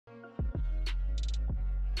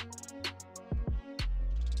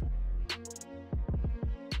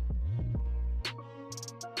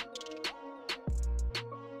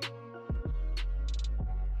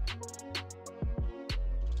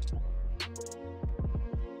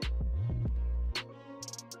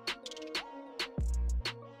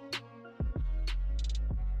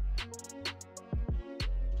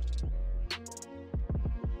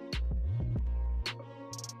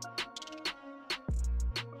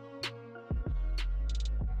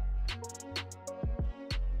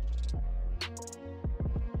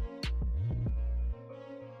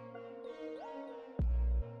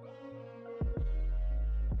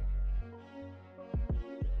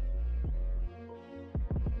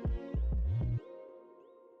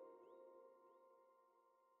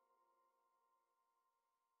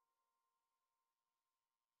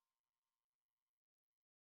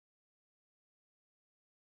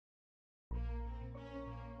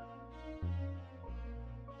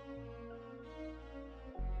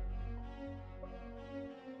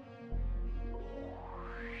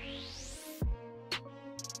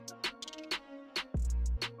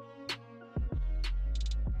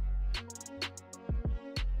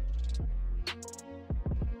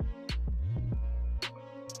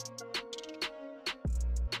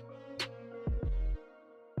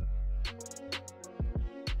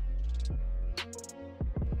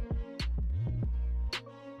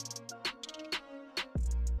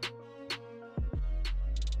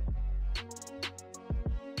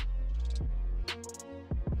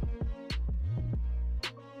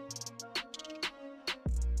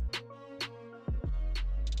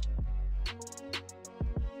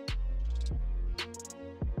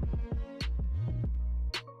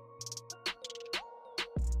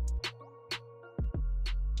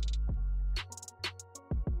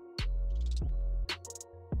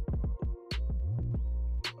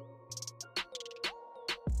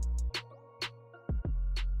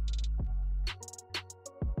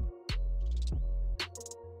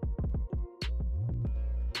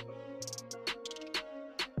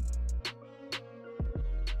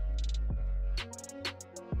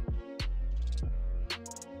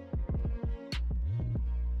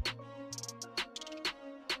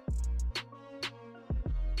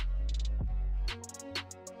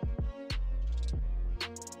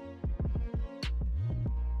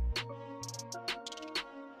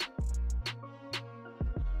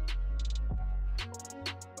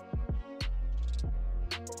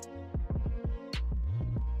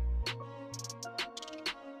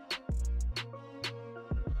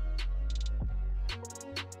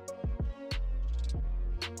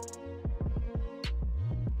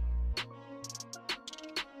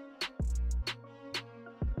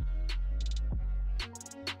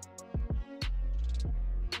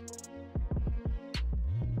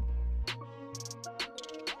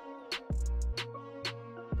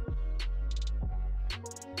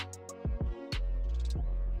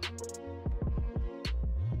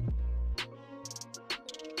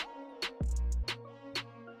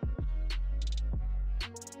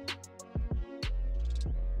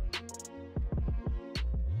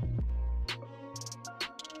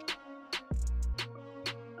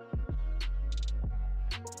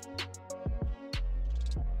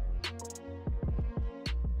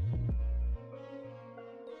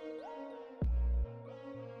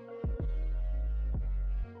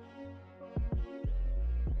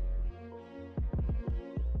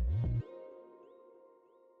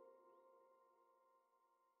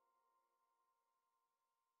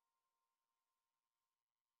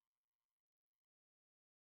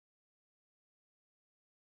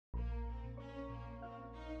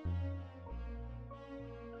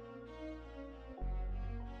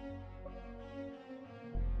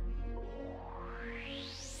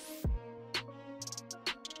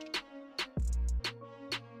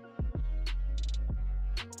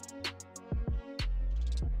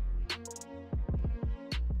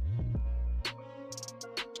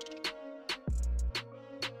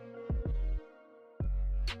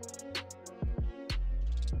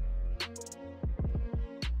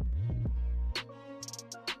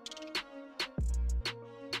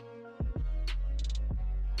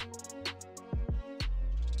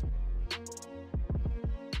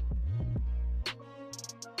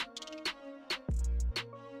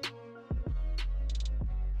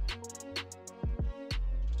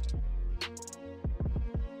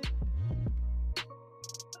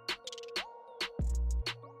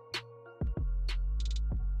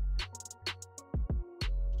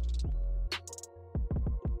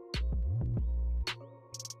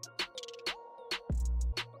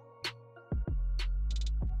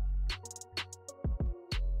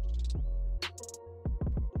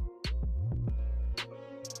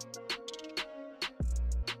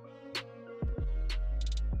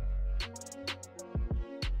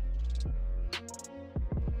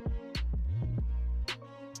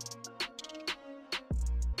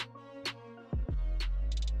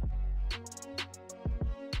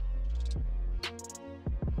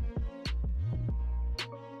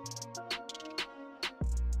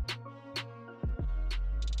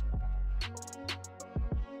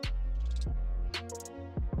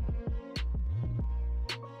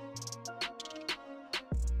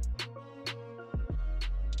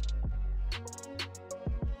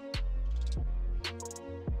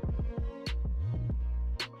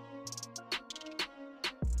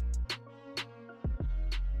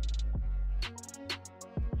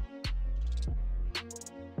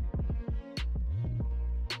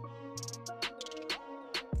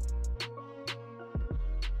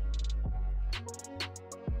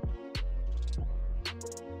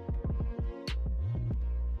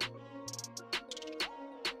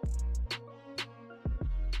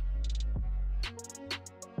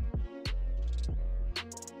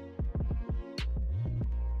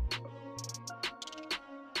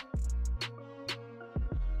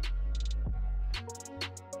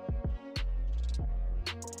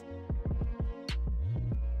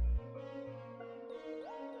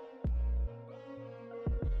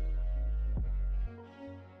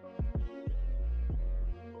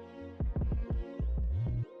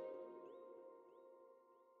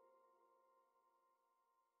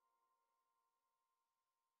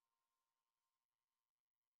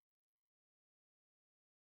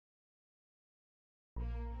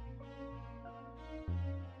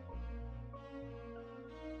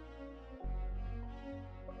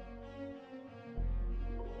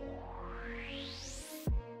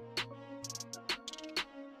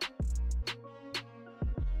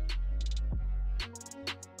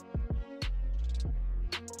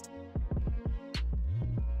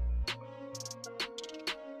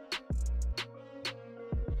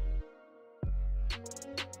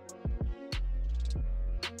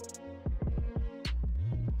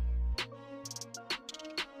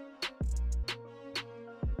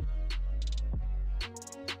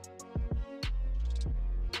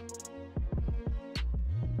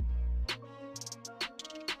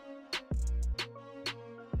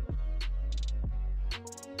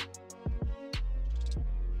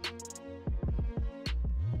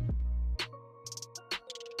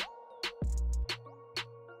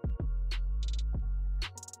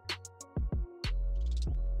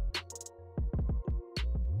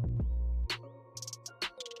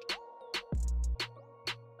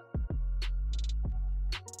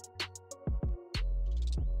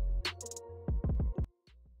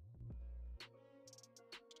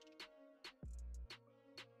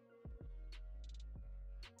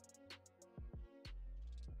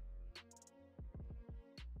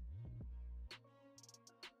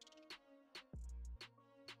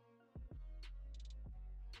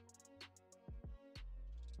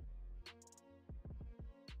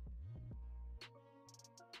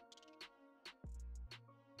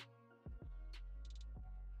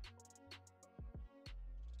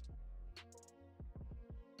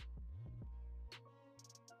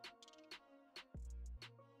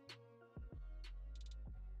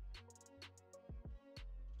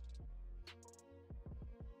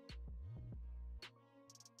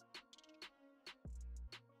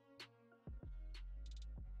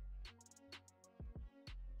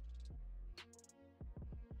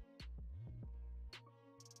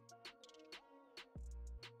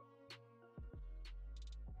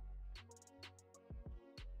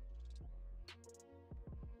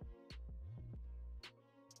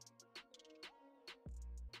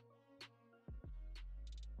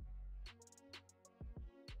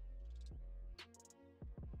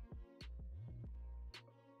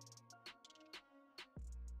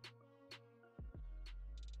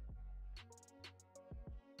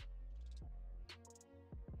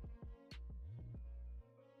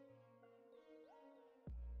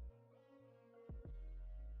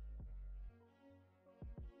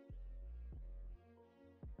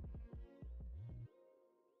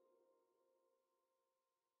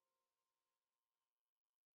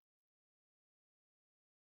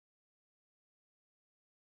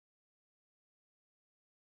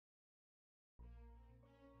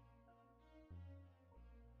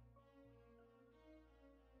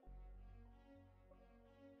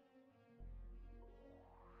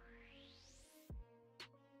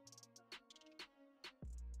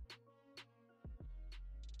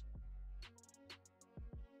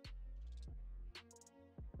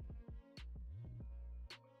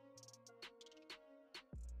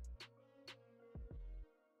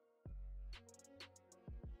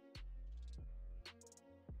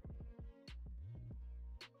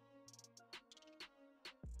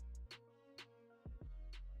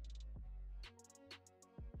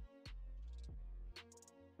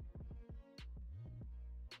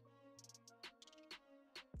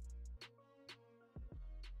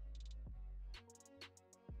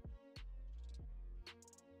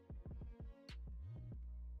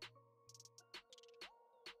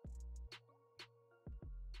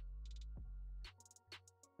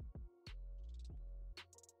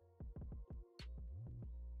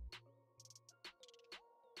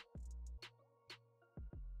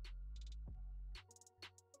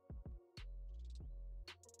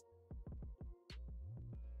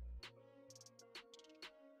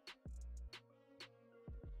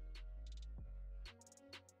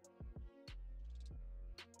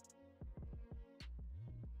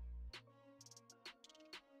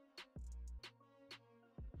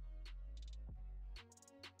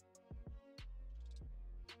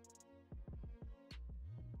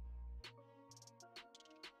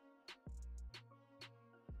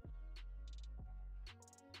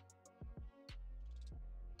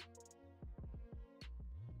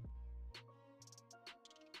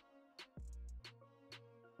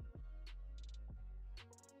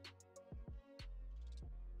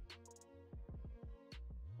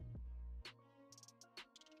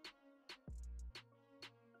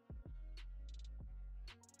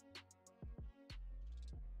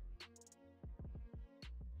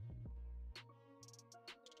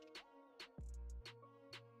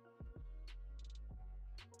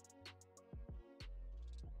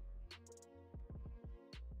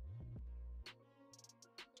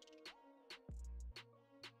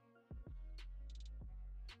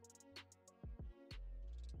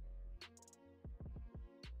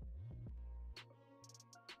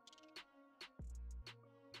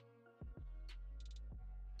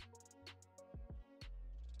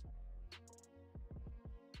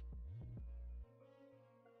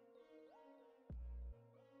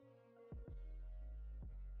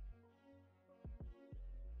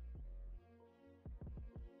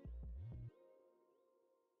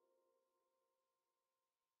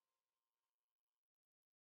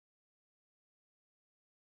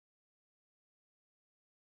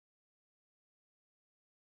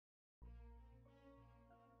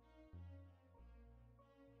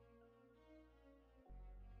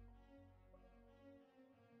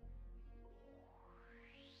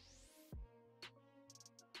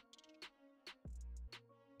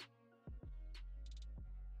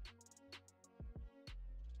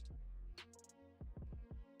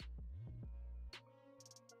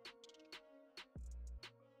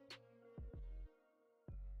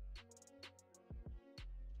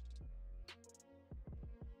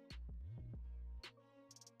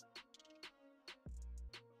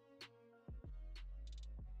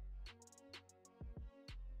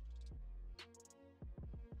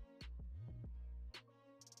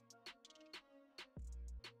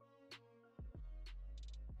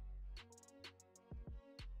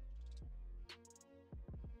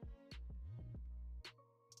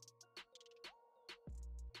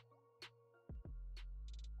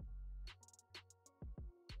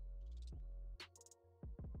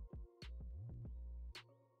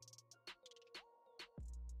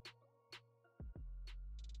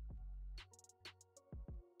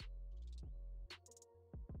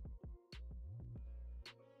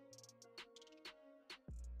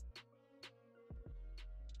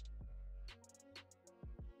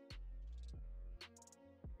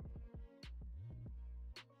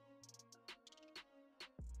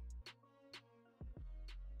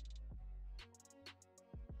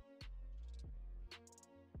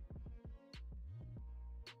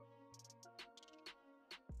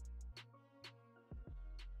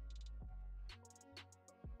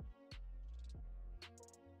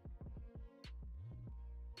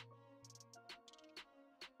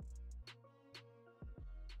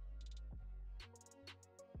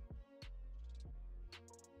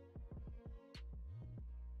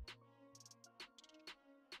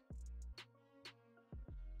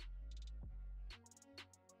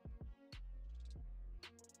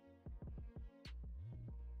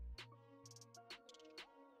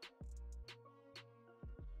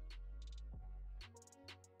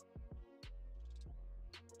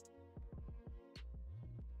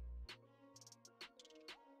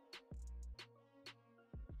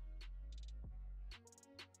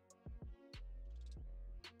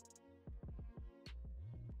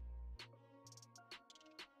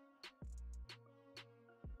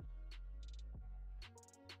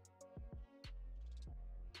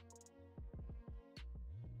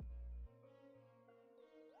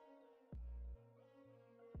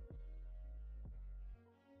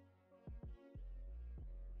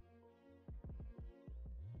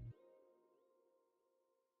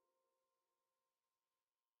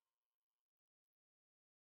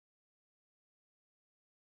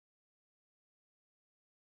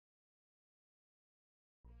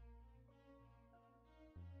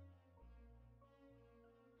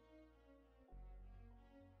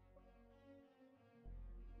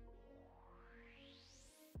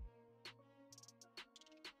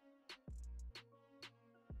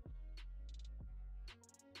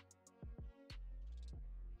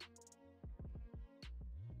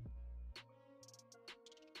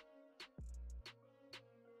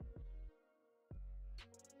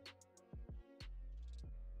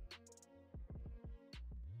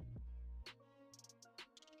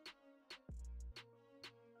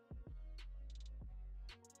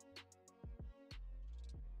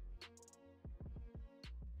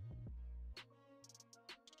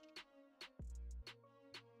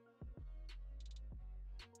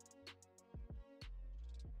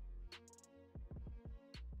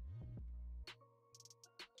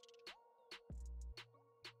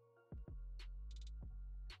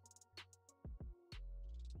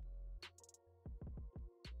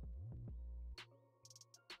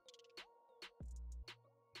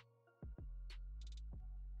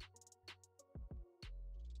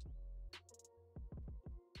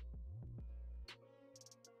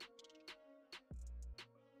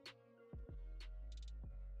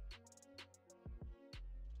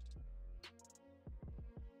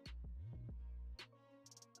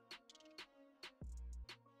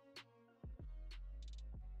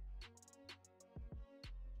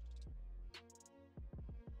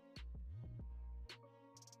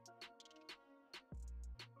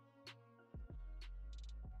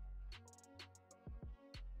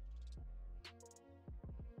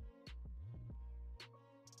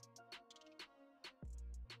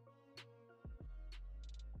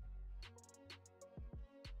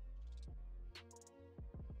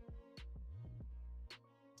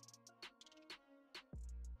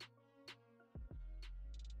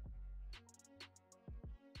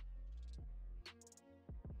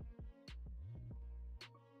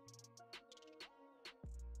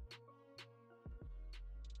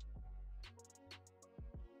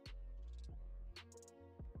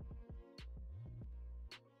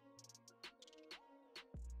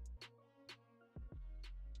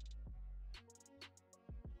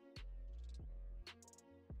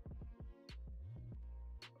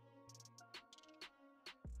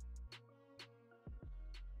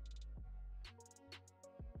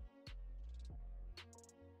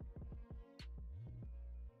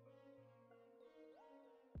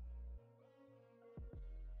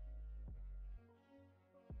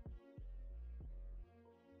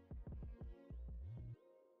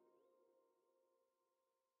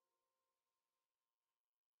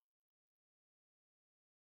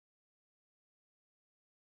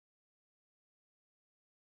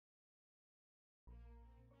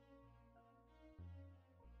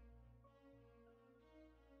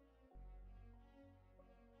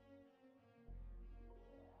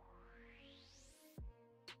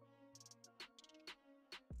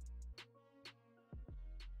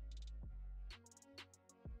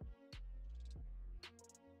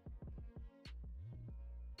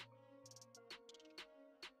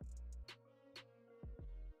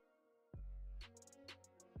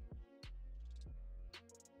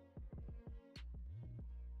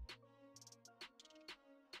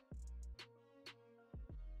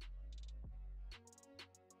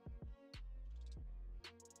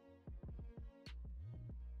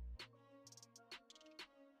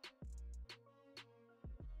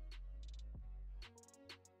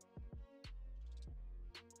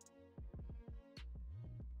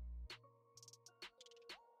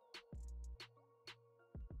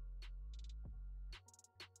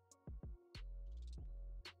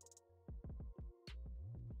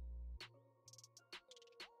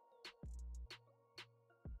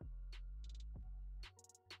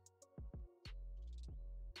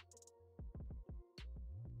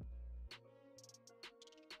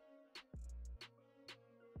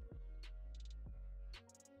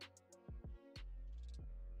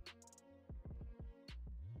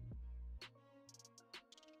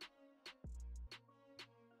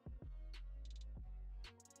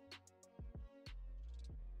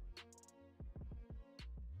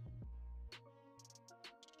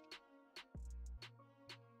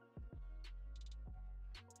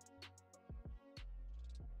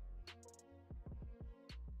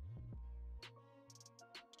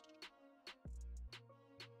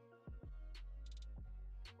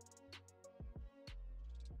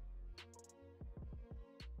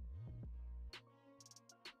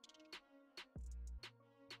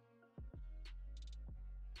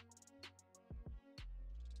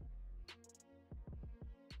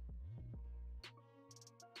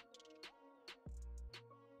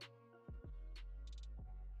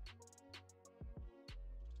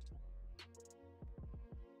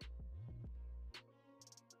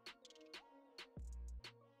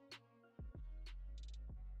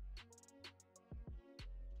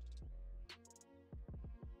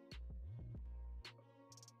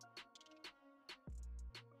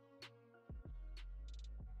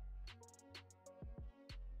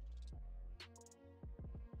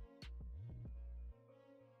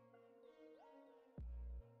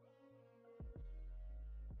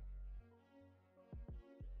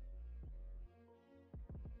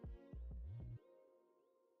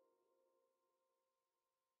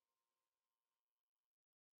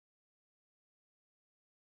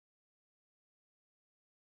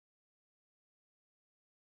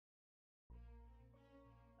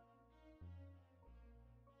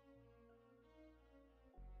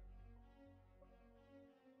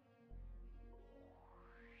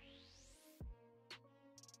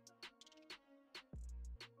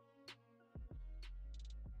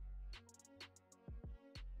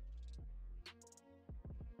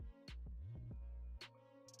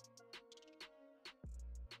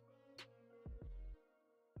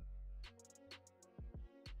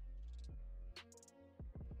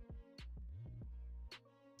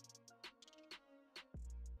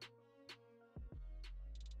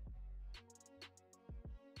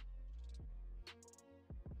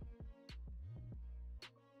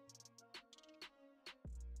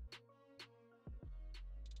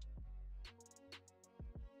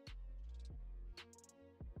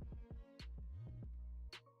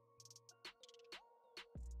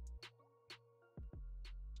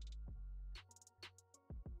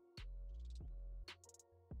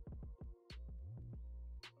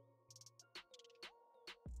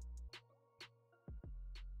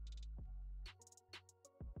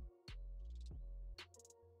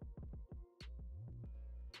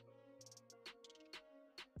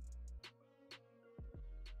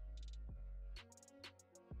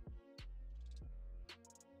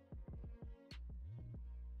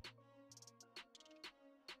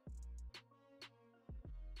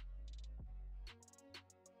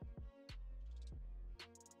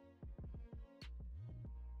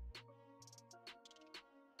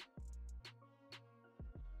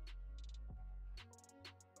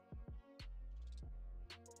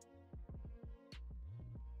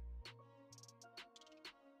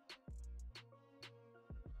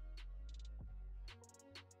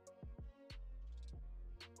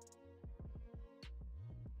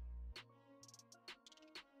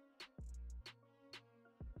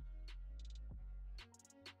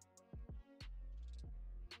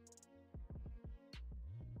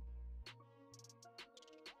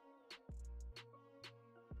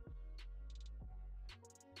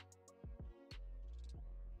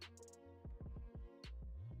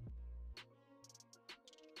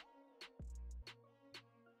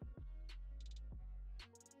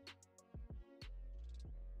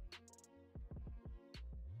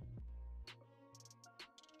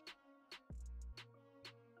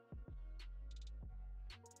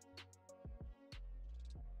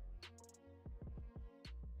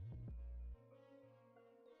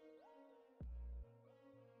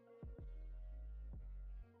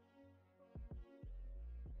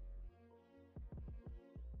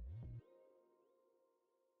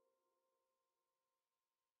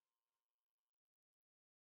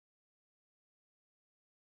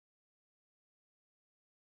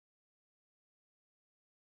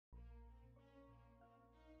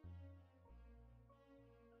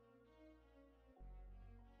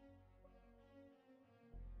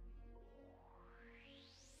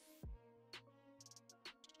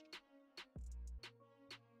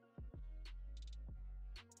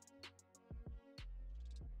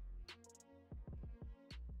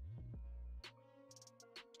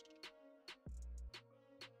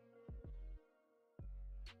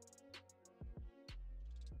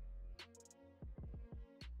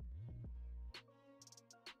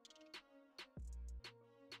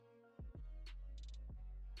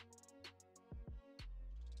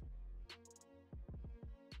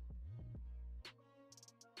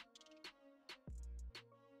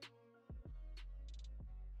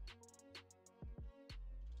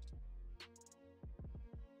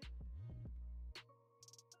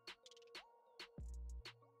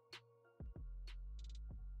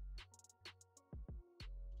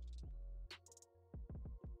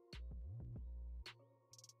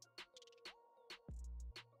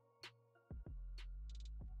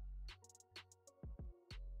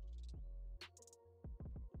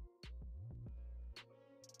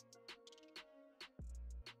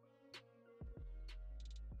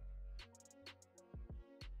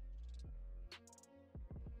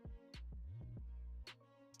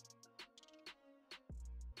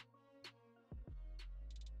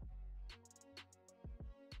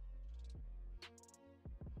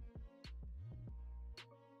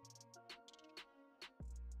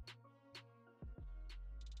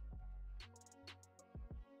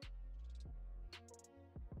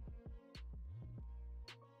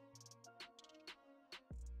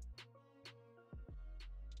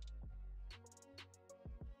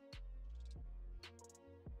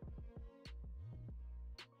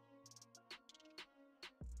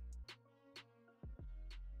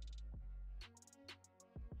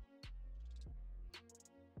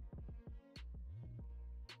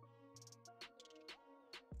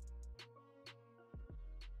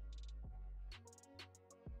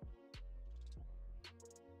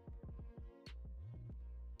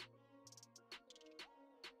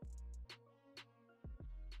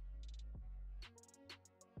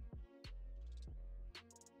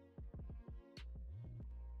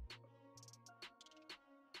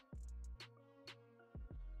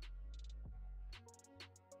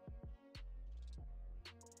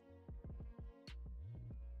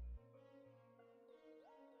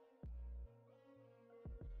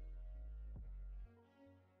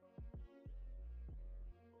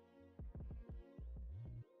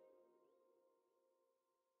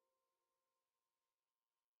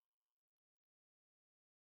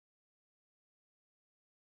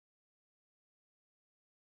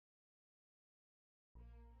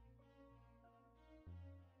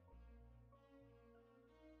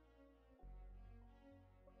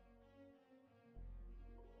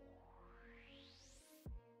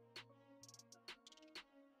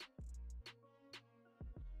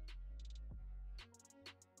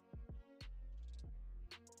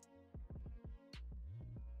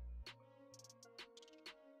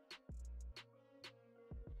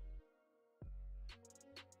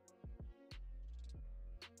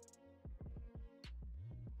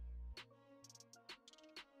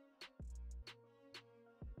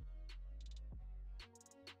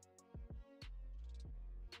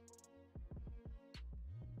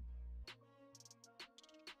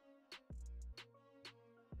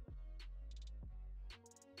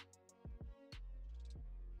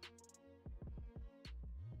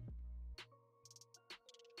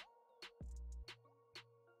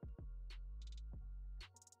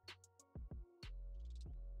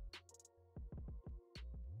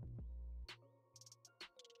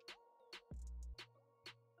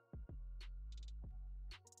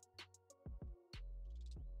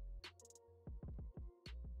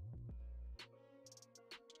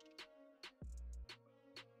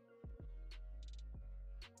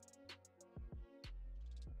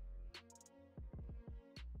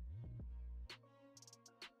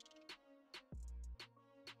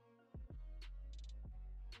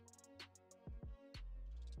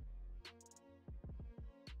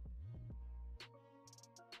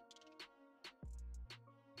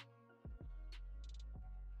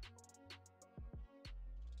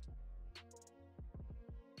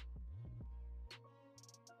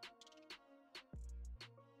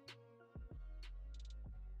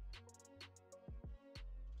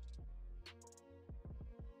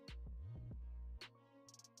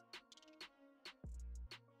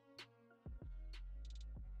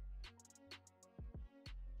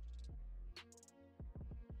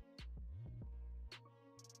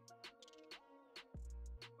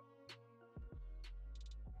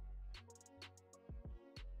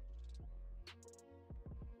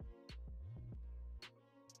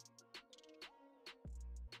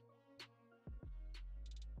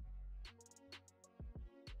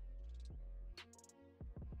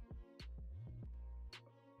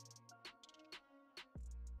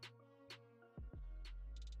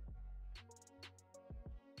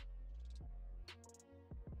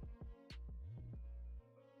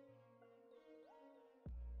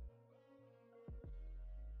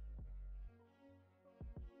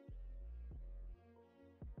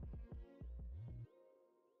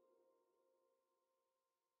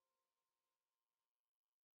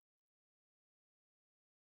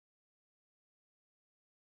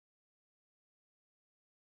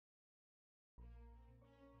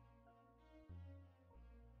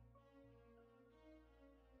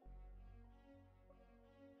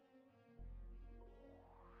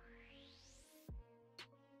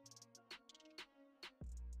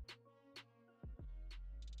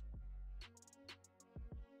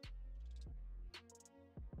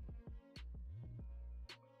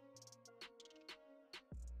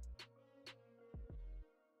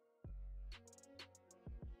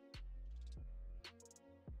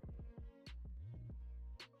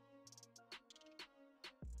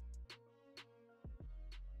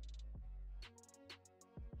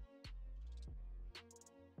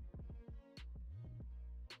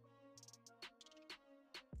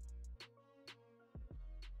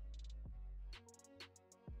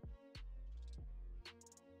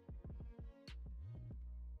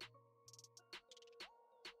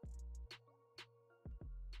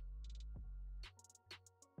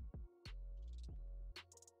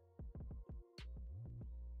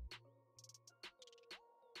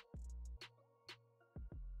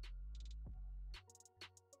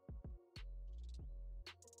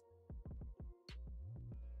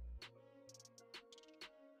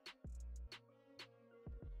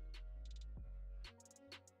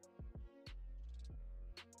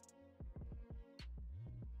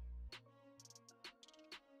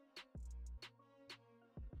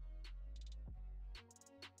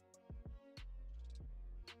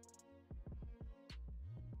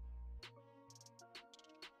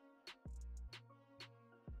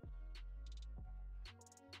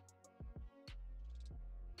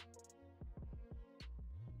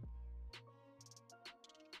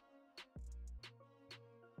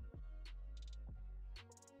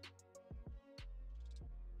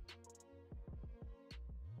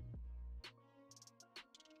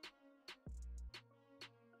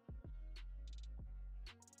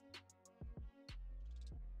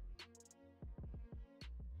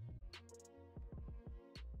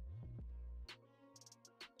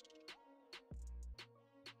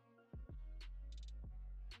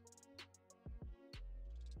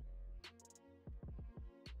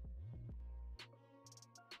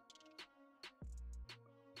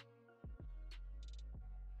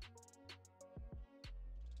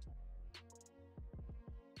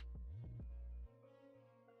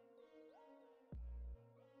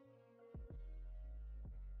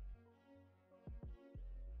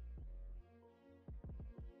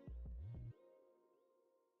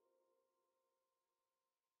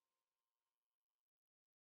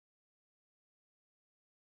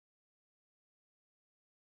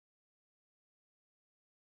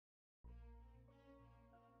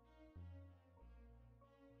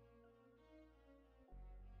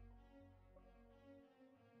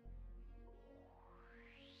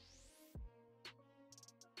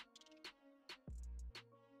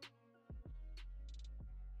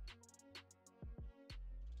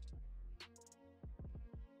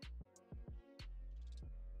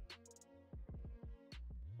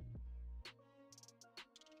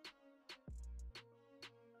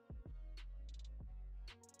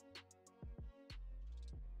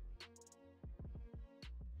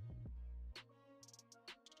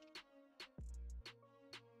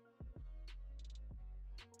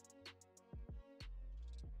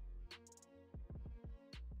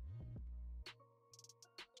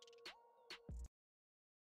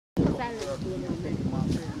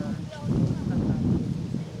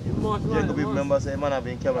Jacob, remember, say, man, I've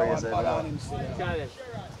been camera yourself.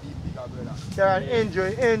 Karen,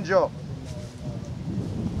 enjoy.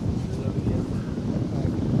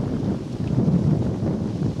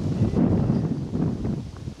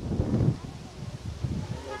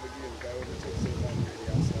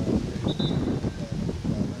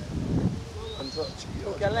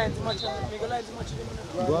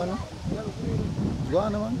 Go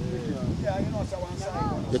on, man.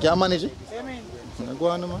 You can manage it? Go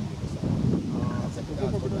on, man.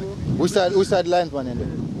 Which side linesman in there?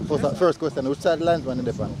 First question, which side linesman in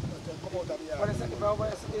the front?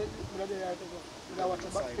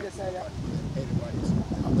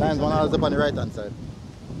 Linesman always up on the right hand side.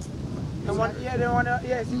 Always on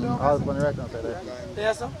the right hand side, right?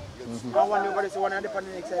 Yes, sir. One over this one and the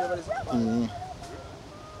next side over this.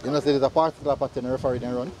 You know, say there's a particular pattern the referee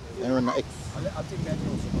then run the X on the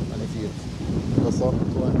field. Go so,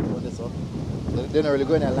 two and this up. They don't really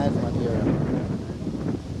go in a linesman area.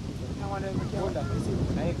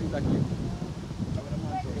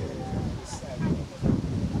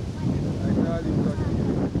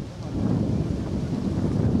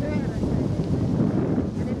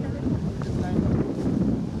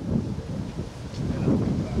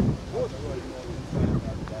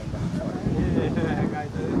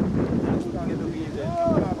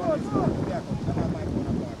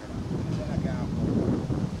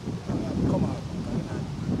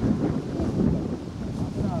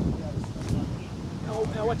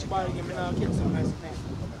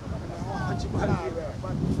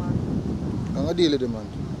 I'm gonna deal with him, man.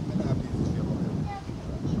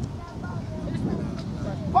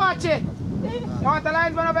 Watch it! You want the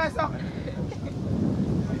lines, man, best? Eh?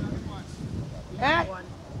 Yeah.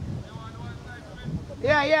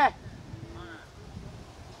 Yeah,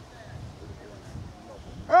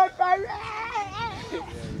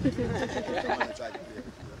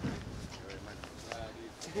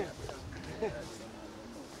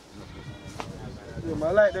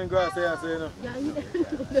 I like them grass here, so you know.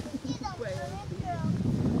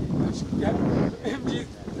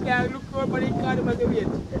 Yeah, look over the car, but the weight.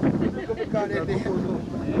 Look over the car there.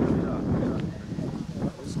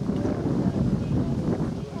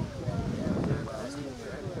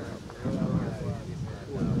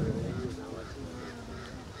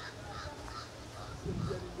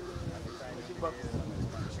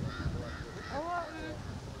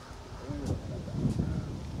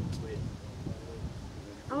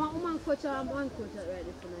 One coach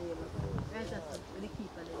already for now, right? That's the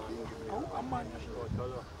keeper there. Oh, I'm man.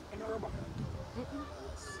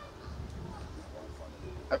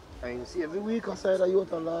 I see every week outside of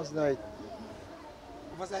Utah last night.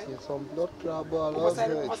 What's that? See some blood club ball What's last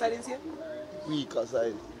that? night. What's that in here? Week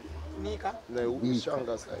aside. Nika? No, week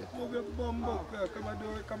stronger side.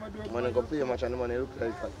 Man, I go play a match and the man look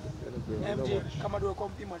like that. MJ, come and do a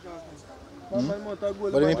company match last night.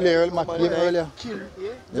 But they play earlier. They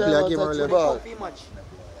play a game earlier. Company match.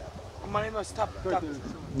 Man, must stop.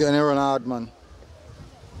 They run hard, man.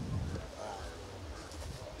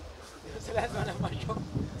 So that's one of my show.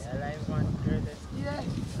 Yeah, linesman, greatest. Yeah.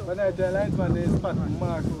 When I tell linesman, they spot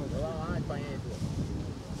Mark.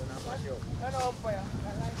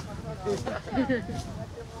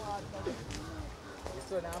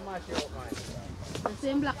 The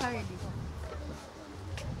same black already.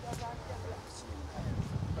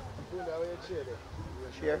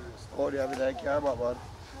 Share? Oh, they have it like care about what?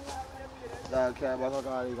 Like care about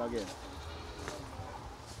how league again.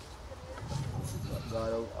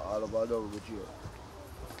 God, all about double with you.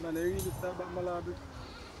 Man, they really start back Malabi.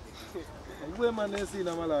 Where man they see in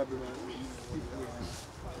Malabi, man?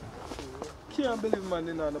 Can't believe man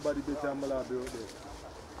they know nobody better than Malabi out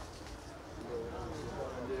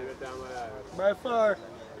there. By far.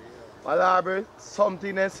 Malabi,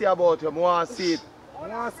 something they see about you, I want to see it. I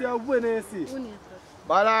want to see a win they see.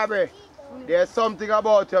 Malabi, there's something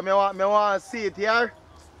about you, I want to see it here.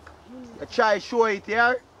 You try to show it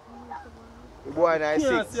here. The boy nice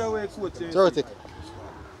six. Throw it.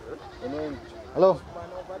 Hello?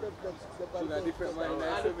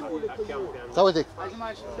 Throw it.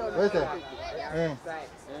 Where's that?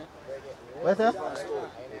 Where's that?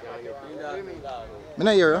 I'm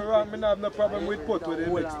not here. I have no problem with put with the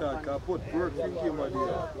next start. I put work in game of the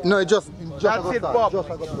year. No, it just that's it, Bob.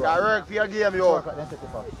 I work for your game, yo.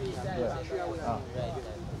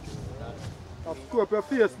 Scrub your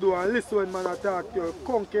face, though, and listen when man attack you.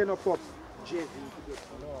 Conk ain't up.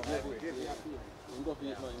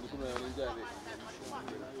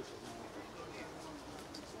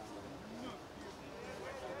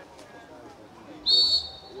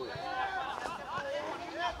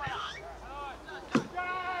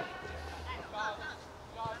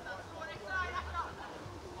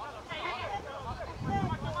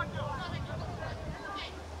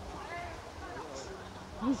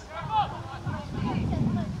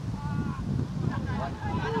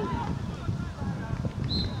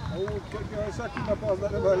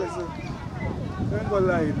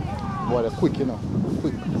 Boy, they're quick, you know.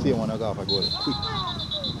 Quick. See one I go off a goal. Quick.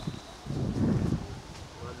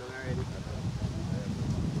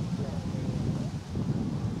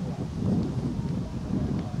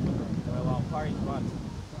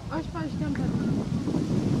 Acho que faz tempo.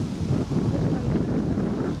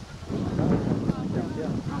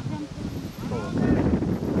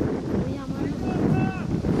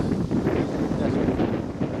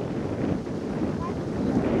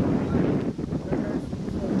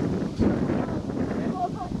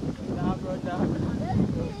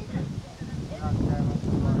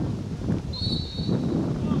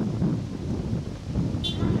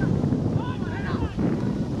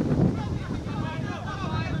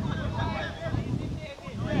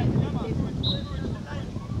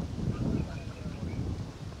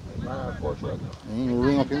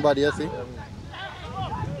 Ring up in body, you see?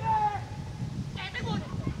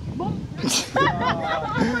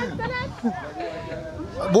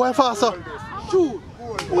 Boy, faster. Shoot!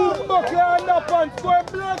 Buckler up and score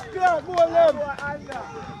blood clot, goal them!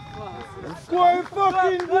 Score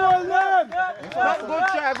fucking goal them!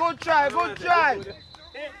 Good try.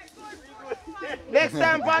 Next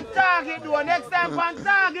time on target, though. Next time on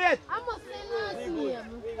target. I must say nice name.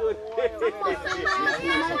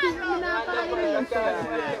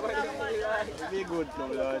 Be good,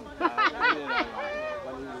 Lord.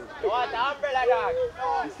 What umbrella dog?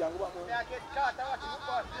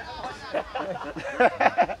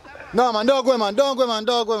 No, man, don't go, man. Don't go,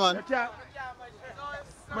 man.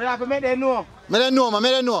 We have to make them know. Make them know, man.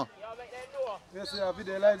 Make them know. Yes, yeah,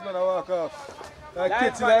 video lights gonna walk off. Like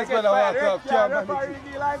kitchen lights gonna walk off. Referee,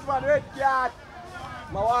 the lights man, red card.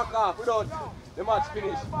 I walk off without the match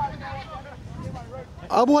finish.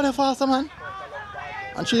 Oh, boy, they're faster, man.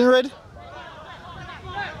 And she in red.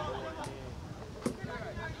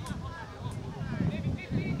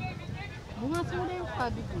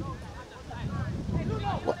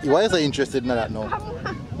 Why is he interested in that now?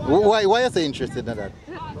 Why is he interested in that?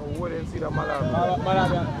 We didn't see the Malabi.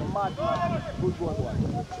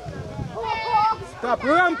 Stop,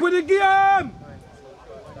 run for the game!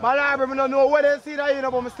 Malabi, I don't know where they see that, you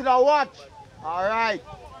know, but I still watch. All right.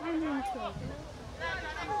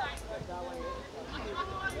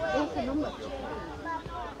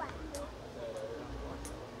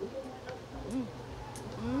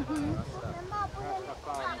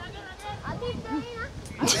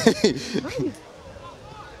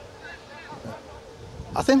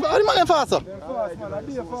 I think the man is faster. They're fast, man. I'll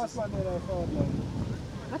be a fast man there, fast man.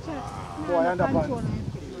 Boy, underpants.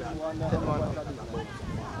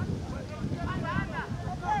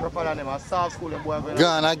 Proper than them, a soft school, them boy.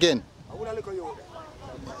 Gone again.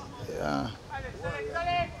 Yeah.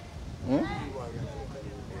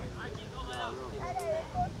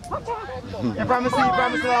 You promise the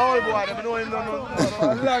whole boy, they know him no. A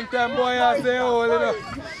long time boy, I say all, you know.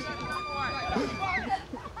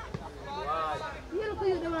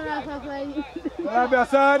 I'll be a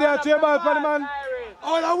side there, ball for the man.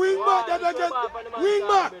 Oh, the wing back, that just wing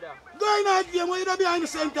back. Going out game when you're behind the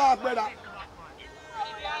centre half, brother.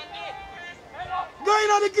 Going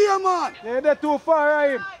out the game, man. Yeah, they're too far,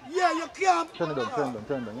 him. Yeah, you can't. Turn it down,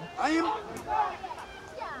 yeah? I am.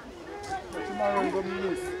 Tomorrow I'm going to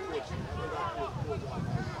miss.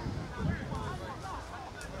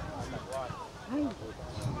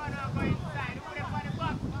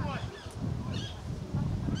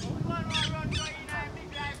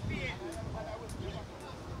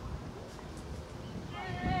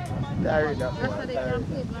 Carry that one.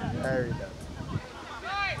 Carry that.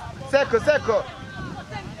 Second.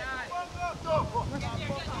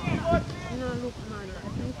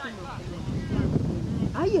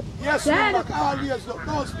 Are you? Yes, back always look.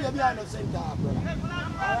 Don't stay behind the center, brother.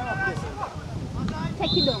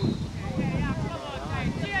 Take it down.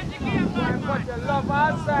 But you love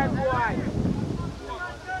outside, boy.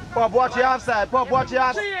 Pop, watch your outside. Tell the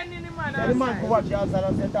man to watch your outside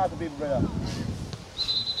and say talk to people, brother.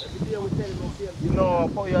 You know,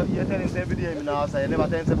 you're telling him every day in the outside. You never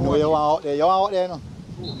tell him. No, you want out there. You want out there, no?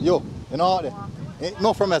 You know out there.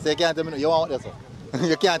 No from us, you can't tell me no. You want out there, so.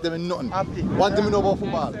 You can't tell me nothing. One thing me know about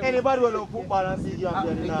football. Anybody will love football and see you have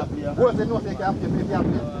there, they not play. Who say no, say you can't play, if you can't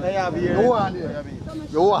play? They have here. You want there.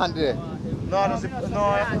 You want there. No, that's not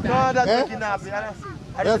play.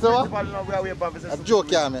 I just principal know where we are. A joke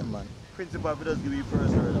can't make, man. Principal for just give you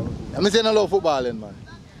first word. I'm saying I love football, then, man.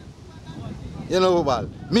 You know football.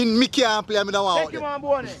 Me can't play, I don't want out there.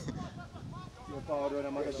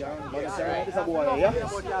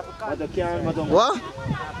 What?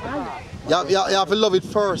 You have to love it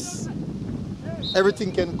first.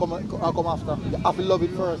 everything can come after. You have to love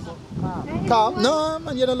it first. Calm? No,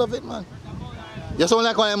 man, you don't love it, man. You sound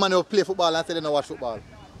like one man who play football and say they don't watch football.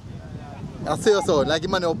 I say you sound like a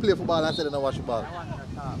man who play football and say they don't watch football.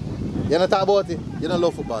 You don't talk about it. You don't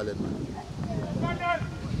love football, then, man.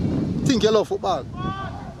 Think you love football.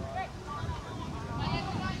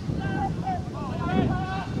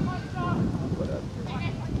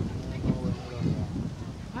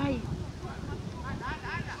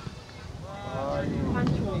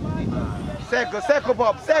 Second,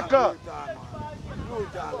 Bob, second.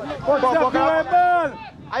 Bob,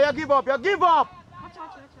 you give up, you give up.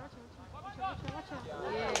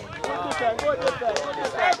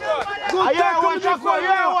 Good tackle, one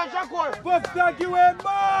shot. Bob, thank you,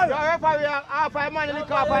 ball. The referee, half a man in the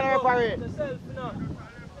car for the referee.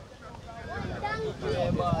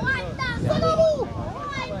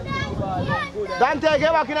 Dante,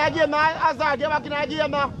 get back in the game now. Hazard, get back in the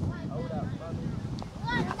game now.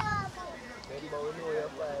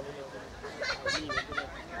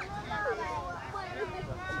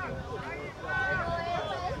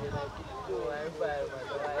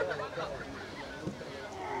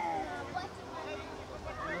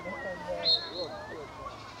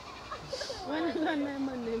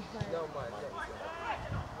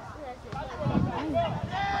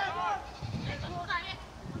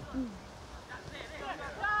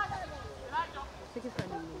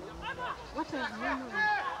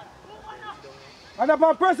 And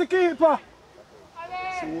upon press the keeper.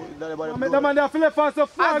 The man there feel fast so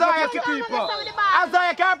far. Hazard, you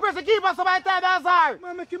can't press the keeper so by the time, Hazard.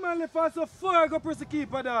 Man, make him man fast so far, go press the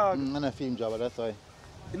keeper, dog. I'm a film job, that's why.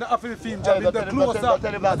 You're not a film job, it's the closer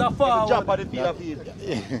as a forward.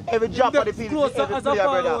 Every job on the field, Closer as a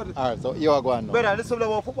forward. Alright, so you are going now. Brother, this is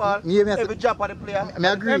about football. Every job on the player. I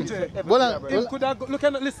agree. Him could have go, look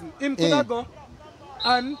at listen, him could have go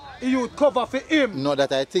and he would cover for him. No,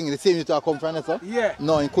 that I think the same you to come from, sir? Yeah.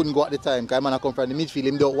 No, he couldn't go at the time because man come from the midfield,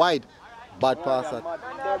 him do wide. Bad pass.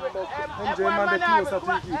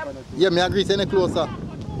 Yeah, I agree, say closer.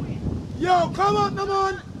 Yo, come on, come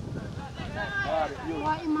on.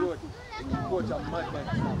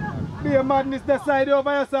 Be a madness that side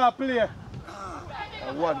over your saw play.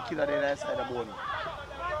 And one killer there that side of the bone.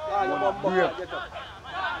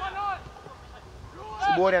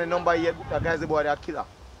 The boy and the number 8, that guy's the boy that killer.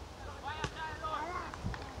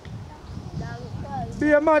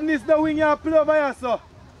 Be a madness the wing you play over your saw.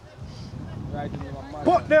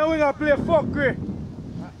 Put the wing and play fuckery.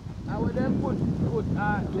 I would then put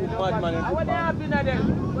I would have been at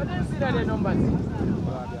them. But then see that the numbers.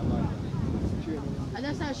 I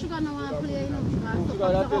just said Sugar no want to play, you know.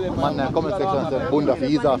 Man, comment section said Bunda for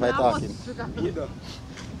ease off I talking.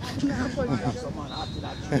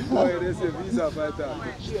 Boy, they say visa for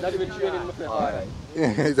talking. Not even training my friend.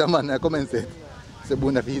 It's a man, comment say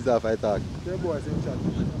Bunda for ease off I talking. The boys in chat.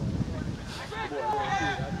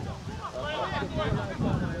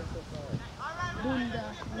 Bunda,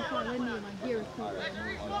 you call her name and Gary Cooper.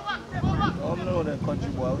 I'm not a country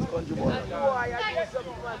boy, I was country boy.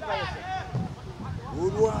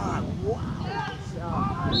 Good one.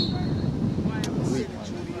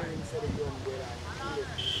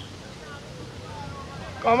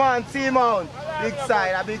 Come on, Simon. Big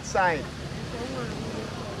side, a big side.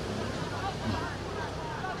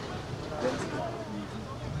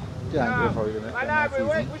 Yeah, I'm for you.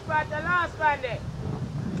 Which part the last one there?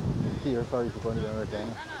 Here for you to come down right now.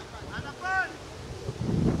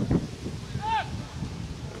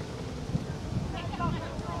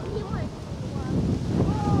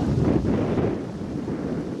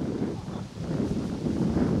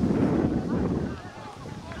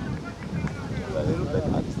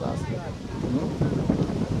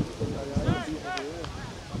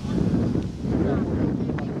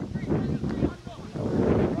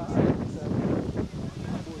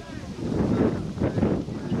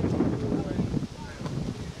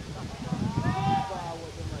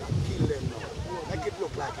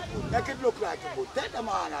 Make it look like a boot. Take the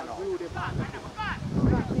man now.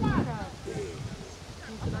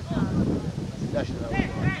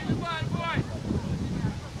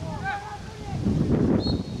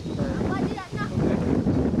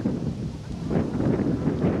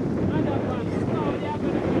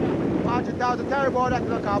 March it down to terrible that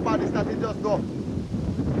look how bad is that it just go.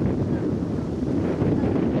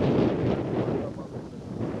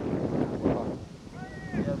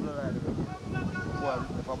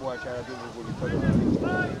 Boy, try to do it.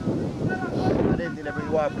 I didn't think every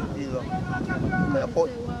war for the deal.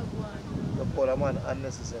 You put a man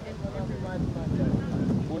unnecessary.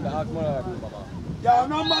 Yeah,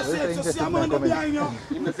 number 6, you see a man behind you.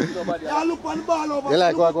 You look on the ball over. You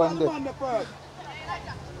like what I want to do?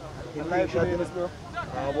 Live video, bro.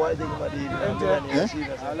 Boy, I think I'm A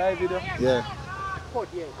live video. Yeah.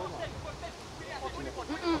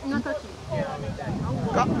 Not touching.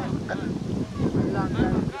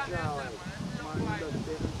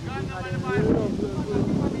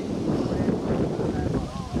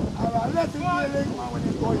 Alright, let's see the link when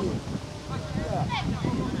it's going.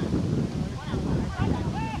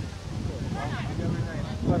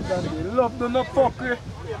 Love do not fuck with.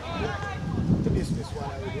 To this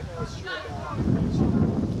one.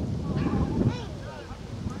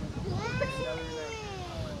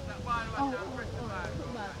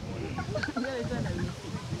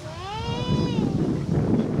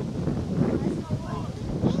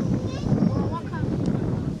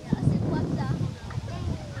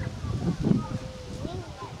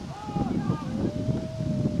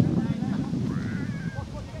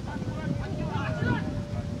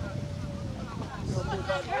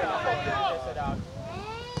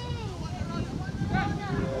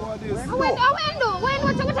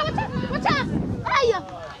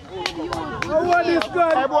 What is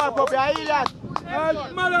good? Hey boy, puppy, I hear that.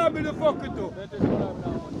 Man, be the fuck it too.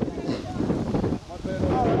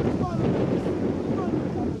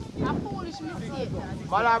 A foolish mistake.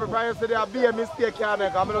 Man, I'm trying to say there be a mistake here,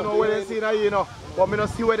 man. I don't know what they see now, you know. But I don't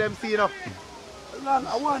see what them see now. Man,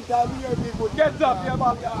 I want to hear people. Get up, your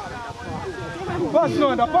back. Pass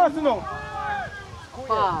now, pass now.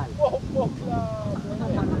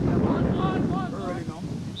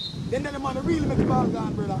 Then the man really make the ball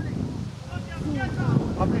gone, brother. I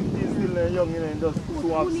think he's still young, you know, and just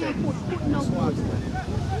too upset.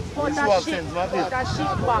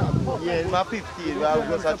 Yeah, in my 15, I was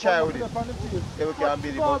just a child with it. Then we can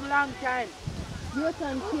be the long time. You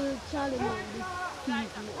can kill Charlemont this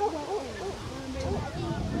season.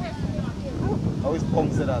 I always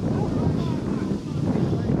pump to that.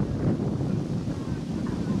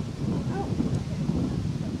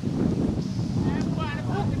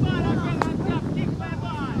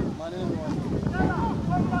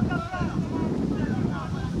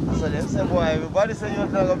 So them say, boy, everybody say you're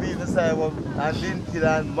not going to be in the side of Linton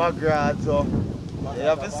and Margaret, so you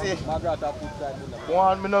have to see.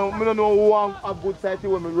 One, I don't know who have good side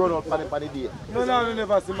when we run out for the day. No, we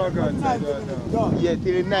never see Margaret. Yeah,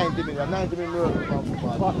 till 90 minutes. 90 minutes run for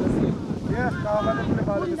football. Yeah, I'm going to play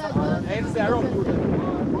ball in the side. And say around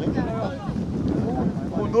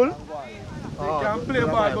Kudul? They can play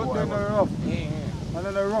ball, but they're not rough. And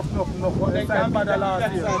then they're rough enough, but they signed better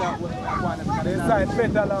last year. They signed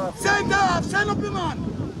better last year. Send up, send up the man.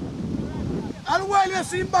 And while you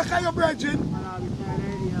see him back at your bridging.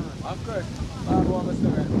 Of course.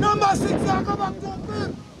 Number 6, I'll go back to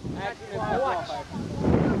him. Watch.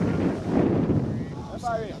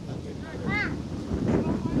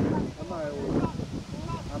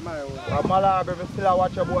 I'm alive, but still I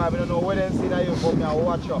watch your boy. I don't know where they see that you but me, I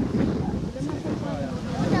watch you.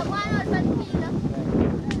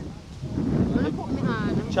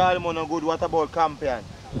 Charlemont no good, what about Campion?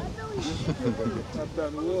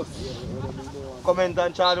 Comment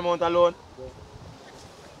on Charlemont alone.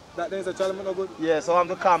 That is a Charlemont no good? Yeah, so I'm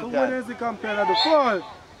the Campion. So what is the Campion I do? Fall!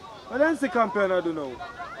 What is the Campion I do now?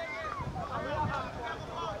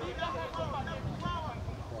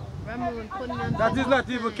 That is not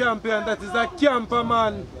even Campion, that is a camper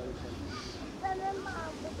man.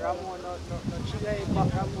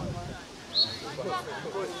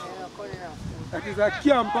 That is a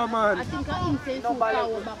camper man. I think I insane to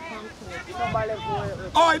power back from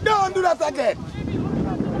Oh, don't do that again!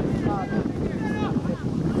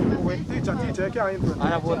 Wait, teacher, you can't improve. I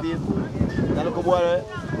have one deal. That little boy,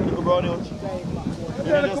 little brownie.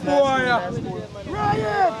 Yeah, little boy.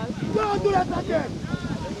 Ryan, don't do that again!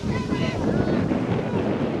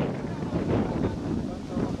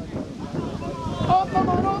 Oh, come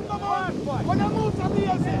on! When you move to the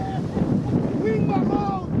DSC, wing back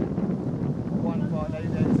out! One for that you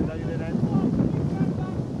did.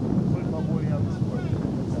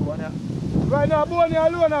 Right now, Bonnie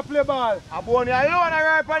alone a play ball. Bonnie alone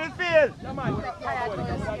right on the field.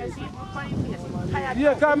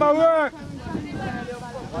 Yeah, time of work.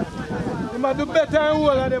 You must do better and all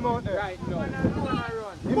of them out there. Right, no.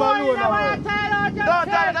 You must alone run. Don't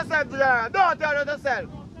tell yourself, Blair. Don't tell yourself.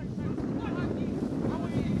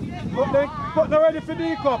 Put them ready for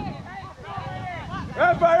the cup.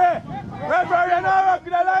 Referee, now rock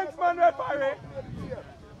the linesman, referee.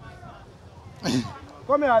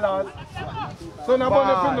 Come here, lad. So now for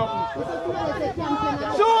nothing.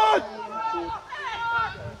 Shoot!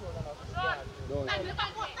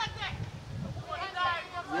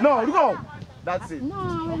 No, go. That's it.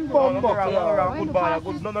 No, Nothing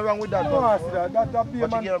wrong with that. No, I see that. That's a beer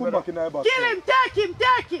man come back in the box. Kill him,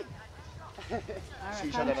 take him!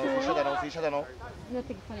 See shot now, see shot now, see shot now. You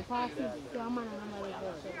take for the passes to a man and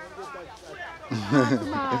a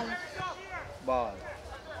man. Ball.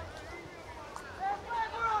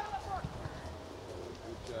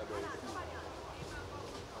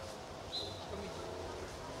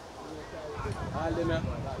 All them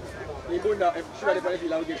he put up, if she got the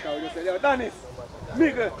field, I would get carried. Just say, yo, Dennis,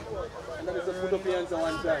 Miguel. And then just put up your hands on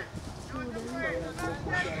one side.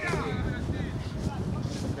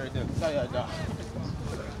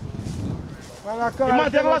 You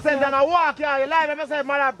must take a sense and a walk here. You lie, I say,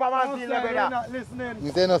 man, I'm not listening.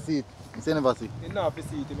 You say no see it. You say never see it. You not see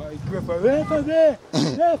it. You go for referee.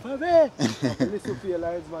 Listen to your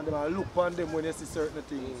lines, man. They look on them when you see certain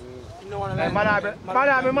things. Hey,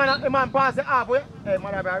 man, pass it halfway. Hey,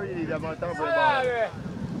 man, I really need that man. Time for the ball.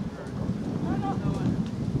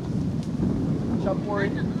 Shot for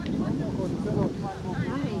it.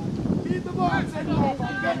 Beat the ball and send it off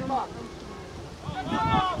and get back.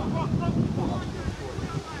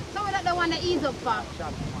 So that the one that ease up for?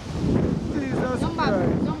 Jesus Jump back.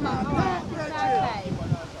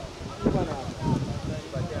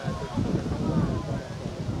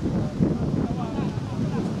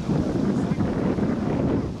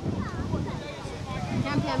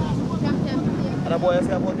 Campion. And the boy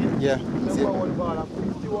say about it? Yeah. See it.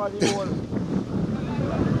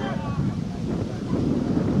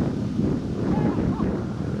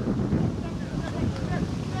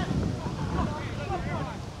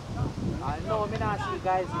 No, I not see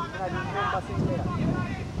guys. I don't remember seeing there.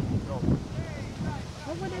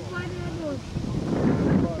 What would this one do?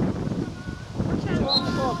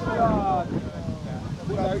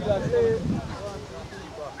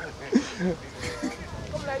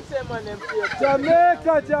 Come like say man them play.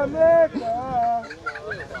 Jamaica.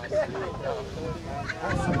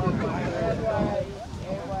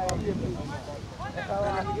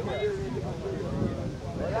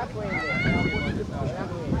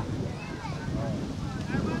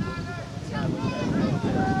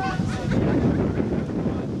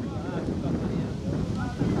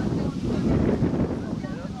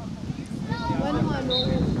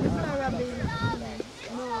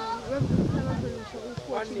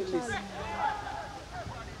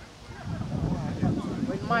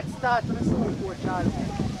 When match starts, we see for Charlemont.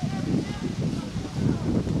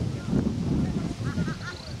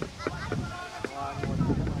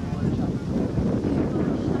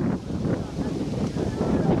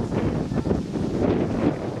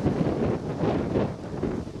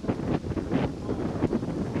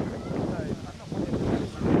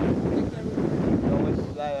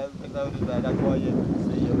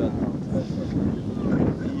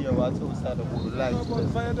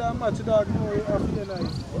 Match dog, no, I feel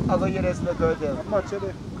nice. I go hear this the curtain. Match of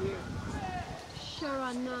it.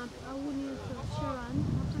 Sharon, I wouldn't use Sharon.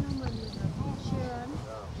 How can I manage that? Sharon.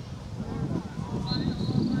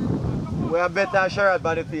 We are better Sherrod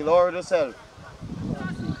by the field, or yourself.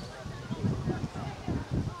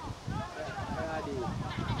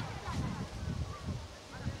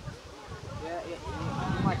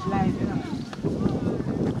 Match live, you know.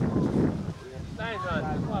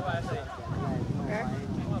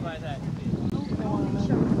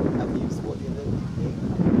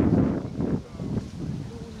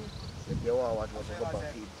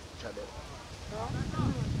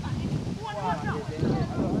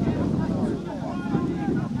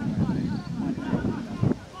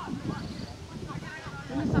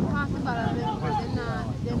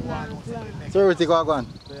 So we take go on.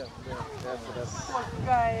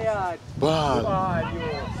 Ball.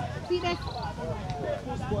 See that?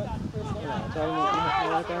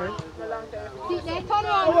 See that? Turn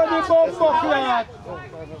around. Over the ball, fuck lad.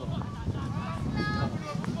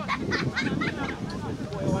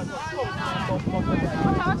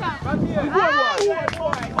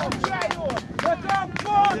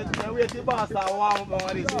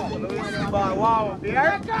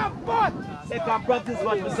 They can practice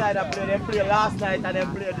what beside I play. They play last night and they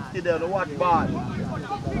play today. They watch ball.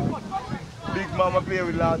 Big mama play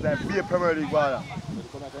with last night. Be a Premier League baller.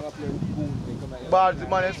 Ball the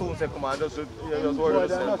man soon say come on, just worry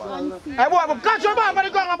yourself, man. Hey boy, but catch your man for the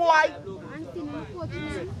gun, boy.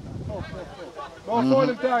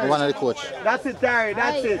 One of the coach. That's it, Terry.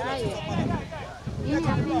 That's it.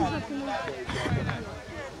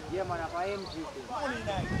 Yeah, man, I am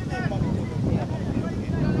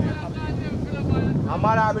I'm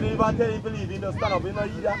mad I believe I tell you believe he don't stand up, you know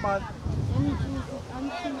you that man.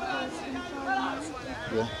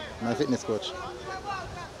 Yeah, my fitness coach.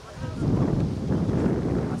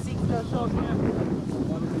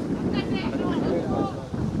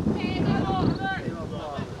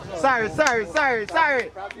 Sorry.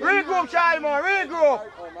 Regroup, Charlemont, regroup.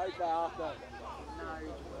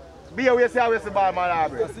 Be away, say away the ball, man,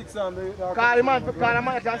 Aubrey. Call the man for the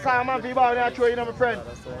ball and throw it in my friend.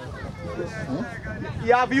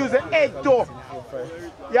 You have to use the edge too.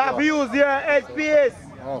 You have to use your edge pace.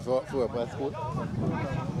 Oh, for that's good.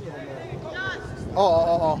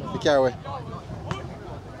 Oh, the carry away.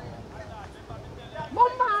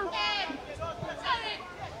 Bomba!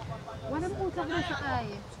 What am I putting this eye?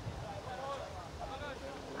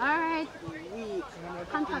 Alright.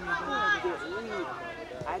 Contact forward.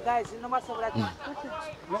 Alright guys, no matter what that.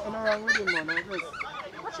 Nothing wrong with him, man.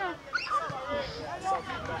 Watch out.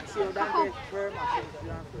 See how that get firm.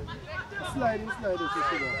 Slide if you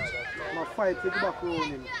see that. My fight, take back around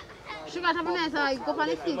him. She got a nice eye. Go on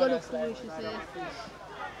the field, go look foolish, she says.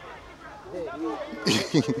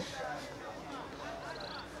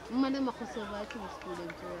 Madam, I could survive to school and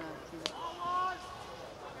to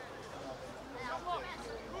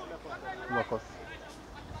Marcus.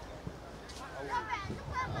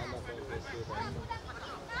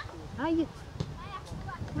 Aye.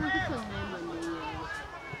 What is your name?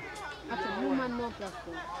 That's a woman, no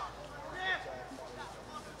platform.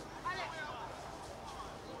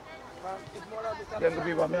 Them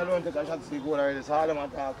people, me alone take a shot to see goal already, so all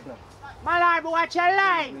them talk now. My lord, watch your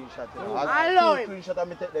line. I'll clean shot and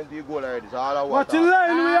me take them to the goal already, so all I want. Watch the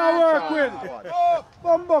line we are work with.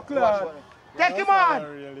 Bumbuckler. Take him on!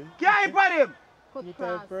 Get him on him! Cut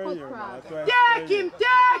cross. Take him!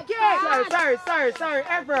 Sorry,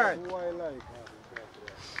 effort!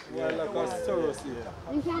 Why like a Soros here?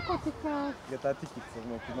 You can cut the cross. Get a ticket so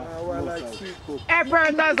make him why like sweet cook?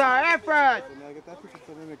 Effort, Nazar, effort! Get a ticket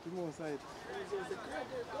so make him more side.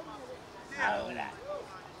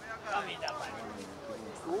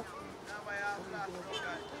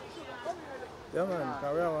 Yeah man,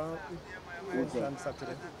 carry on. On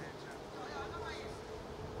Saturday.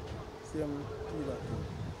 Same either.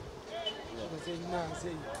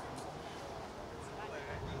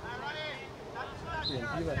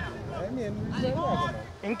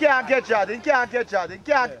 He can't get shot, he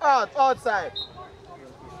can't outside.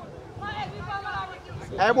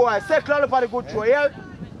 Hey boy, say cloud up on the good throw, yeah?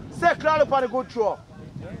 Say cloud up on the good throw. I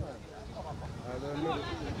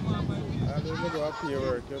don't know up here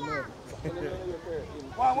work, you know.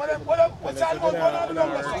 What's that going on?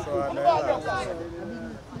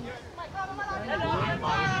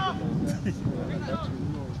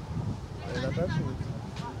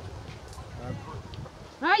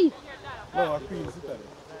 Right. No, I feel it.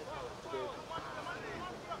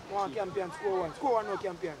 One Campion, score one. Score one, no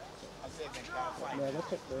Campion.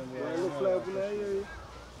 Look like here.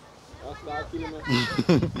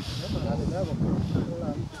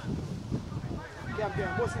 Campion,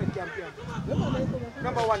 what's in Campion?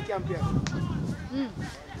 Number one Campion.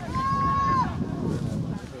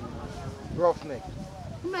 Roughneck.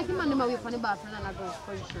 You make him on the way from the ball and I go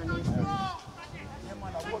position.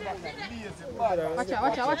 Watch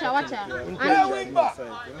out.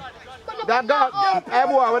 That guard, hey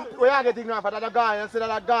boy, we are getting now for that guard, instead of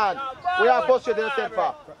that guard, we are frustrated yourself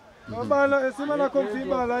for. No ball, it's not a comfy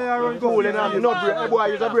ball, I run goal in and you know, hey boy,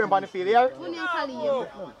 use a brain on the field, yeah?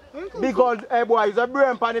 Big old, hey boy, use a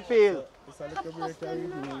brain on the field.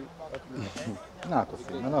 No,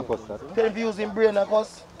 Tell him to use him brain, of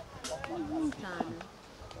course.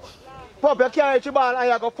 Pop, you can't reach the ball and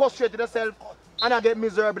you go frustrated yourself and I get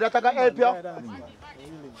miserable. That can help you.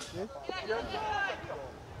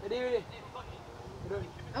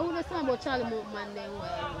 I would have thought about Charlemont man then well.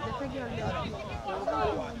 They figure out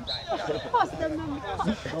post them number.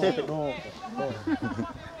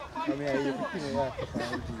 I mean,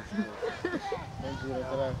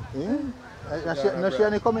 I no, she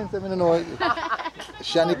any comments, I mean, no.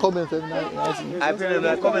 She any comments, I feel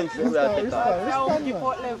like comments.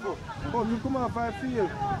 Oh, you come on 5 field.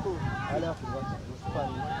 I have to watch it.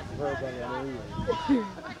 Verbally and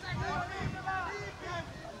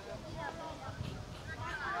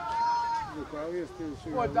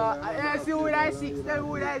What I see who I 6, tell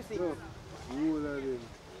who I 6.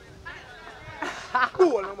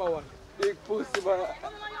 Cool, number one. Big pussy, man.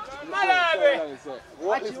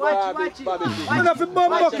 Watch it. I'm going to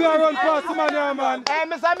Bumbuckler run past the man here, man. Hey,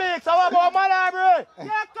 Mr. Mix, how about Malabry?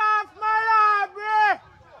 Take off Malabry!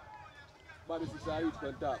 But this is how you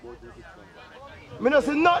can talk about this. I don't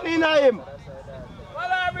see nothing in him.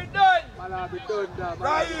 Malabry done!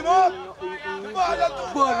 Rahim up!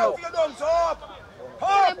 You done so up!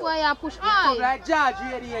 Hey boy, you push high. Like George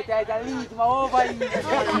radiator, it's a lead my over here.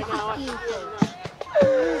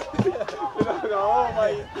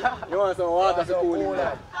 You want some water to cool in?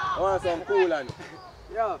 You want some coolant?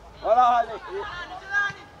 Yeah.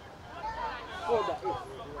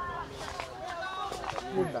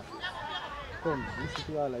 Come, listen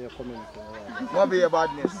to all of your comments. What be your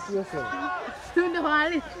badness? You know all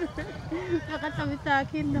this. Look at me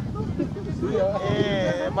talking now.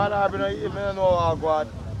 Hey, man, I don't know how God.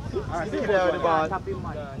 Stick there with the ball.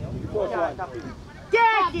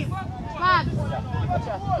 Take him! Babs!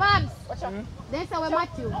 Babs! That's how we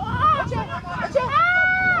match you.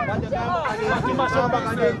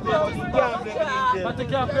 But you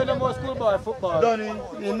can't play no more schoolboy football. Done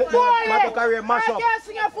in Mato career mash up. I can't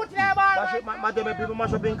sing a foot in the ball, man. Mato make people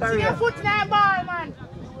mash up in Sing a career. foot in the ball, man.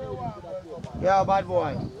 Yeah, bad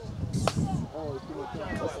boy.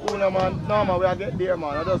 School man, no man, we are get there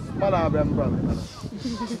man. I just follow them brother.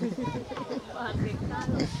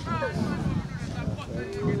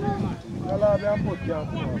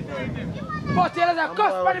 But there's a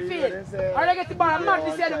cuss for the field. Or they get the ball, man,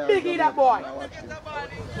 they say the biggie that boy.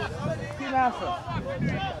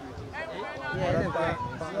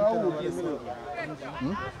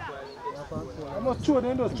 I must show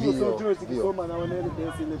them those two so jersey to some man when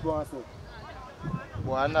they see the grass.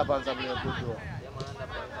 Boy, I'm not going to play good though.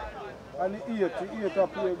 And the ear to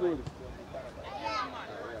play good.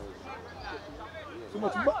 So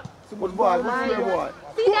much ball, boy.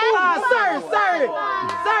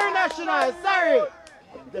 Sorry, National, sorry.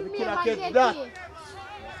 They cannot get that.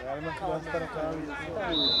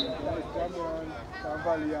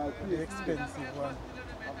 Expensive one.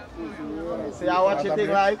 See, I watch your thing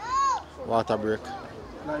live. Water break.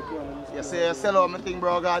 You say, sell out my thing,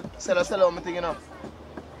 bro, God. Sell out my thing, you know.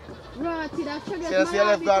 Right, that's sugar. See, you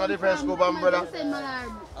left down a different school, brother.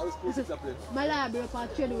 Malabra for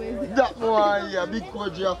trade. That one, yeah, big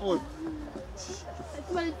coach your foot. It's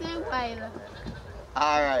well the while.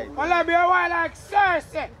 Alright. Malabra while like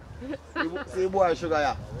Cersei. See, boy, sugar,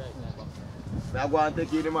 yeah. I'm going to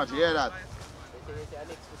take you the match, you hear that?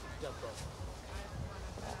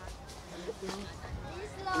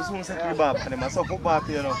 This one's a kebab, and I'm a football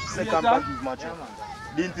player, you know. Second practice match.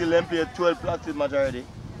 Didn't tell them play 12 practice match already.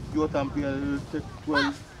 You have to play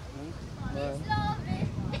 12.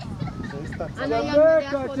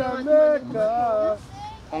 Jamaica.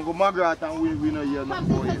 Uncle Margaret and we know here now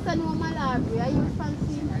for you. Are you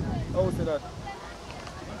fancy? How say that?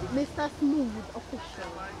 Mr. Smooth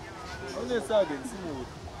official. How they say again? Smooth.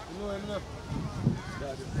 You know enough.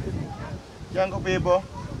 Young people,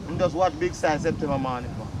 we just watch Big Side September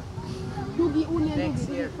morning. Doogie onion,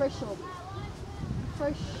 Doogie fresh up.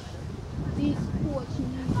 Fresh. This coach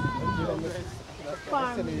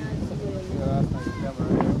farming.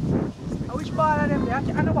 Which ball are them? I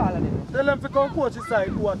know ball are them. Tell them to come coach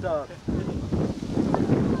inside water.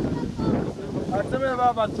 I tell them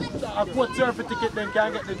if a coach surf ticket, then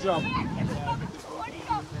can get the job.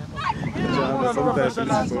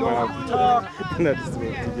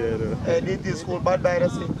 DT school bad by the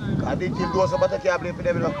sea. I did do some better cabin for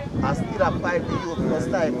them. I still have 5 people plus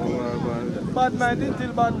time. Bad man, didn't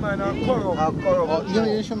tell bad man, I'm corrupt. You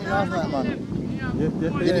didn't show me last night, man. You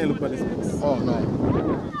didn't look at this. Oh, no.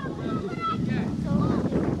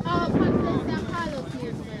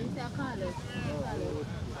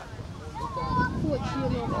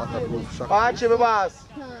 Watch him, boss.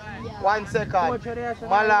 1 second.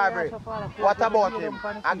 Malabry. What about him?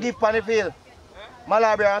 A gift on the field.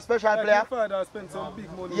 Malabry a special player.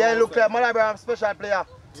 Yeah, look like Malabry a special player.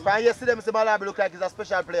 From yesterday, I see Malabry look like he's a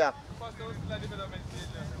special player.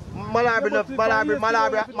 Malabry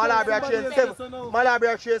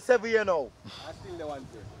trained 7 years now.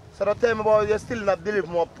 So don't tell me about you're still not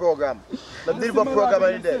delivering more program. The deliver program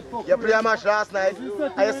any day. You play a match last night, and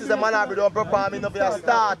you see the Malabry don't perform enough for your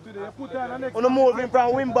start. When you move him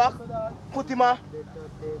from wing back, put him a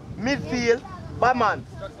midfield, bad man.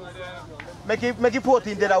 Make it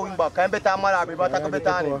 14 dead at wing back, and better Malabry, but attack better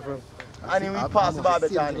on him. And he will pass the ball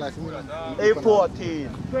better on him.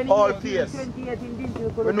 A14, all pace.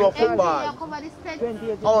 We know football.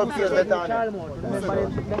 All pace better on him.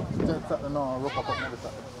 No, Europa Cup never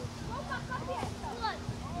started.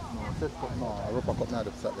 No, Europa Cup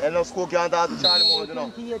never started. And no school can't talk to Charlemont, you know.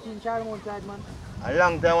 2018 Charlemont side, man. A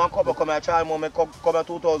long time one couple come at Charlemont, come in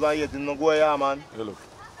 2008, no go here, man. Hello.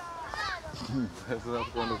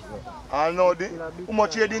 I know how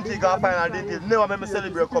much you didn't think of final didn't never make me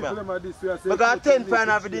celebrate come here. I got 10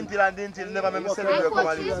 final for didn't and didn't never make me celebrate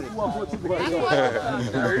come here.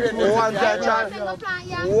 One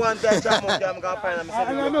time Charlemont I'm got final me I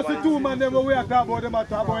know the 2 man them we are talking about them at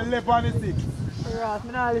about 11 and 6. Ross,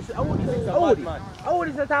 I listen. I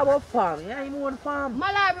would talk about farm. Yeah, you want farm.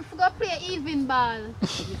 Malabry forgot play even ball.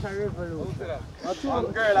 It's a revolution.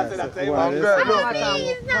 One girl, I said that. One girl, look.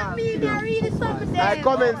 It's not me, they're reading something. I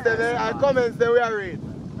comments there we are read.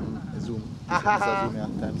 Zoom.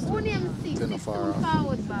 Who named 6? 6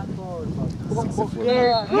 forward back.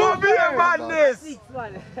 More beer, madness!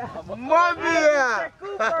 More beer!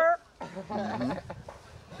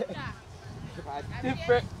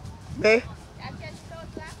 Different. Me?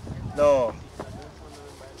 No.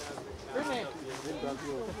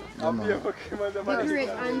 The great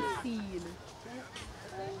unseen.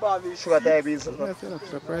 Sugar diabetes. It's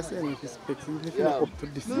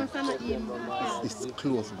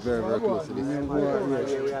close, very, very close to this.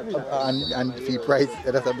 And fee price,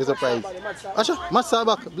 that's a bit surprise. Asha, match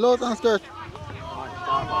back, blouse and skirt.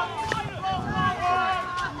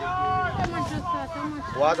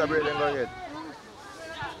 Water breathing going in.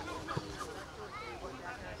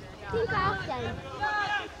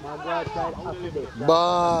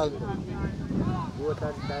 Ball.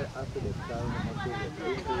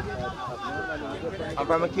 I'm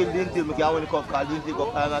going to kill Dinty, I want to call Dinty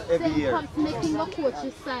every year. Pops making a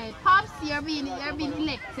coach's side. Pops, you're being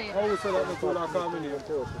elected. How say that before I come in here?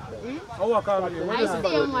 How I come in here? I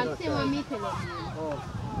same one me tell you.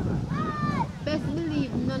 Best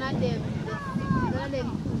believe none of them two side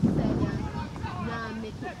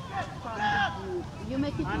make it from the group. You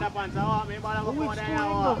make it.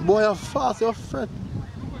 Boy, you're fast, you're fret.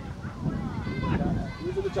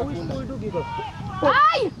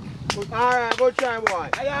 Aye! Alright, go try boy.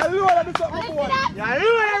 Yeah, you want to do something for Yeah, you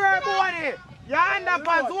boy. Your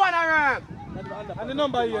underpants one around. And the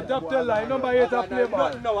number 8, top 10 line, number 8 to play ball.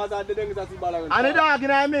 And the dog in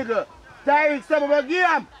the middle. Tyreek, step up a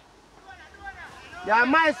game. Your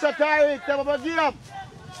maestro Tyreek, step up a game.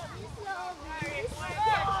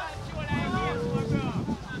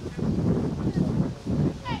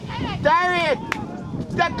 Tyreek,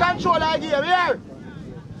 take control of the game here.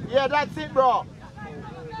 Yeah, that's it, bro.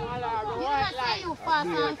 You fast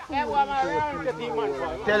and fool.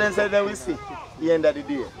 Tell him so that we see the end of the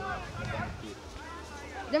day.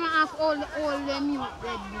 They might ask all them youth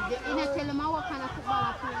that they tell them what kind of football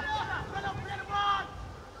I play.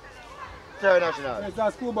 International. It's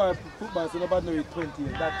a schoolboy football, so nobody know it 20.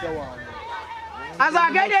 That's the one. As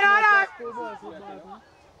I get it on that.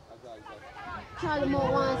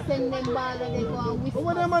 Charlemont want to send them ball and they go and whisper.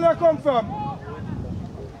 Where them man come from?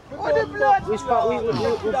 Whisper, we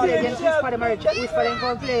play against Whisper them already. Whisper them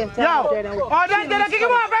come play. Yo, oh, Dante, kick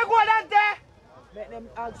him off, go Dante. Let them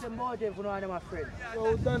ask them about them for no one of my friends. Yo,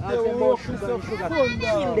 Ask Dante, them we about walk sugar with and some sugar. fun Kill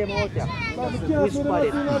down. them out there. Whisper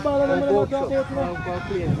them. And go shop. And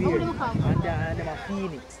play beer. And them a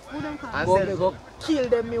Phoenix. Who don't come? And Go kill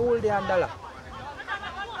them, me hold the $1.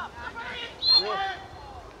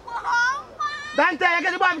 Dante, you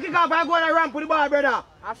get the ball, kick off and go on a ramp with the ball, brother.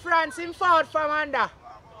 A France in forward from under.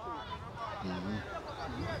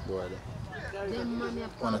 Boy, Them money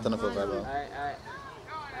one turn off a vibe.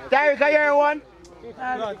 Tyreek, are you one?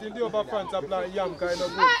 Not in the upper front of like yam kind of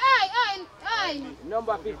good. Aye.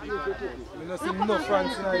 Number 50. You don't see no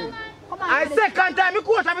France in here. I second time, you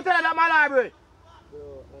coach, I tell you that, my library.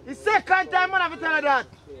 The second time, man, I tell you that.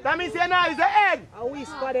 That means you know, it's the head. I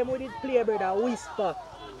whisper them with it play, brother. I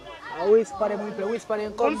whisper them with play. Whisper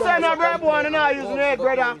them come Come say no, brother, boy, and I use the head,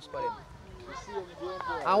 brother.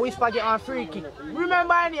 And Whisper get on free kick. Remember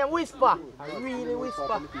my name, Whisper. I really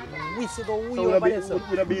Whisper. Whisper go way over there. So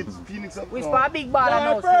would have been Phoenix up. Whisper a big ball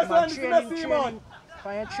and now see man training.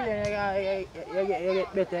 When you train, you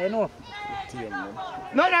get better, you know.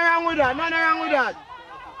 Nothing wrong with that,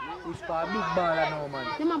 Whisper a big ball now, man.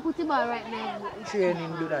 They man put the ball right now.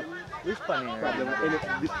 Training do that. Whisper me.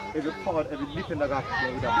 Every part, every defender got to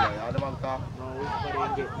with that boy. The man talk. No, Whisper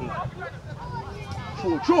didn't get big.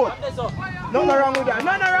 True. Nothing wrong with that.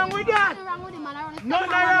 Nothing wrong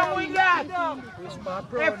with that.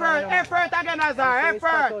 Effort again, Azar.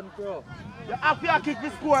 Effort. You have to kick the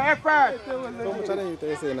score. Effort. So much of them you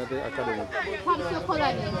say in the academy.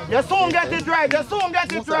 You soon get it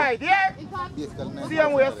right. Yeah?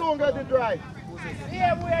 Same way, you soon get it right.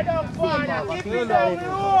 Same way down far. Keep it down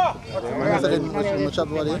low.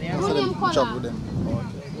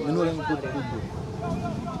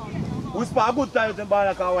 Whisper a good time to ball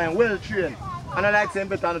like a wine, well trained. And I like saying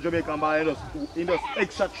better than a Jamaican ball, he does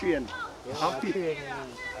extra trained. And fit.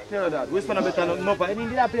 Tell you that. Whisper no better than no.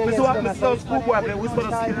 Mr. Schoolboy play, Whisper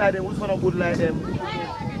no skill like them, Whisper no good like them.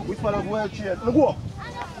 Whisper no well trained. Now go.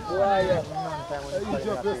 But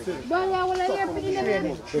I will let you put in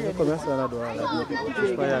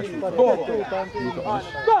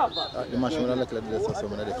The machine will look like this, so I'm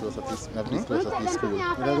going closer to school.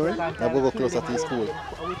 I go closer to school. No,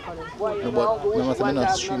 but no matter me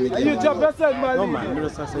not stream again. You job yourself, man. No, man. You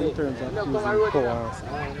just say in terms of using power.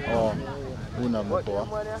 Oh, who knows more power?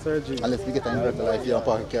 Surgery. Unless we get an inverter life here and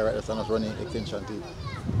park care right there, so I'm not running extension to it.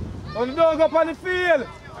 On the dog up on the field.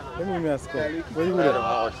 Let me a scout. Where you with it?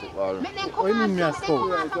 What you mean me a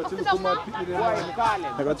scout?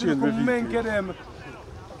 I got trained with them.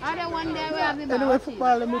 I don't want them to have the anyway,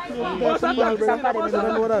 football, let me play football. So, what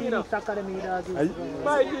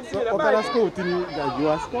kind of scouting you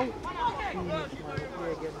are scout?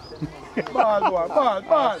 Ball.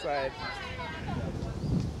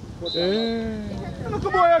 Look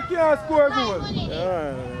at boy, I can't score a goal.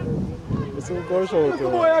 It's a goal shot. Look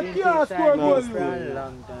at boy, I can't score a goal.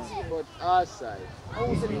 But our side.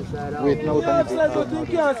 Wait, no, you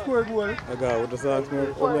can't score a goal. I got what does that ask me?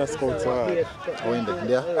 Come here, scout. Oh, in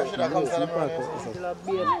there?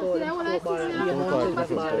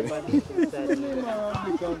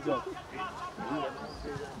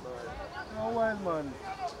 No wild man.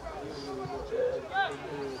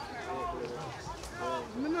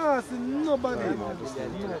 I'm not seeing nobody.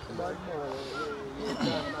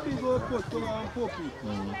 Big old post and puppy.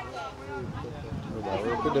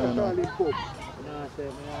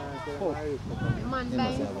 Man by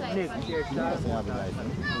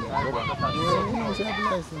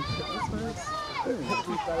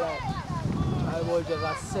I will just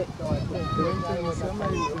a set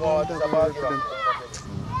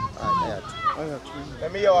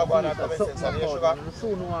Let me hear what I'm going to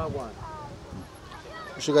say.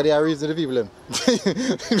 Sugar, they are reason the people.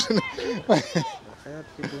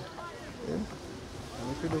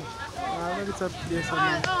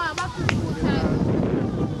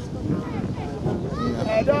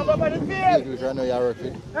 Hey, don't go by the field. I know you are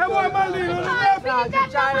working. Hey, boy, man,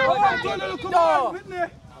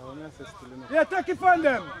 yeah, take it from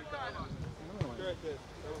them.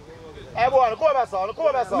 Hey, boy, come over, son. Come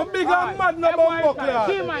over, son. The big and mad no bumbo clear.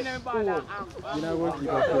 You know what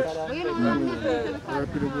keeper coach.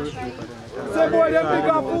 Say, boy, them big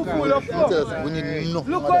and full of fuck. We need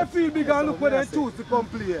nothing. Look how you feel big and look where they choose to come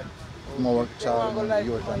play. More Charlemont,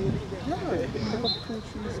 your time.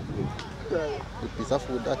 The piece of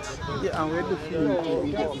food that. Yeah, and we're the field.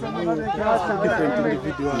 We get different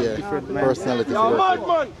individual, different personality. You're mad,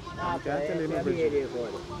 man. I can't tell you everything.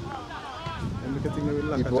 And look at things with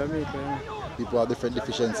like Jamaica. People have different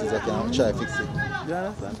deficiencies that can try to fix it. You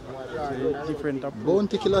understand? So different approach.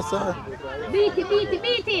 Bounty killer, sir. beat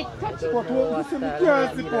it. Touch it. But what you say,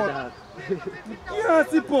 can't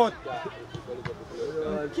support.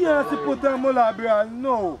 Can't support them Malabrian,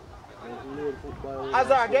 no.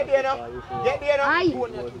 Azar, get there now. Get there now. Aye.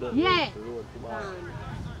 Yeah.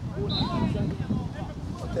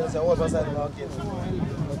 Tell us what's outside the market.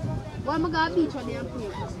 Why am I going to beach on them play?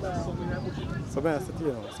 So I sit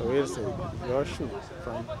here now. So we'll say your shoe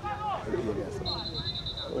from the game.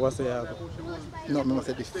 What's the yard? No, I must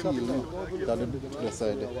say the feel, no. The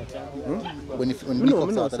side there. When the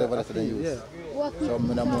cups out, whatever that's the use. So I'm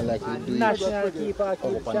more likely to do it national keeper up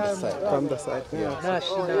on the side. From the side, yeah.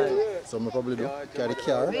 National. So I probably do carry the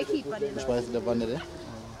car, which was the van there,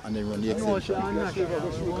 and then run the extension.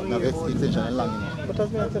 Now the extension is long enough. But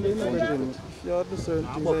as I tell you, if you have certain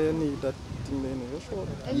things that you need, that thing there, you sure.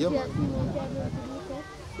 Yeah, man.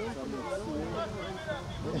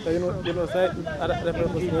 You know, say, the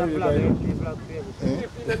purpose maybe buy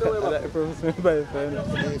the purpose maybe buy it.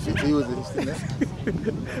 If you use it,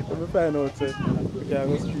 Let me find out, say, we can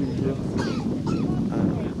go stream here.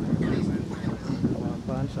 And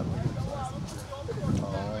pawn shop.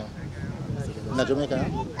 Na Jamaica,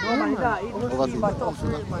 No, man, that is tough,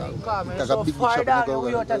 man. Come, man. Like a So big far shop, down, go,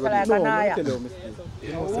 we go, out there go, like No, a I naya. tell you, Mr.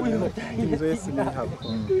 You know, things where you see me have.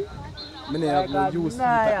 I have no use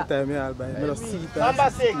at the time I buy. I don't see that. Number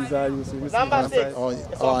 6. These are used to Number 6. I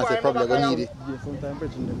say probably gonna need it. Yeah, sometimes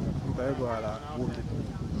bridging them. Sometimes I go out and work it.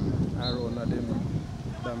 I run at them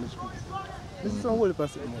damage goods. This is a whole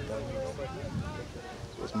passive motor.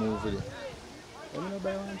 Let's move with it. I'm going to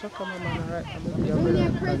buy one check for my man, right? Only a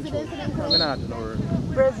president for them I'm not know.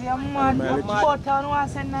 President, man, but I want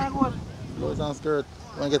to send that goal. Clothes and skirt.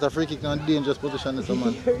 When you get a free kick in a dangerous position, this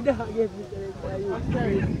man.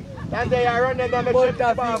 And they are run them down, make sure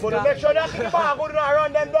the ball good. Make sure that the ball good and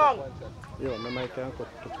run them down. Yo, my mic can't cut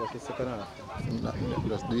to 40 seconds half.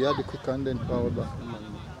 Just do you have the quick and then forward back?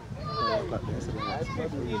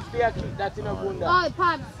 That's in a bunda. Oh,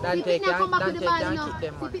 Pops. Don't If take it come back don't with the take ball, and no. kick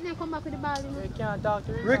them, man. If it come back with the ball, no. You can't talk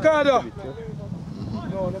to him. Ricardo.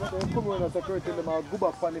 No, they come on as security, they might go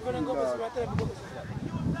back on the field.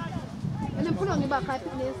 And then pull on the back, I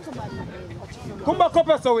think there's somebody. Come back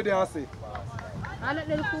up so with the answer. I let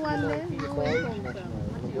the little one there. No way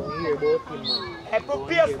it comes from. Hey, put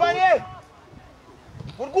Pierce on it.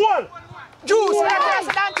 Good goal. Juice, that's a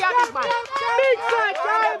dance, big man. Big fight,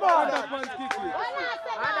 Charlemont.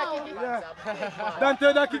 Don't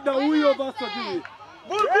tell that kick that way over so give it.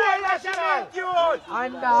 Good goal, National.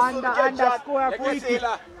 Under score free kick.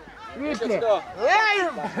 Replay.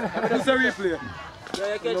 Live! This is a replay.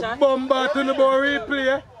 Bomba to the ball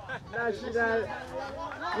replay. National.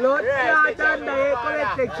 Load shot under a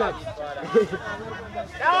collected shot.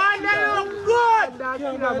 That one they look good. That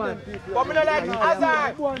killer man. But me not like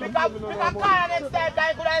Hazard. We can call next time.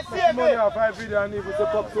 I couldn't save Money it. off 5 video and if it's a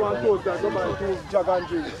pop to and toast that somebody to jog and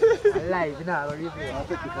drink. Live, you know, replay.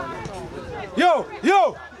 Yo!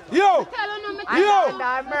 Yo!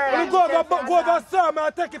 Go over Sam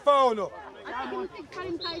and take it for you.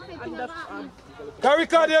 Carry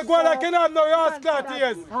card here, go like you have no rascal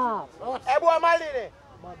tears. Hey boy, Malini.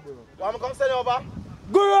 Want me come send you over?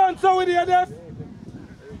 Go on so with you, Def.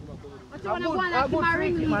 Hey,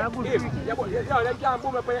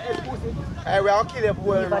 we are killing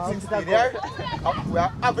people who are 16, yeah? We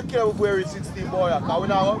are having killing people who are 16, boy. Because we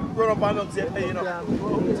now run up and don't say, hey, you know.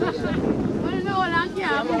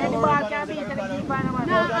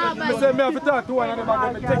 I say, me have to talk to one of them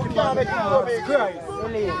and take it for me. Christ.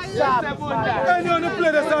 And you want to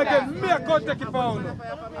play this again, me I can't take it for you.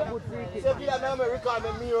 Say, me run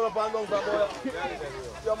up and don't say, boy.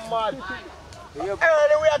 You're mad.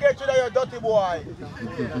 Anyway, I get you there, you dirty boy.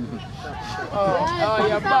 Oh,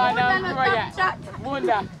 you're born and grow.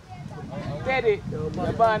 Munda. Teddy,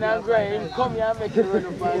 you're born and grow. Come here and make you run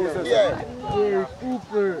up and down. Yeah.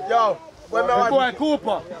 Cooper. Yo, when me Boy,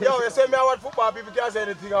 Cooper. Yo, you say me I watch football, people can't say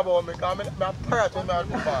anything about me because I'm a parrot when I watch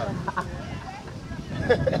football.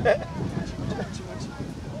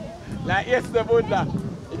 Like yesterday, Bunda.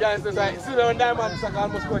 You guys say, sit down diamond, so I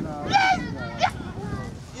almost going.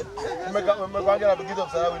 We're going to get up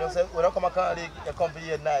so that we don't come and call you come for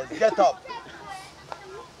you nice. Get up.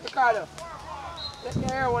 Ricardo, let me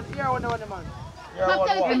hear one, man. Hear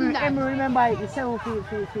one. Emma, remember, it's 7 feet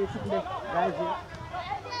sitting there. Right here.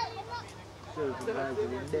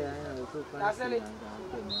 That's it.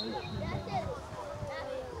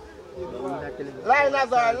 Line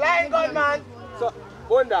Nazar, line gun man. So,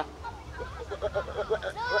 Bunda.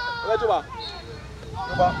 Where you are?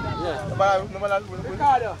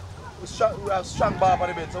 Yeah. We have strong bar on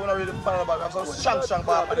the bench, so we're not really fan of the We have some strong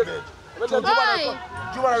bar on the bench. So you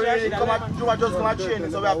want to really come and just come and train,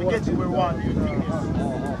 so we have to get it where we want.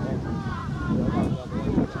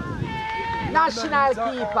 National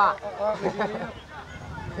keeper.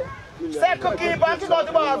 Second keeper, kick out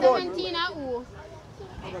the ball, boy. 17 at who?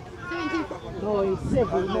 17. No, it's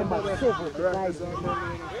 7, remember, 7. Right.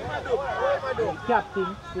 Captain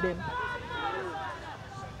to them.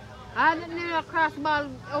 I didn't need a cross ball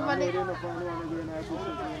over there.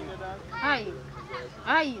 Aye.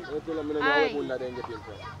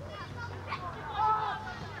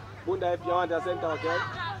 Bunda, if you want a center, okay?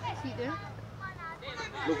 See there?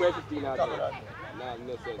 Look where 15 are there.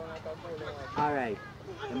 No sense. Alright.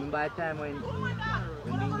 Remember the time when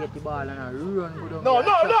we get the ball and I run good. No.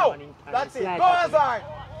 That's it. Go outside.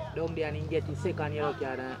 Down there and get the second yellow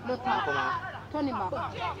card and Look come up. on. Turn him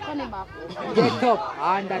back. Get up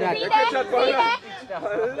under that.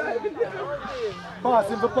 Pass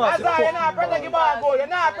him for pass. Hazard, you're not protect your ball, boy. You're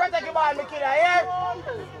not protect your ball, my kid, here.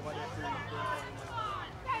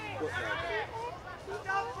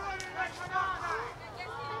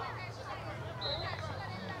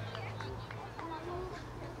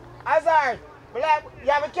 Hazard, you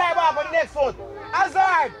have a carry ball on the next foot.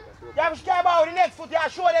 Hazard, you have a carry ball on the next foot. You have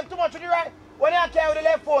to show them too much to the right when you carry with the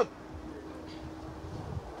left foot.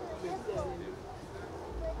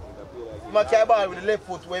 You must carry ball with the left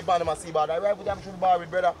foot where you band them and see ball. Right foot you have to shoot the ball with,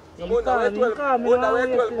 brother. Bunda, where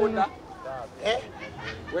 12? Bunda? Eh?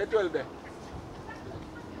 Where 12 there?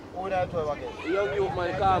 Who there 12 again? Young youth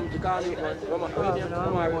man, calm youth man. Come on.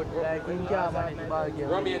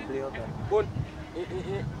 Run me. Bun.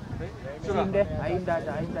 Sugar. I'm that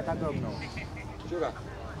ground now. Sugar.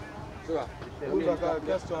 You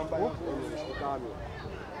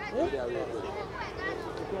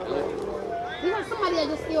know somebody that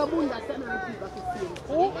just say a bunda sitting on people to see.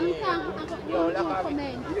 You can't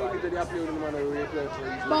comment.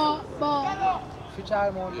 But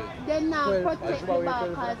Charlemont. then now protect the ball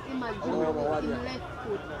because imagine him left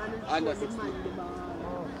foot and show the man the ball.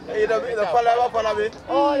 You don't follow me?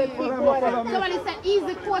 Oh, the big boy. Somebody said he's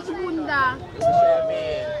the coach bunda.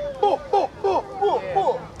 Boom.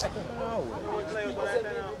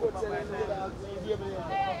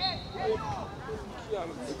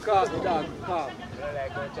 Calm.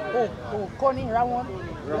 Oh, Connie, Ramon,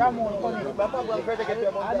 Connie.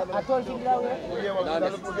 I told him that way.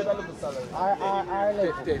 Our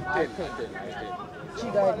left. 10. She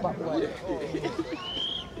got it back.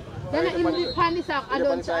 Then in the pan sock, I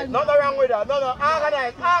don't tell Nothing wrong with that. No.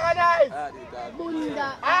 Organize.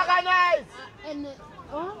 Bunda. Organize.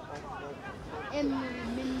 And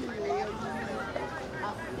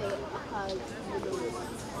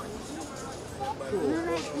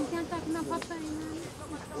you can't talk no papa.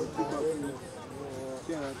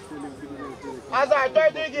 Azar,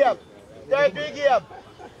 30 game.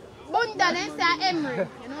 Bunda, they say Emery.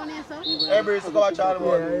 You know what I'm saying? Emery is going to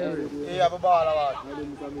Charlemont. He have a ball about.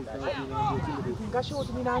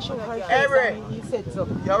 Emery,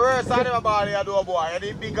 you're worse than him about here, do boy. And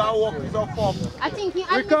the big and walk is up up. I think he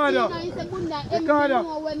said Bunda, Emery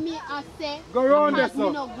know when me I say. Go round this me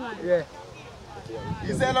up. no good. Yeah.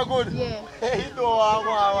 He say no good? Yeah. He know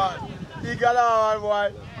one. He got one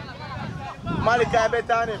boy. Malika better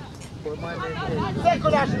than him.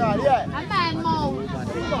 Second national, yeah. I'm buying more.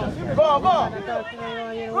 Go!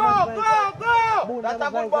 That's a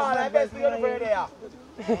good ball. I best play on the way there.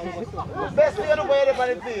 Best play on the way there for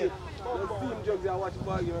the field.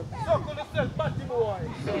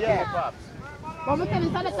 Yeah, Pops. But we can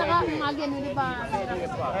start the again with the ball.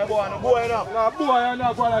 Hey, boy, no boy enough. No, boy, I'm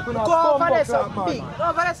not going to Go over there some big. Go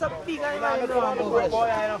over there some big. I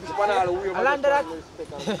landed that.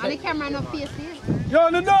 And the camera no face it. Yo,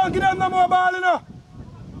 no, don't give them no more ball, you know.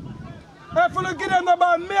 If you don't give them the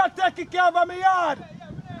ball, me I take care of my yard.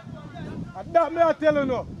 And that me I tell you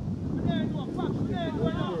no.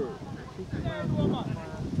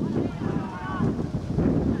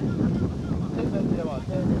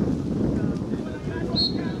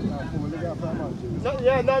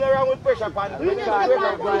 Yeah, nothing wrong with pressure pan.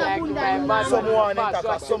 Someone in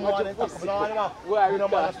tackle, someone in tackle. We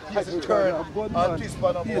don't want to turn and twist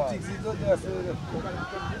pan up.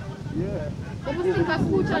 Yeah. But we think a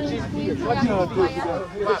school challenge squeeze.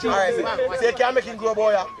 Alright, so you can't make him grow,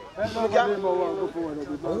 boy.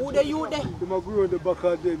 Who the you there? They might grow in the back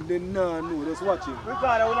of them, they nah know, just watch him.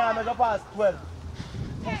 Ricardo, we now make a pass 12.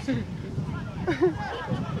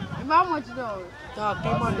 How much though? Talk to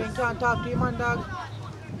him and then can't talk to him and dog.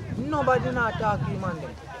 Nobody not talk to him and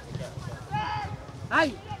then.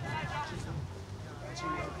 Aye.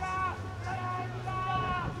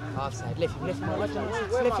 Offside, left him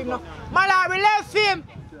now. Malari, left him!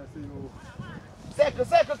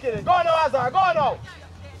 Second killing. Go now, Hazard, go now!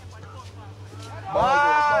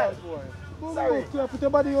 Bye! Sorry. Put your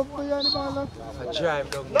body up behind the ball. I drive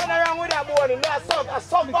down. Nothing wrong with that boy. That's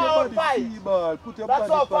some forward fight. That's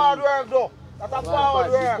some forward work though. That's a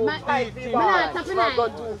forward work. Not go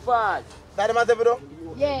too fast. That the matter though?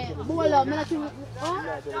 Yeah, ball up.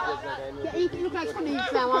 He look like something he's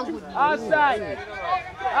playing one good. Outside!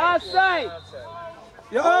 Outside!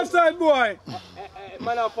 You're offside, boy!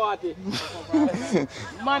 Man of 40.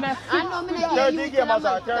 Man of I know me not turn the game,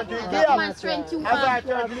 Hazard. Turn the game. Man strength you Hazard,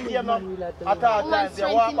 turn the game now. At all times, they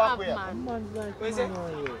walk back way. What is it?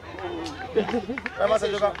 Where must I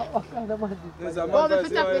go? Oh, me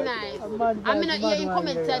fit up the nice. I mean, not hear him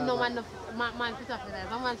comment saying no man fit up the nice.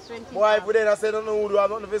 No man strength. Boy, if we didn't say no who do have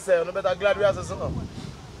nothing to say, no better glad we are saying no.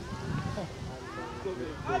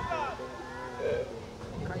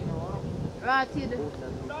 Right here.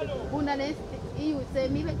 Bunda, you say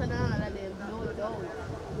me better than all of them. No doubt.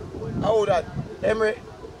 How that? Emery?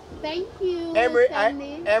 Thank you. Emery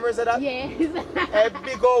said that? Yes. A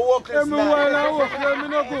big old workless Emery while I work, me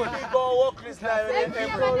no good. Big old workless now.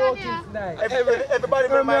 Everybody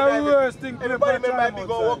remember big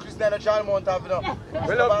old workless now at Charlemont have, you know.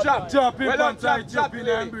 We love chop in pants, chop in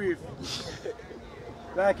and brief.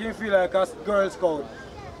 Like you feel like a Girl Scout.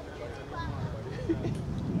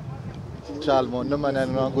 Charlemont, no man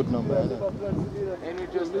and no good number.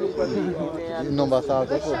 Number south.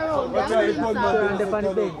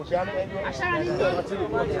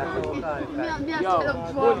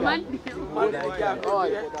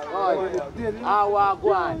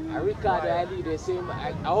 Ricardo, I lead the same.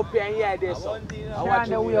 I hope you're here there, so. I watch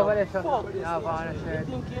you over there, sir.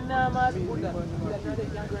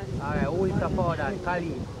 Alright, who is the father?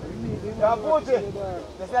 Khalid. Yeah, put it.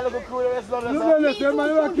 Let's not look at crew, let's not look at it.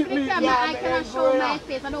 Man, keep me. I cannot show my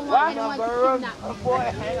face. I don't want anyone to kidnap me.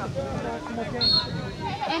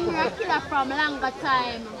 And we're a killer from longer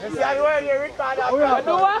time. You see, I'm wearing your Ricardo. You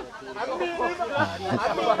know what? I'm being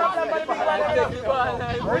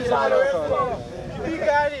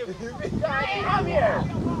Come here.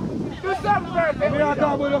 Do something.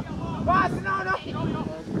 Pass it now, no.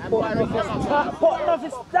 Put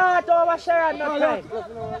nothing start over Sharon, no time.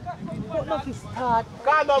 Put nothing start.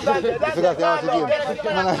 Calm down,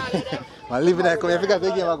 Man, leave it there, come here, figure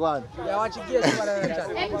the game I go on. Yeah, watch your gears over there.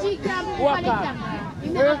 MG camp for the camera.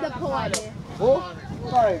 You know the power there. Who?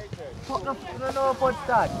 Sorry. Put no put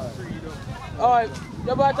start. Alright,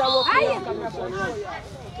 you better work for your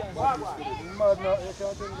Mad now, you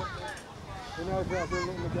can't tell me. You know, if you have to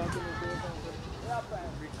look, you can't tell me.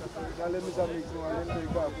 Let me some mix now, let me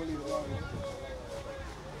take back police.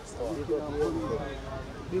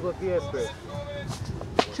 Big up your spread.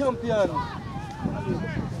 Campion.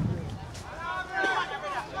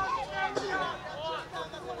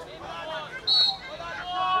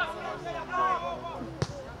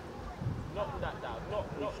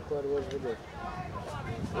 Squad was with it.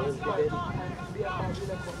 Was with it.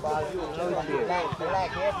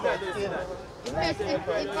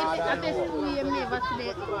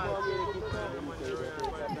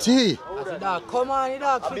 Gee. Come on,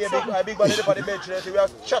 dog. I big man on the bench. We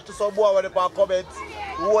have chat to some boy when they comments.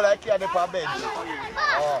 Who like you on the bench?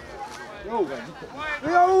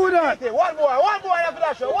 We are who that? One boy after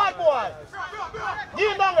that show. One boy.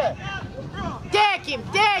 Give him down there. Take him.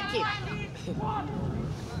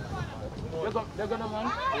 They're gonna man.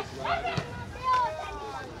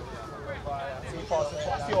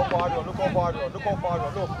 See how far run. Look how far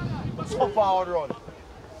run. Look. So far run.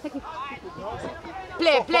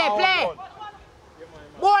 Play.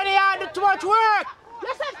 Boy, they are do too much work.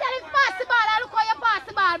 You said tell him pass the ball. Look how you pass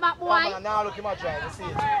the ball back, boy. Now look him at trying. You see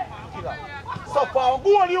it. Killer. So far, go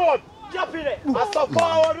on you on. Jump in it. And so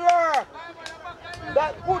forward work.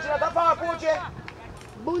 That push at the far push it.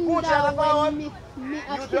 Push at the forward. You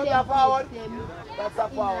take the forward. That's a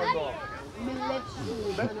forward goal. Me left shoe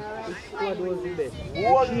and a right. Squad was with it.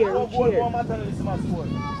 One matter in this match score.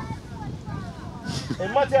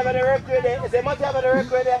 And Matty have the record there. Is it Matty have the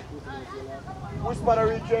record there? Whisper the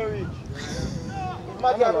reach. If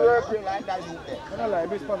Matty have the record like that, you there. I don't like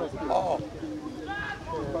this part of it. Oh.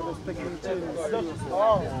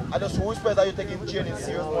 I just whisper that you taking training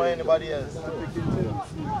serious more than anybody else.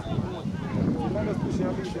 I'm just pushing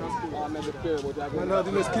and beating and school. I'm never care about that. I'm not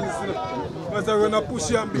doing the skills. I'm going to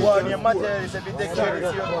push and beat. Well, your matter is if you take training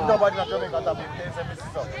serious, nobody not Jamaica that big place and miss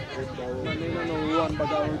it up. I don't know one, but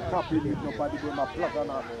I will copy with nobody going to plug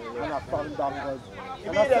and a fall down.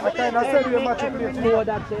 I kind of said you're matching play to know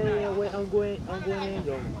that I'm going in.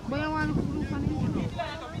 But you want to do something?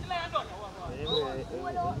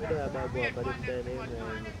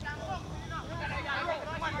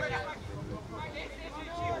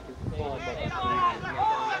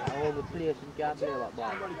 All the players can't play like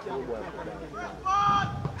that.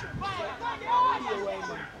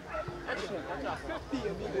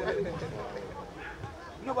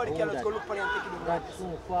 Nobody can go look for him taking him. That's so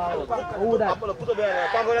far. Who that? Put up there.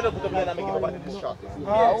 Pangolano put up there and make nobody distract.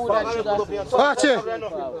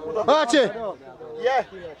 Archie. Yeah,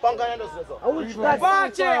 Pangolano does so.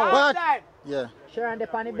 Archie. Yeah. Sharon the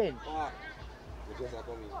on the bench.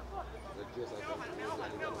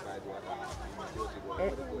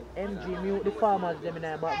 MG, mute the farmers them in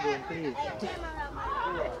the background, please.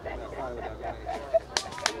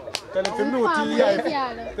 Tell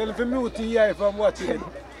him to mute TI if I'm watching it.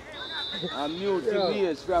 I'm mute the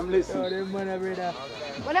ears from listening. Well,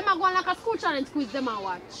 them are going like a school challenge quiz them and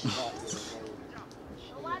watch.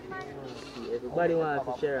 Everybody wants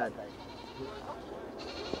to share it.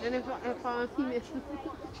 And if I'm female,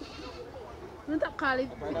 don't call it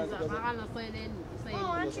quiz. I'm going to say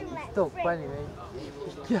it. Stop funny, man.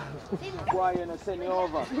 Why you not send me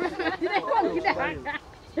over?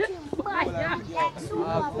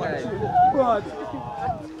 God.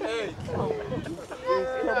 Hey.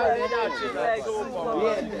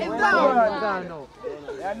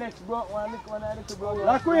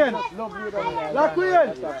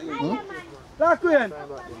 Laquien.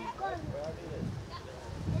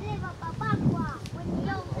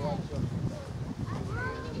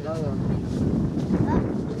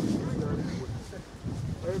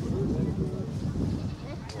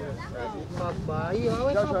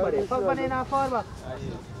 Pagba na forma.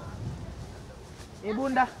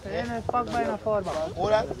 Ibunda, Pagba na forma. Who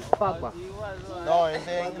that? Pagba. No, he's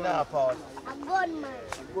saying nah, Paul. A good man.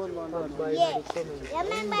 Yeah.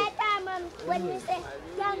 Remember that time when we say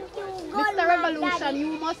thank you, good Mr. Revolution, you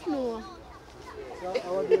must know.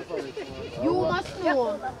 You must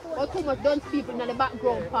know how too much dance people in the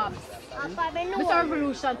background, Pops. Mr.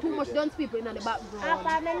 Revolution, too much dance people in the background.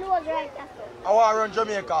 I want to run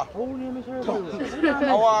Jamaica. I want to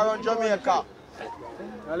run Jamaica.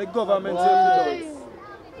 And the government said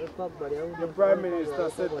it does. The Prime Minister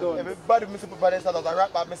said done. Everybody Mr. President said that I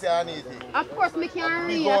rap back, I say I need it. Of course, I can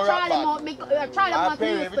read. Charlemont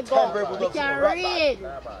used to go. I can read.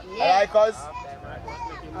 Yeah, cuz.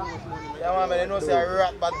 Yeah, man, they know say I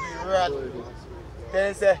rap back, rat. Then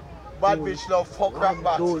they say, bad bitch love, fuck rap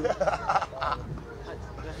back. Do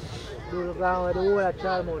the ground with the whole of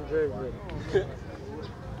Charlemont jersey.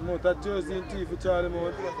 Mount a jersey and tea for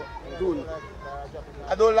Charlemont.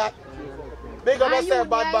 I don't like. Big up yourself,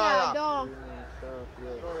 bad baller.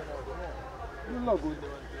 You look good.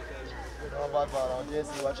 No bad baller.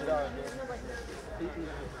 JC, watch it out.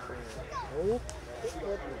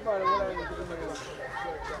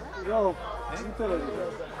 Yo, I'm telling you.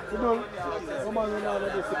 You know, come on, you know,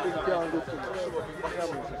 discipline can't go through.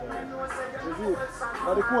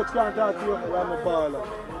 But the coach can't talk to you, I'm a baller.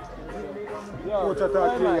 Coach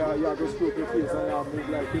attack you, you have to scoop your face and you have to move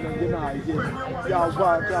like you know, you have to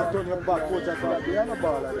turn your back, coach attack you, I'm a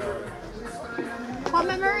baller. Come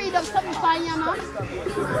and read up something for you, man.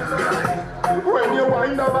 When you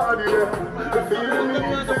wind the body, the feeling is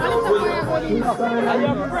the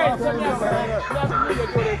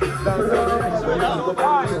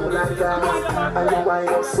and you wind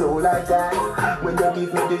up slow like that. When you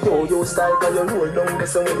give me the yo-yo style, cause you roll down the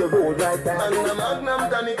sun when you roll like that. And the magnum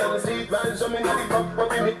tonic and the street band, so me need the pop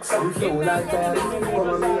up in mix and flow like that. Come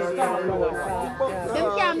on, Them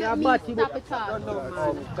can't make me stop it all.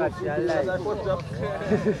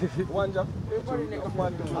 One job.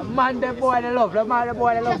 A man, the boy, they love. The man, the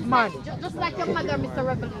boy, they love man. Just like your mother, Mr.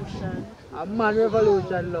 Revolution. A man,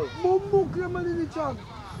 revolution, love.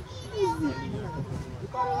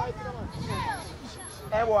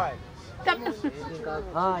 Hey boy.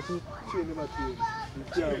 Party. You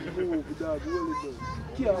can't move, dog, hold it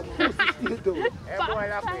down. Can't push it still down. Hey boy,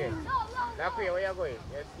 that way, where you going?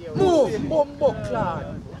 Move, bumbo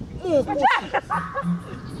clan. Move, pussy.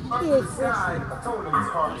 Move, pussy.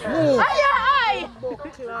 Move. Aye, Bumbo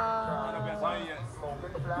clan.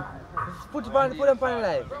 Put them on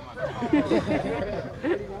live.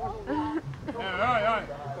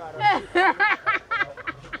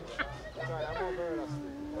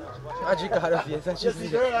 I drink out of here, such a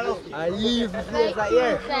I leave the place like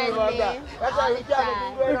here.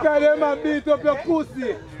 Because them man beat up your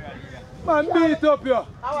pussy. Man beat up you.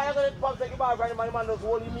 How are you going to pop take your boyfriend? Man just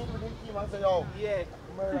hold him in with his team and say, yo. Yeah.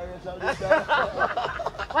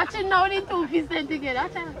 Watch it now, the two fists stand together.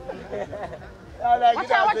 I like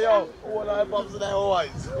it out, yo. Hold on, pops in their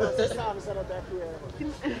eyes.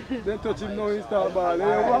 Then touch him now, he start balling.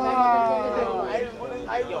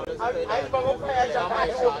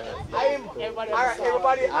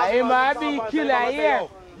 I'm a big killer here.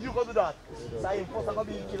 You go do that. So I'm supposed to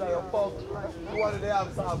be a killer. You want to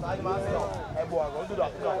have some. I'm going to say, hey boy, go do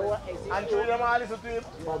that. And show them all listen to him.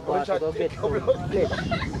 Go to the bed for flesh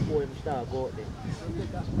before him start go out there.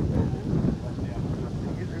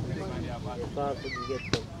 It's hard to get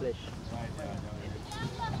some flesh.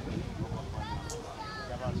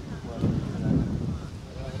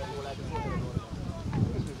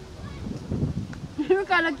 You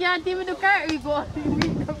can't even do carry go.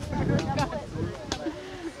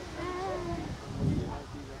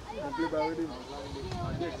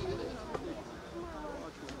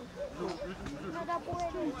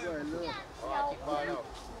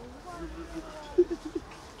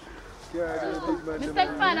 Mr.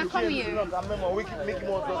 Father, come here. Remember, we keep Mickey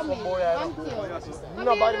Mouse just some boy.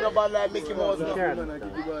 Nobody like Mickey Mouse.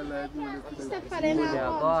 Mr. Father,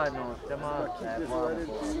 now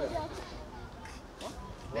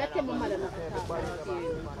let's take my mother now.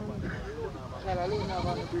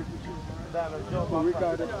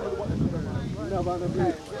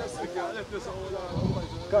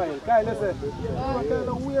 Kyle, listen. What kind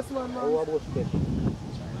of waste man, man?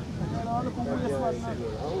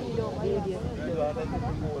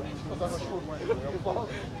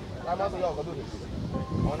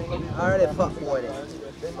 Already fuck boy then.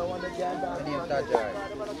 My name's Tajari.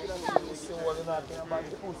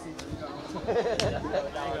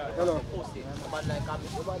 Hello.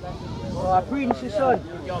 Oh, a prince's son.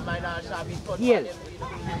 Yell.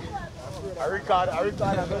 I record, I'm going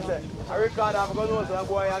to say. I record, I'm going to know so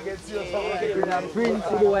boy I get serious. A prince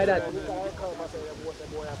boy that.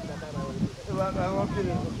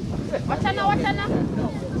 Watch out now, watch out now.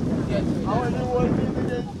 I want you all to be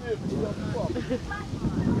against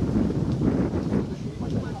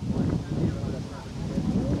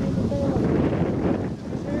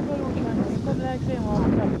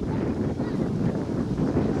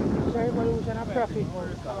Revolution of profit.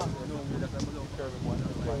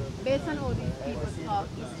 Based on all these people talk,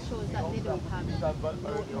 it shows that they don't have no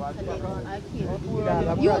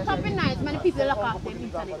internet. You up in night, many people look at them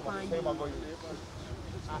internet fine.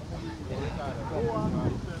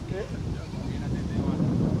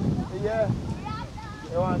 Yeah.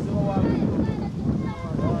 You want to see my walk? You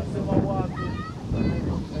want to see my walk?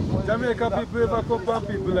 Jamaica people ever come from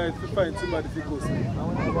people like to find somebody to go see.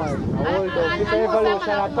 Hold on, this evolution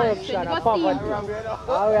of corruption, of poverty.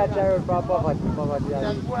 How we are trying for poverty? But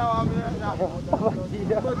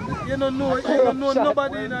you don't know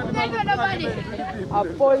nobody in the nobody. A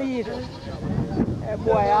police. A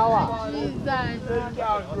boy, how?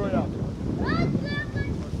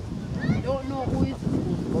 Don't know who is who.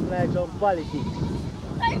 Come like some politics.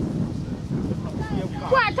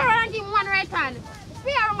 What? Turn around and give him one right hand.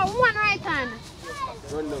 We are on one right hand.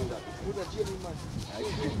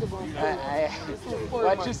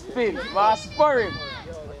 Watch you spin. Must spur him.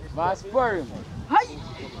 Must spur him. Hi.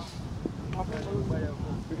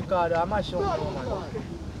 Ricardo, I'm a show.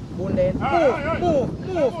 Move.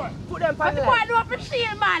 Put them What the boy do up for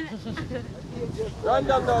shield, man? Run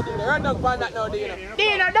down now, Dino. Run down on that now, Dino.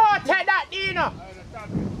 Dino, don't take that, Dino.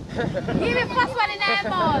 Give me first one in that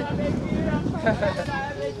ball.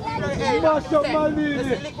 Mash up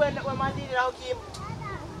Maldini.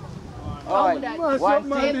 Alright, one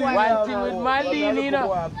thing with Maldini, you know.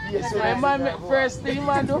 First thing,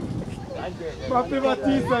 man, do. My favorite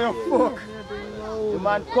teaser, you fuck. The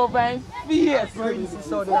man covering face.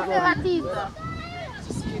 What favorite teaser?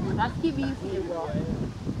 That's giving you.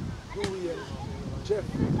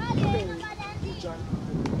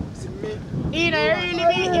 Dino,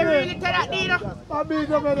 you really take that, Dino? I'm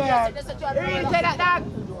big over there. You really take that, dog?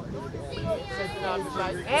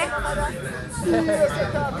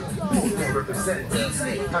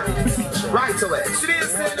 Right away.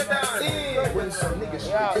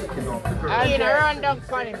 Dino, run down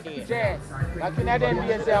for him, Dino. Back in the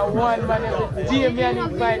days, there was one man every day me and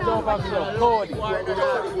him fight over club. Cody.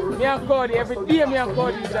 Me and Cody, every day me and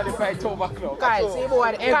Cody usually fight over club. Kyle, see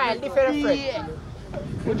boy, Kyle, different friend.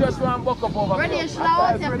 We just want to buck up over Ready club. and slow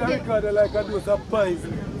out I record like I do some pies.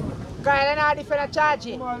 Kyle, and how different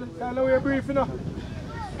charging? Kyle, how you briefing now?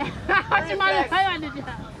 What's your man? I want to do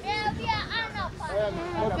that.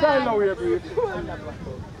 Kyle, how you briefing?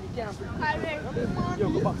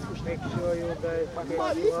 Make sure you guys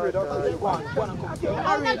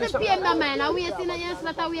I'm not to pay my man. I'm wasting a yes,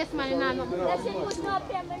 but I'm wasting money now. Now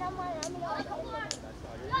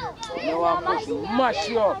I push mash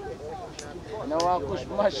you up. Now I push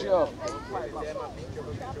mash you up.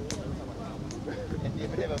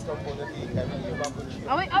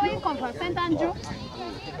 How you come from? St. Andrew?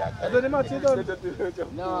 I don't know what you done.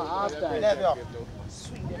 No, after.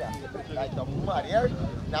 Like the mud here,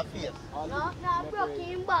 not face. No, broke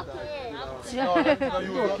him back here. No,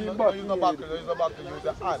 you use the back, use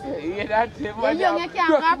the hand. Yeah, that's it. You're young, you can't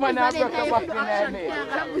grab Man, I this, broke but your back in then the you can't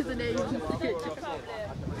grab this.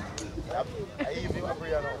 I even have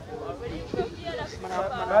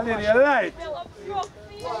a Maldini, you light.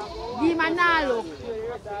 Give me now look.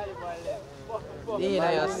 Dino,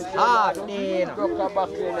 you're hard, Dino. Broke your back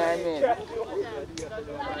in the name.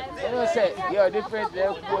 You know, say, you're different.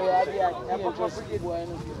 You're dangerous boy.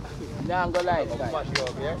 Now I'm going to lie.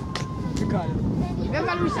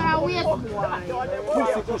 Revolution and waste boy.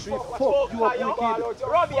 Pussy push, we fuck you up wicked.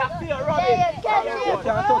 Robbie, I feel Robbie. You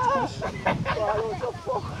can't touch push.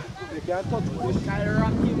 You can't touch push.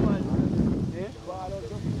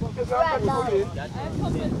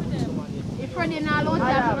 If running all out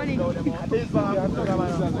there, running.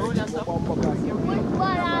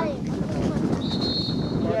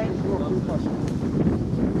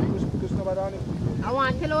 I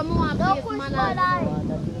want to tell you more place, man.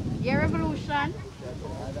 Your revolution.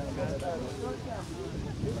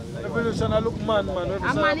 Revolution, I look man.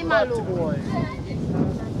 I'm man in my look. Boy.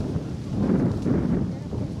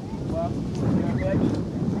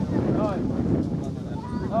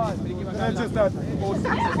 Just that. Send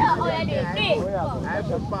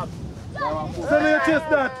me your chest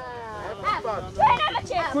that.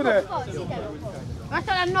 Good. That's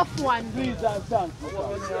enough one. Please and thanks.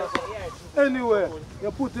 Anyway,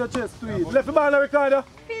 you put your chest to it. Left the ball, Ricardo.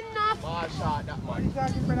 Enough.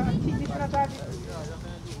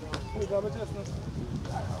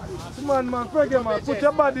 Man, forget man. Put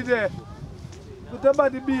your body there. Put your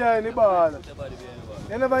body behind the ball.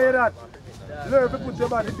 You never hear that? Learn to put your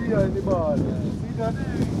body behind the ball. See that?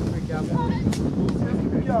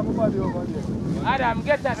 Yeah, my body over there. Adam,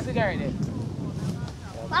 get that cigarette there.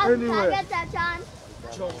 Anyway.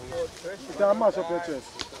 You can mash up your chest.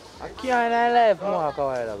 I can't live more a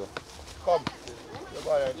while ago. Come.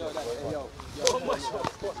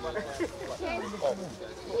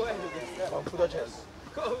 Come, put your chest.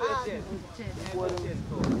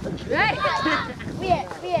 Hey! Wait.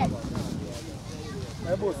 Hey!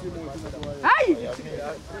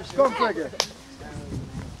 Come, Freggy.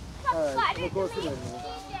 Alright, we'll go see them.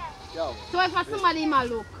 So if somebody in my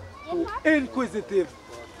look. Inquisitive.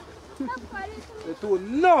 They're too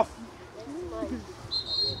enough.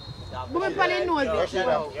 But me probably know this.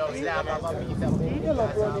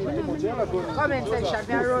 Comment section,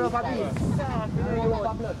 can I roll up a piece?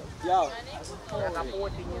 Yo.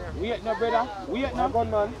 Wait no, brother. Wait no.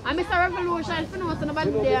 Gunman. And Mr. Revolution, if you know what's about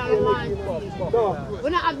there, man. We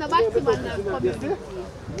don't have the batsman that's coming.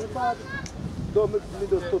 Don't make me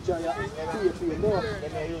just touch on your feet, no.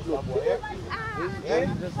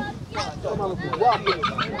 Come on, walk in.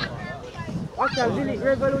 What's that village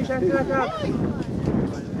revolution still attack?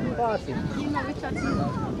 Passing.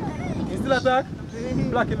 He still attack?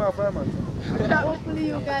 Black him off, man. Hopefully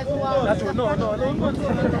you guys will. That's what, no.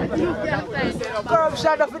 You can find them.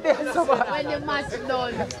 Corruption of the day, so When the match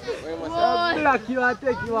done. black you and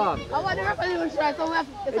take you off. I want the revolution, so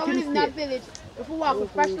we live in that village. If we walk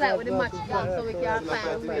with flashlight when the match done, so we can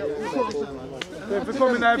find where we go. If you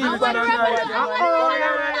come in that village and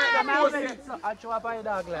I'll show up on your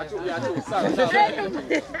dog like.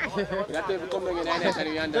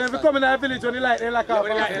 If you come in that village when you light, they like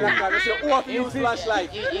off. Use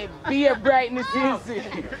flashlight. Be a brightness easy.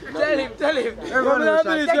 Tell him. Come in that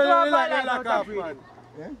village when you light, they like off, man.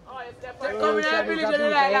 Come in that village and you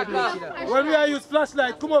like that. When we use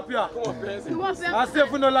flashlight, come up here. I say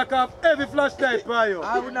if we don't lock off every flashlight for you.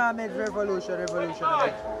 I would not make revolution. That's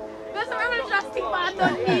a revolution stick man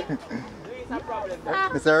don't eat.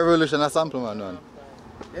 Mr. Revolution, a sample man.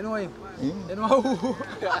 You know him? You know who?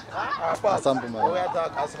 A sample man. I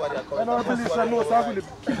don't believe I know, so I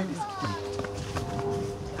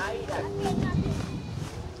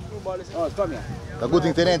will come here. The good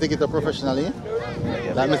thing today, take it professionally.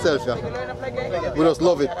 Like myself, yeah. We just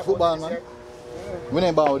love it. Football, man. We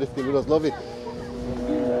ain't bound with this thing, we just love it.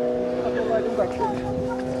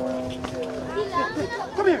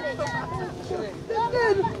 Come here.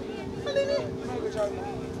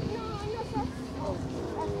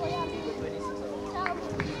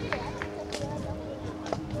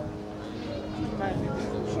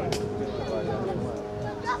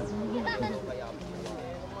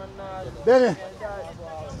 Benny,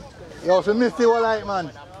 yo, if you miss it, what like,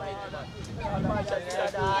 man?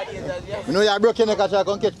 You know you broke your neck and try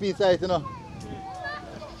to catch piece of it, you know?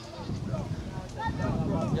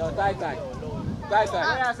 Yo, tight.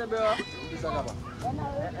 Yeah, say, bro.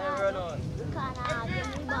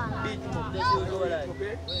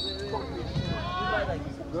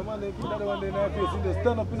 The man they keep that one in their face, he just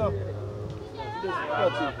stand up, you know. Just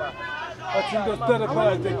watch him. Watch him just stand up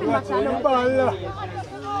and take watch him. You ball, yeah.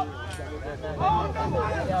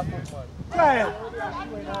 Yeah.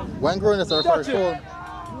 When growing is our first goal.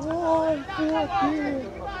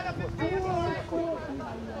 114.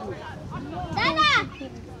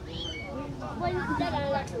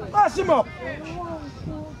 Dada! Pass him up.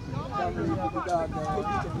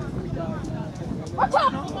 Watch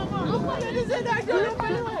out!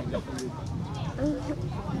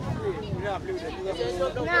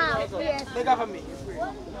 Take off of me.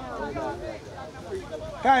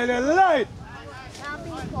 Kind of light.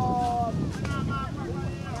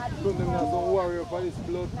 Don't them have some warrior for this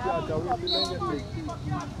blood clot. I will be like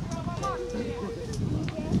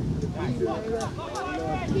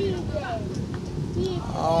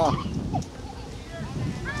Ah.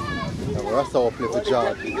 Yeah, but that's how I play for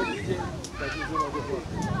John.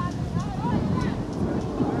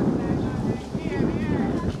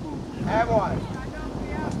 Hey boy.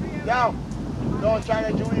 Yo, don't try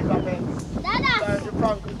to Jamaica fence. Dada!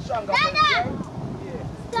 Dada!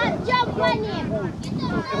 Stop jump on him!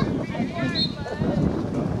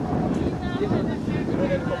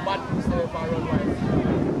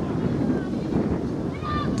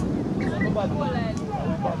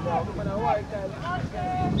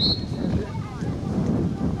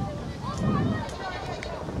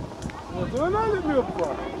 what's going on in here,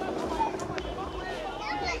 boy?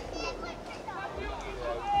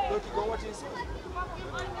 Look, you go watch this.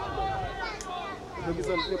 Look at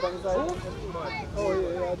some flip on the side. Oh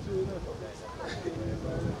yeah, true.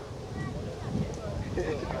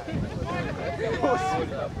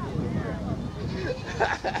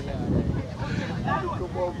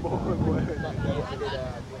 Come on, boy.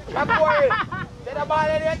 I'm worried. Get the ball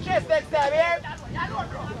in your chest next time, here.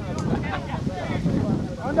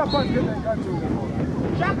 Underpants get that control.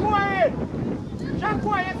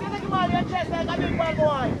 Shaquille, you see the ball in your chest like a big bad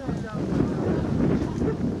boy.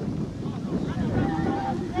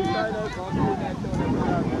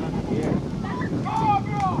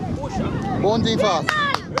 One fast.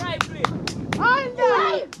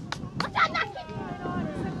 Under!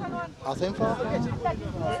 I think for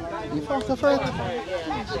you fast the first.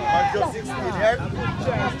 Just 16 here.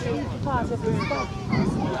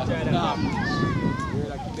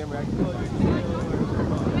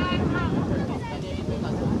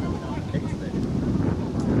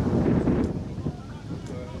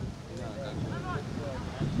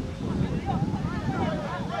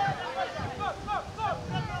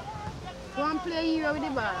 Go and play here with the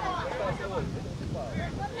ball.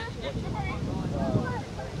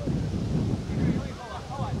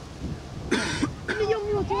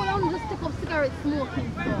 You don't just take up cigarette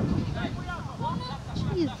smoking stuff.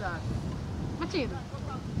 Jesus. Watch him.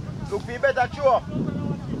 Look, be better, sure.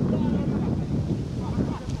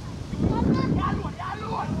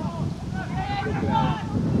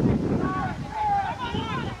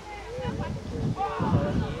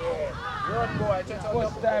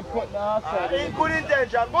 First time putting outside. Good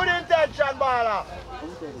intention, baller.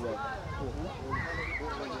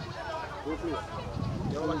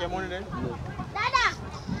 You want to get money then? Dada!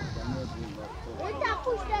 You stop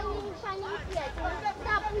pushing them in front of your face.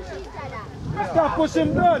 Stop pushing each other. Stop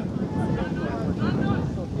pushing done.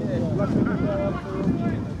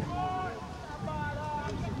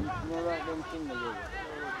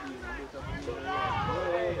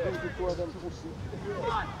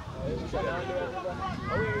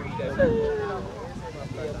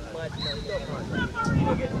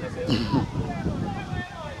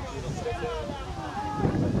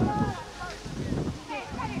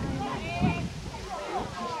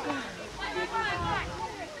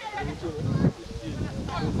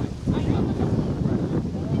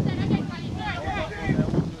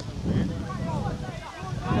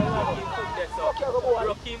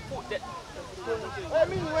 I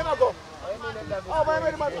mean, when I go. Oh, my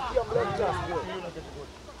man, man, I'm blood class.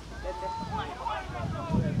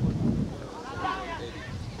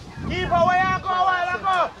 Keep away, I go, I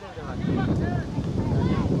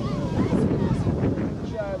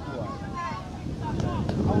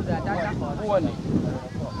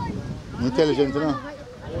go. Intelligent, you know?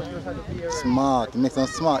 Smart, he makes some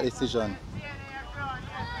smart decision.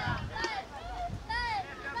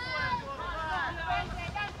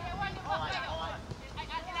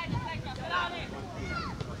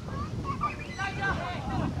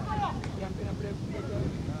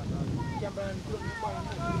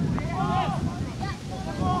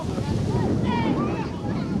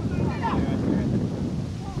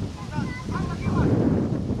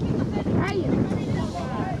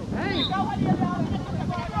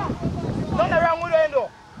 Nothing wrong with him though.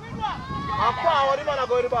 I'm proud of the man I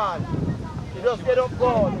go to the ball. He just get up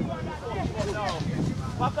goal.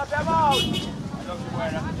 Back up your mouth.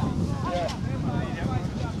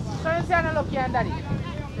 So you say I'm lucky and daddy?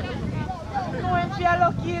 No, I'm feel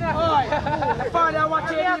lucky enough. The father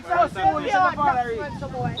watching me first school is my father.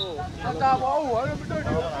 I'm talking about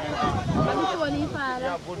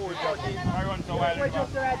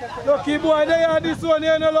Lucky boy, they are this one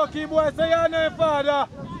here, no lucky boy, say you're no father.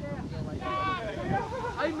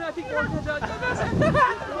 I'm not going to judge.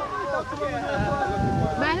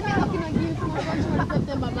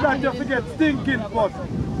 Can't you forget stinking pot.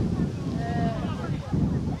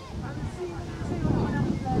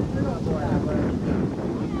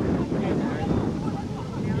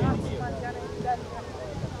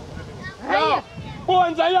 Hey!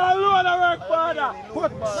 Bones, are you alone at work, father?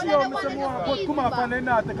 Put sure, Mr. Moore, put come off and they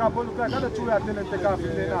not take off, but look like other two are telling take off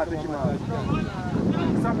and they not take him out.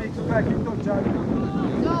 Some makes look like he touch on.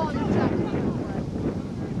 No, exactly.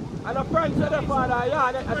 And a friend said the father,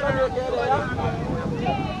 yeah, that's how you get there, yeah?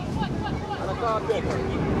 And a carpet.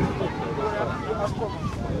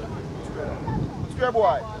 Square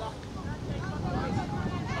boy.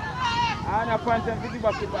 And a friend said, give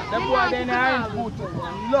back the ball. The boy then hands boot.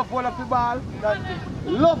 Love all of the ball.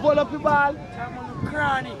 Love all of the ball.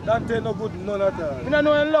 That ain't no good, none at all. You don't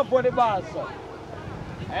know in love for the ball, sir.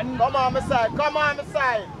 And come on, my side. Come on, my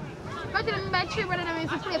side. But you remember three brothers that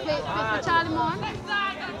used to play for Charlemont?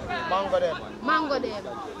 Mango them. Mango them.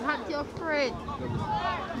 Not your friend.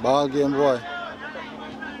 Ball game, boy.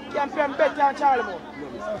 Campion better than Charlemont.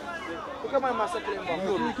 Look at my master playing ball.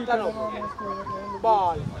 Stand up.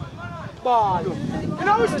 Ball. Ball. You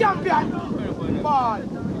know who's Campion? Ball.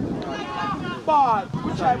 Ball.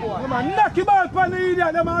 Good try, boy. Come on, knock the ball for the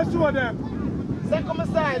idiot, them and show them. Second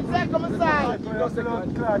side, second side. Just a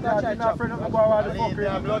blood clot, you're not afraid of the ball while the fuck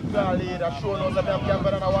Lead, blood clot lead. I show us that I'm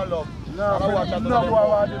Campion and I want love. No, no boy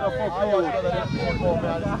while the fuck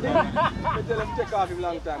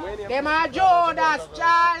you. Them are Judas,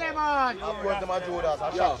 Charlemont. Of course, them are Judas. I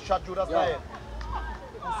shot Judas in the head.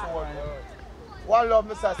 One love,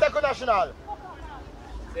 Mr. Second national.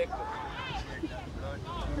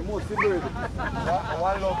 Pussy bread.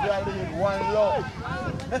 One love, we are lead. One love.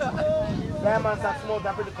 Diamonds that smoked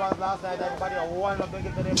up in the cars last night. Everybody have one love. They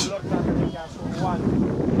get to their blood clot and they can't score one.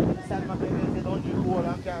 This time my baby they don't drink gold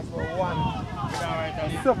and can't score one.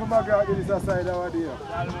 So for my girl, this is a side over there.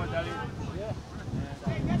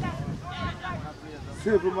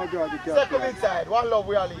 Say for my girl, the cat. Second big side. One love,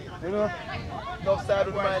 we are lead. You know? Love side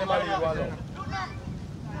with mine, my lead. One love.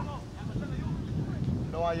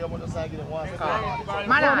 No one your mother side give them one second.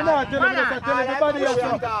 Man, tell everybody else.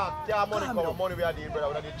 Yeah, money come, money we are deal, brother.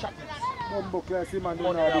 We are the chappies. Bumbo class, man, do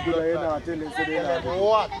not do that. You know, tell them, say they are.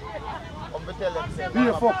 What? I'm going to tell them, say. Be a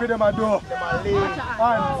fuck with them, I do. Them are late.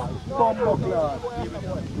 And bumbo class.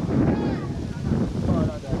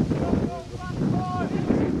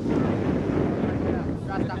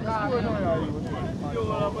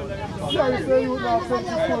 Sorry, say you now send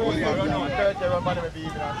to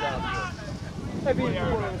Every evening.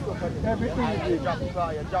 Still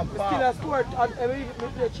a score, every evening we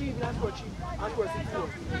play cheap and score cheap. And score 6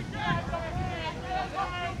 goals.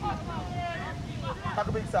 Take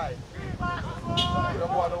a big side. You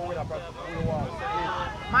don't want to win a practice. You don't want.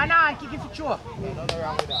 Man, kick it for sure. Nothing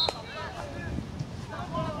wrong with that.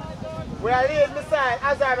 We are lead the side.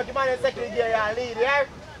 As I make the man in second gear, you are lead, yeah?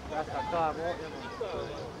 That's a car, bro.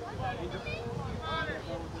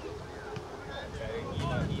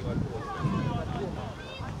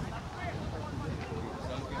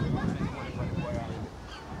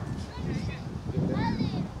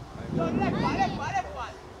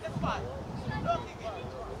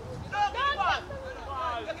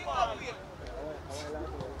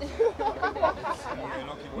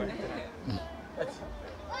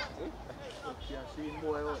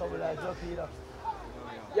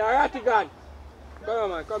 Yeah, right, God. Come on,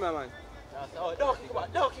 man. Come on, man. Don't keep on.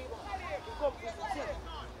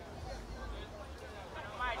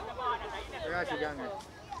 Right, gang.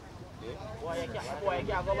 Boy, you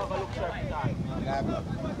can't go back and look sharp inside.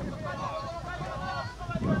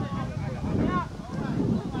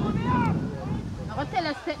 I'm going to tell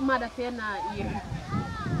your stepmother if you're not here.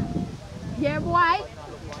 Here, boy?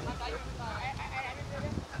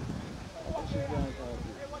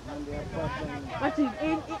 But in a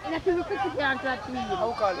TV 50 can't touch me.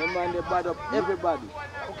 How call him? Man, they bad up everybody.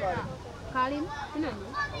 How call him? Call him? You know me?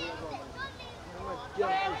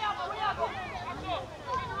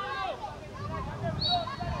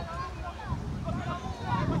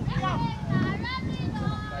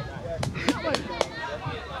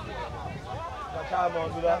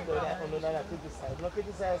 Charlemont do that, criticize. No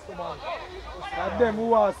criticize too much. And them who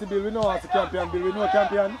want to build, we know how to Campion build, we know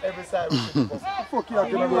Campion. Every side we see the Fuck you, I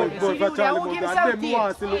can go for Charlemont, and them who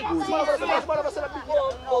want to look good.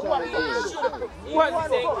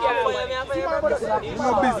 No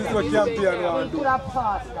business with Campion want to do.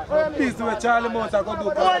 No business with Charlemont I go do,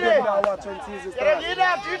 because them now watching season start.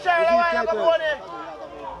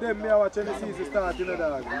 Them me watch when the season start, you know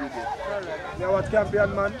dog. Me watch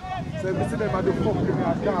Campion man, so if I see them I do fuck with me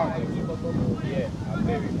at dog. Yeah, I'm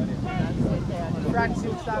very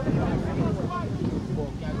Francis start.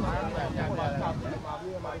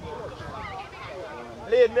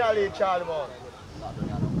 Lead me, I lead Charlemont.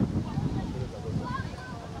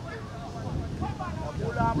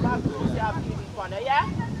 Pull on back to the corner, yeah?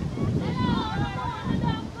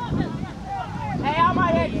 Hey, I'm my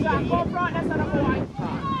head, son. Go front, that's not a boy.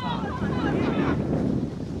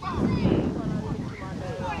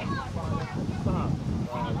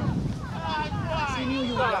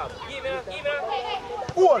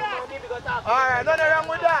 Good. Alright, nothing wrong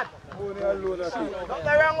with that.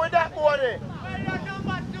 Nothing wrong with that, boy.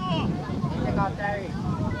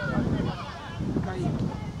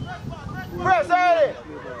 Press early.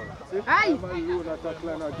 Hey!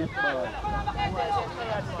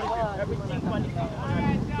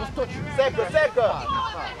 Second.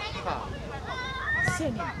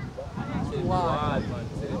 Send him. Wow.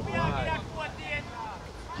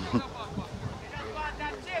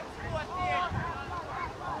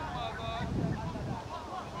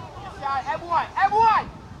 Everyone!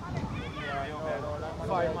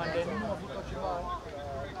 Fine, man, they know if you touch your ball.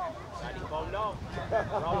 Come down.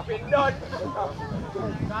 Romping done.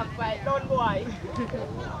 Not fight done, boy.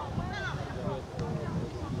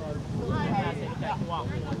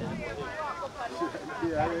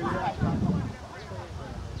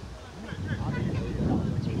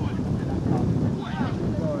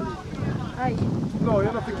 Hey! No,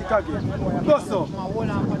 you're not thinking again. Go so.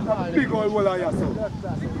 Big old wall here, so.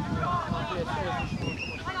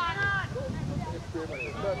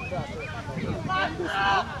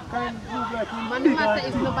 Kind of move like in Man, matter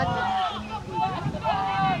if nobody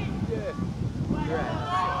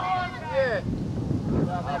Yeah.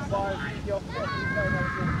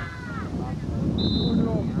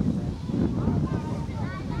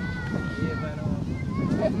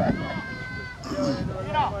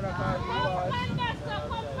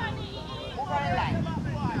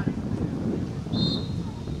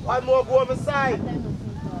 One more go on the side.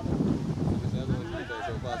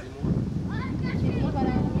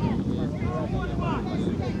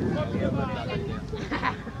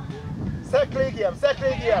 Second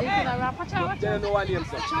game. Don't know what name,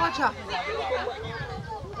 sir.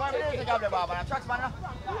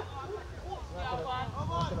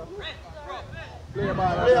 Play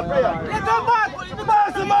ball. Player. Let them back! Put the ball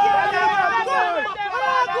to man!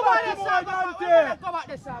 Go back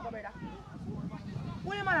the saga, brother.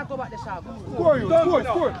 When you man go back the saga?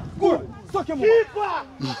 Score. Suck him up.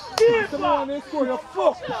 Keeper. Score your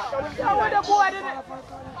fuck. How are the boy did it?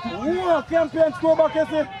 Whoa, Campion score back, you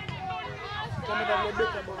see.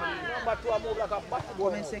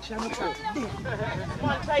 Women section, Man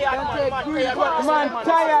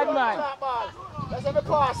tired, man. Let's have a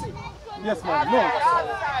pass it. Yes, man. No.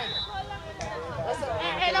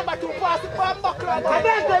 Hey, number 2 pass the bomb buckler. And then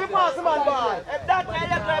they pass the man ball. If that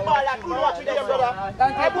electric ball, that could watch it there, brother.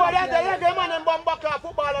 Hey, boy, then they let them man and bomb buckler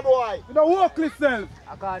football, boy. You don't walk yourself.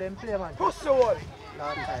 I got them play, man. Push the one.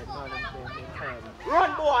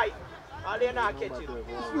 Run, boy. All they not catch it.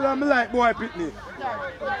 I'm like boy Pitney.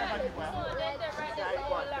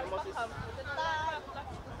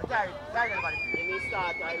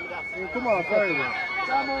 Come on, sorry.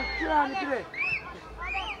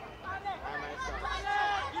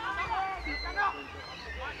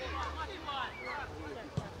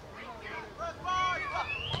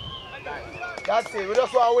 That's it. We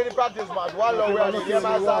just want to win the practice match. One low, we are on the game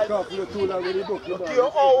outside. Look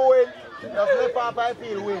here, Owen. Just left half I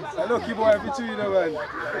feel wins. A lucky boy between them, man.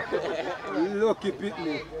 Lucky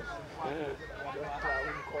Pitney.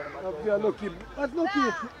 Lucky. That's lucky.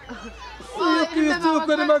 Lucky is too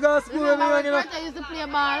good in my gas school. Remember when I used to play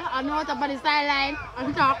ball and out up on the sideline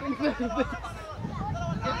and talking to people.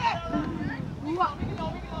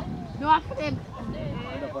 No, I think.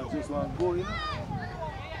 Just one goal, you know?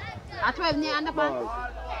 At 12 near underpan.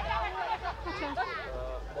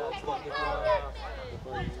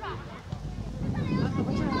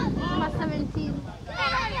 Number 17.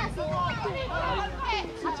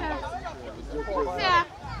 Yeah.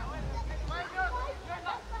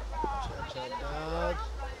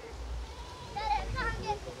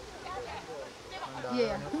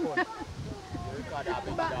 Yeah.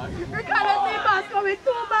 Ricardo say boss coming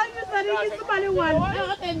 2 bags, you said he gives somebody 1. I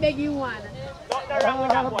can beg you 1. Nothing wrong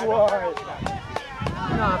with that boy.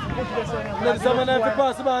 Let someone have to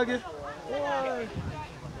pass the ball again.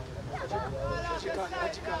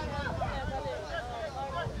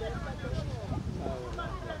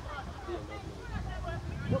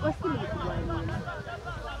 What's the name?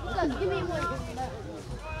 Just give me 1.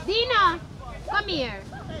 Dina, come here.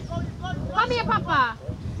 Come here, Papa.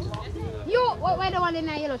 You, where the one in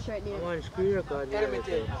that yellow shirt there? One screen record. I'm a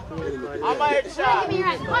headshot. Give me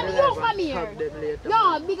right. Come here.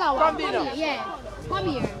 No, bigger one. Come here. Yeah. Come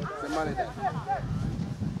here.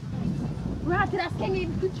 Right to that skinny.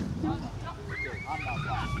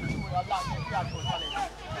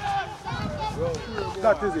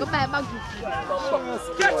 That is it. Go back, back.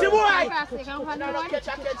 Catch it, boy! Catch it.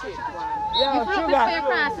 Yeah,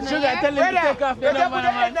 Sugar, tell him to take off the number,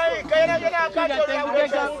 man.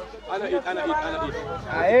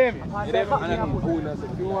 I am.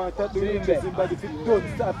 You want to do interest in body fit, don't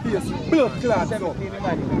start facing blood clot. No.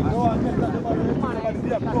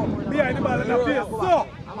 Behind the ball in the face. So.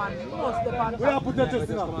 We have put the trust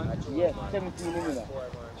in. Yes, 17 minutes.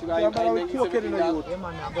 I'm going to cook it in the youth.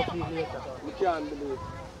 We can't believe.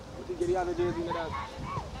 You think you have a jersey in that?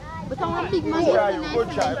 But I'm a big man. Good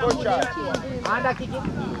try. And I kick it.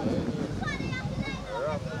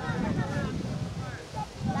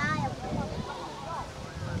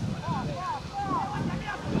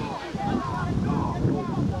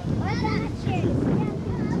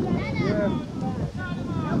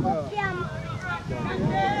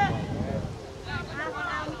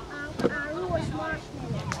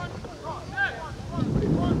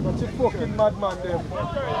 That's a fucking madman there. Don't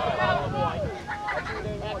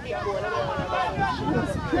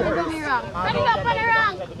get me wrong. Let me go for the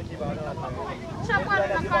wrong. Chop out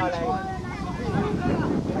the control.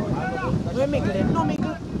 No mingle it, no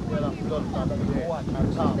mingle.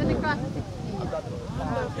 Then the cross.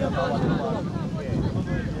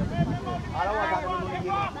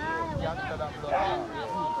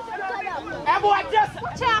 Hey, boy, just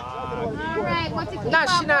Chop. Alright, what's it?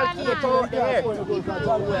 National key out there.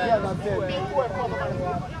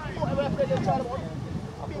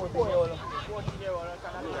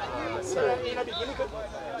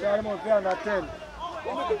 Charlemont play under 10.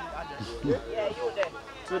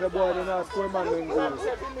 So the boy did not score man when goal.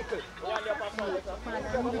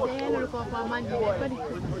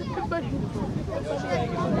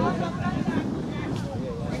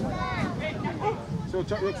 So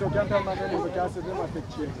Campion man then because they must take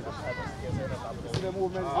change. See the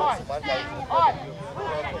movement.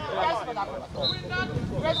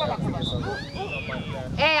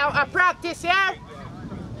 Hey, I practice here.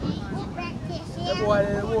 The boy,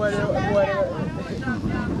 you are the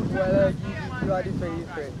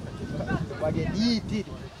friend. But they need it.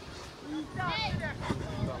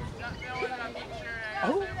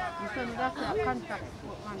 Oh, you said that's a contract.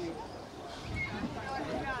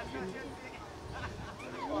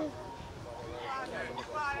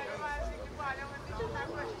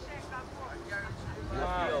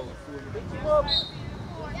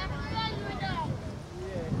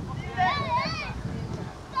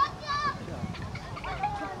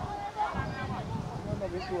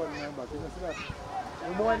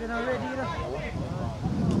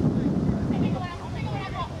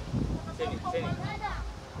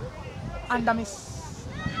 And I miss.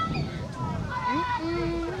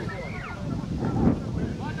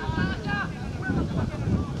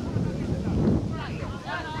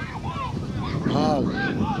 Oh,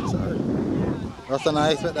 sorry. Rasta,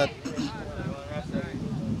 I expect that.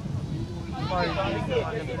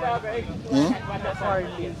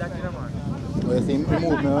 Oh, you see him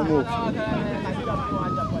move, man, move. Look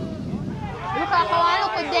at how I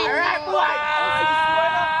look at them.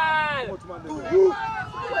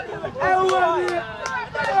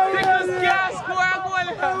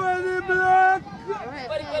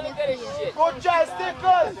 Good try,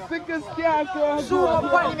 Stickers! Stickers can't score. Zoom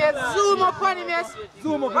up on him, yes. Zoom up on him, yes.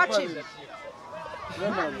 Zoom up. Watch him.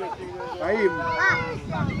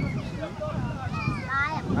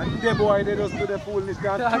 And the boy, they just do the foolish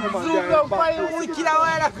dance. Zoom up on him, wicked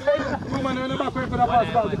away. Two man on the back way for the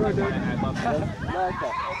pass back to go there. Like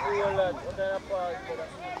that.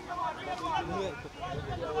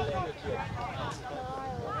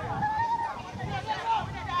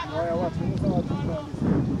 Yeah, watch me.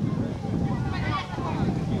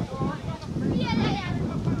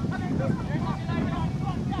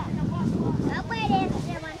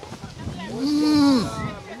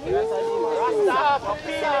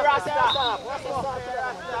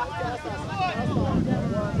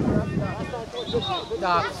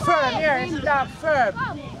 Dog firm here, it's dog firm.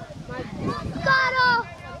 Caro!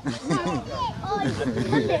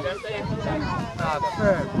 Dog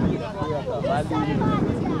firm.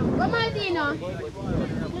 Come on, Dino.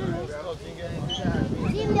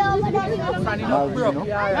 Fanny not broke. Come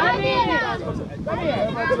here.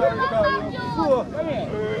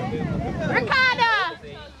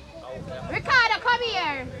 Ricardo, come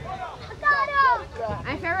here.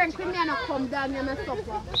 And if you're in Campion, I'll come down and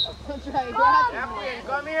suffer.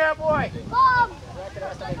 Come here, boy. Come!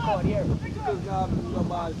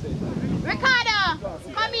 Ricardo,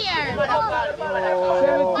 come here. Come here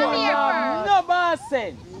first. No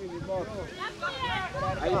bossing.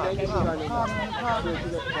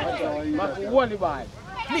 One ball.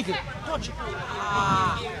 Flick it. Touch it.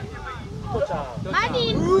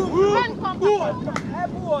 Madin, run, come back. Hey,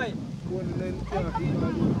 boy.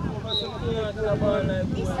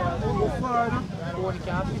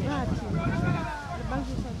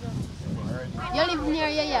 You live near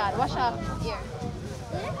your yard. Wash off here.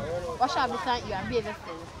 Wash off beside you and bathe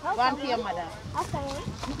yourself. Go and to your mother.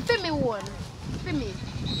 Fill me one. Fill me.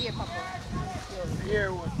 Here, Papa.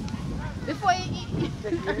 Here one. Before you eat.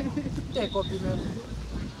 Take up him.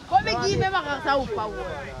 Come and give me back a whoop one.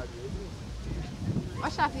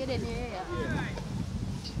 Wash off here then near your yard.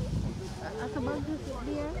 That's a bag juice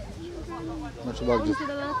there. Much bag juice. Into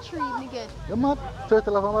the little tree me get. You mad?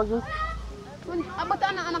 Turtle of a bag juice? But I'm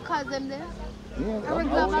not call them there. Yeah, I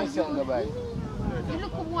regular bag juice. You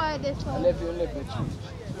look why this one. I left you tree.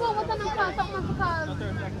 So what am I call something to call?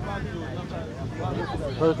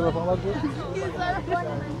 Turtle of a bag juice? I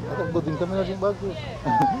thought good thing to me bag juice.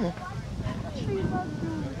 Tree bag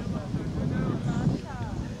juice.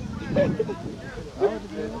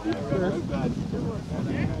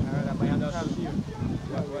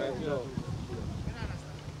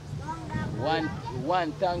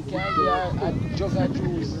 One tank and a jug of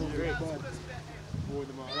juice.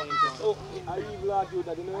 Oh, I leave last year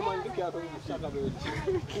that the man can't come to shut up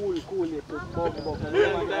cool it to bump and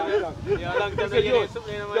yeah, long time you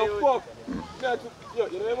something in my fuck. Yo,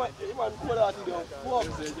 you know man pull out in the fuck.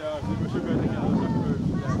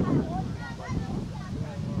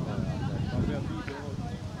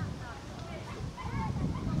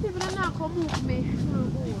 not come move me.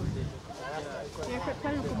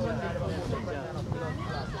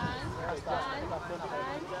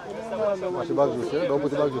 Watch the bag juice, yeah? Don't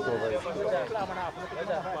put the bag juice over it.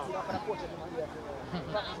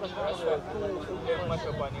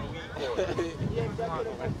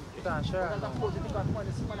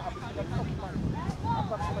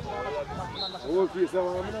 Whole piece of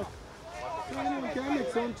one, you can make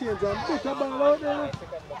some change and put a ball out there.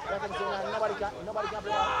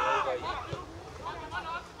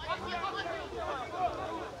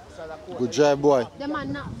 Good drive, boy. The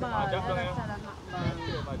man not bad.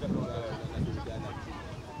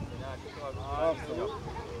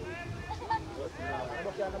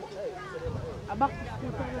 A back to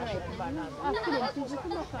the right, but after them, to the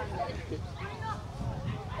back.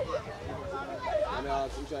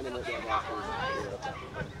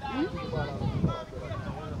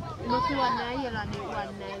 Not 1 9 and 1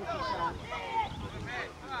 9.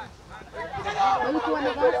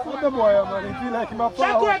 What the boy, man? He feel like him a power.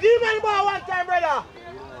 Check where, give me the ball one time, brother.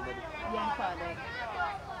 Young father.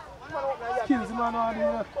 Kills him on all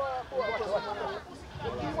the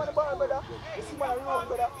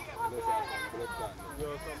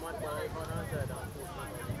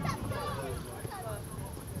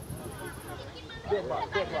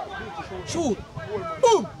Shoot!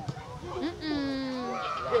 Boom!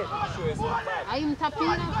 I'm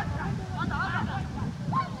tapping.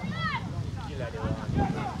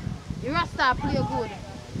 You Rasta play good.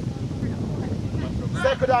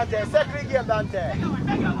 Second Dante, second game Dante.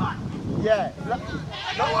 Yeah.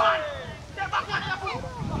 No one.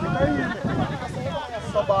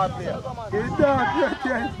 So bad player. He's dark,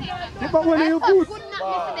 yeah. But when you put. Good not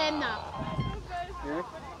miss them now.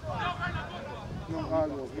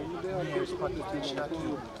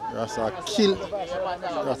 That's a kill.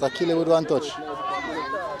 That's a kill with one touch.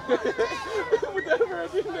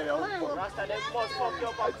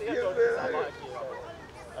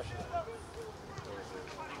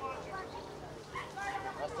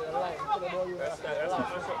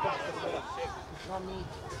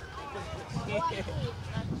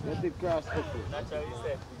 Let it cross up. That's what he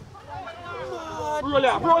said. Roll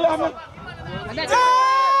up, roll up.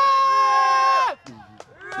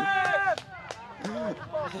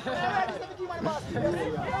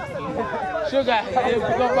 Sugar, you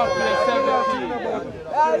go back to the 17.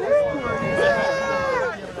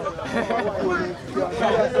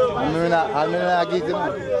 I'm not get him.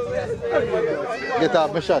 Get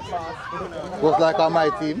off my shot. Goes like on my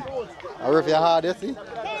team. I ref you hard, you see?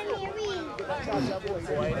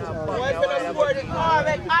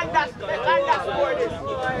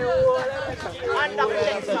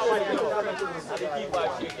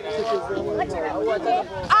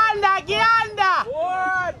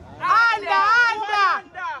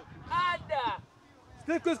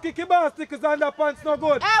 Stickers kick him out, stickers underpants no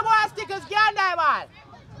good. Hey boy, stickers get under, man.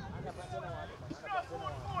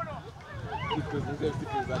 Stickers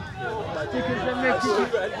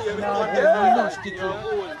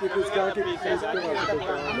can't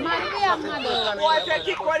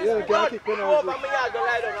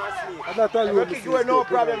kick no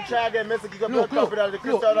problem, try again. Messi kick up your confidence, the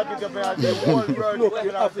Cristiano kick up your whole world. Look,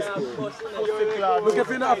 you're off the score. Look if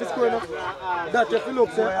you're not off the score enough. That if you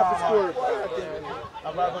look, say off the score.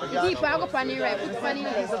 Keep I go on the right, put on the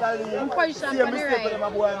left. Position on the right.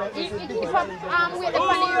 If I'm with the on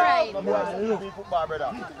the right.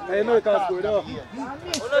 I know you can't score though. On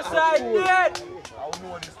the side, dead.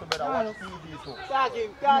 2-0.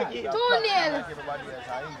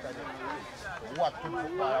 What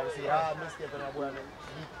football? I would say, mistake on my boy.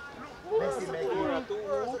 Messi make it.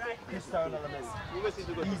 Cristiano Messi.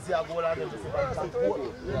 Easier goal than Messi.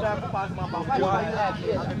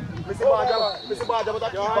 Messi Baja, but I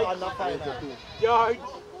keep on not fighting.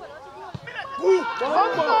 Hey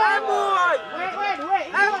boy!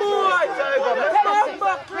 Hey boy!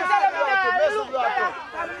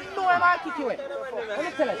 No, I'm not kicking you. Let me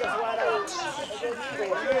tell you.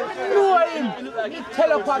 Know him.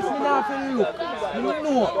 Tell us what's me now for you. You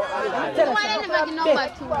know. Tell us.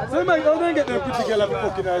 So man, how do you get them pretty girl at the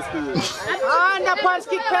fucking high school? And the pants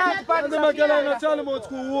kick pants. And them girl in the Charlemont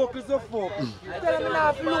school walk is a fuck. Tell me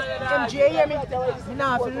now to look. MJ, hear me? Me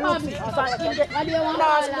now to look. If I can get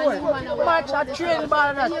last score. Match a train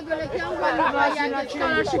ball. You're going to come back and get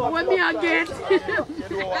scholarship with me again.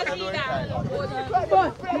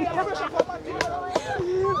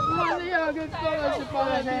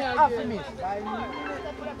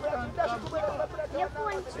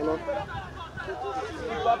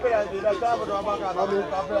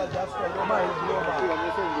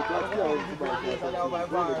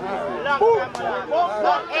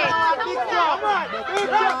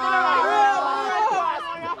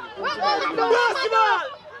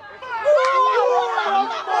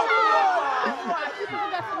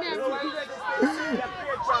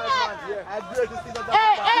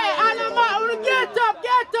 Hey, Anama, get up!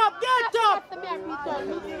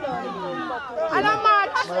 Anama!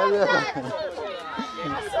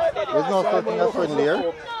 There's no such thing as friendly here.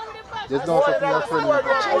 There's no such thing as friendly.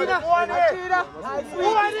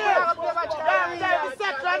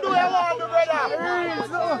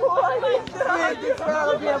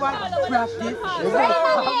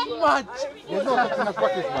 There's no such thing as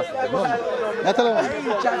practice, master. Not alone.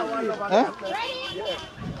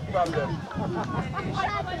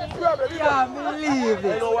 Yeah, believe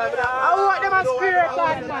it. I want them a spirit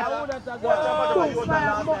card, man.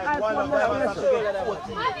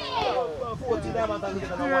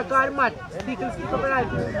 Spirit card, man. Stickles, stick up right.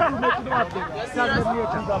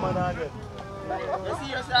 You see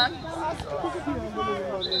your son?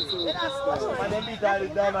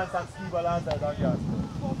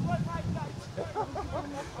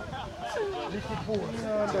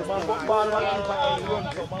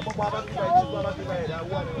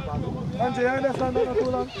 Andre, you understand that too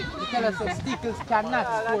long? You tell us that Stickles cannot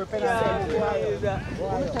score penalty.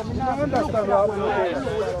 I understand that.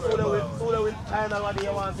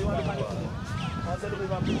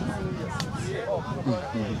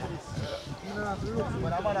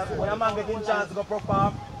 When a man getting chance to go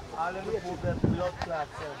perform, all them people get blood clots.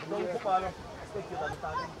 Don't football spectators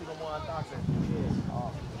start thinking more and talking.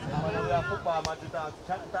 When we have football match, you talk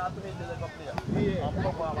to me till they go play. And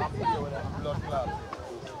football match play with blood clots.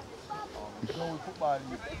 So we football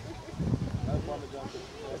league. That's what we jump to.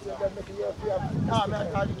 Ah, man, I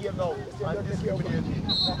call the game now. And discriminate.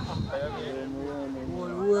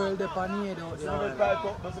 Whole world the panade out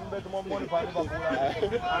there. Doesn't bet more money for Liverpool.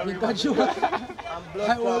 Because you are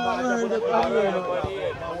whole world the panade out there.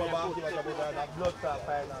 Blood clot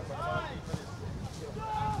finance.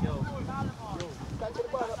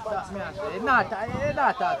 That's me actually. It's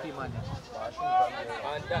not happy, man.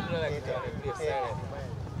 And that look like it's on the place silent.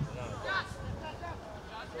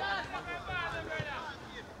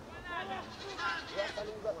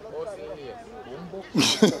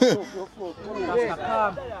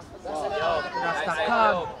 Rasta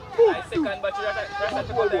calm. I second, but you Rasta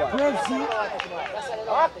to go there. Prezi. Yo, Rasta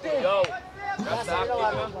active.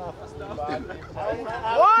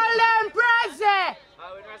 Hold them, Prezi! How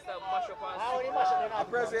we Rasta mash up and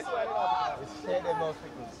Prezi.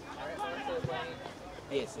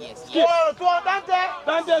 Yes. Go on, Dante!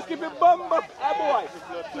 Dante, skip it, bomb up, boy.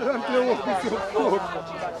 Dante, walk this up.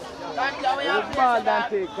 Ball,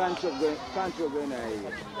 Dante, control going on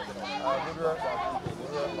here.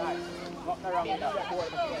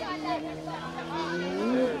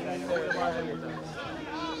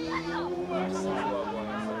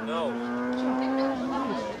 no.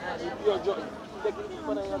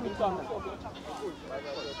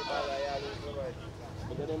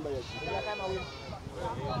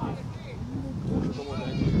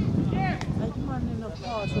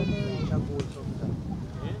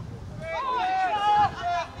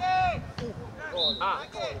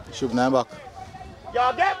 Shoot nine back.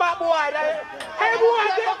 Yo, get back, boy! Hey, boy,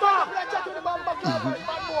 get back!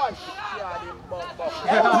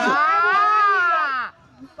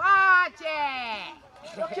 Party!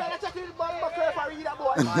 You can't check the ball back if I read that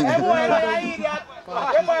boy. Hey, boy, you're an idiot.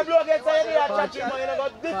 If my blow gets an idiot, catch him, you're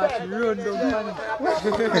going to defend. Run down,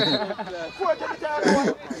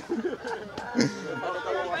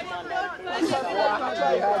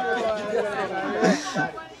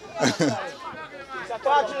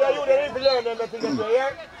 Catch you, you need to learn them things you hear.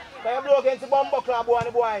 When you blow against the bumper club, boy,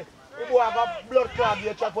 the boy have a blood club,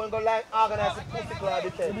 you try to go like organize the pussy club.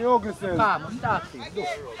 calm, I'm talking.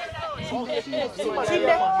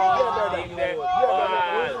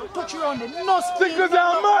 Touch around the nose. Stickers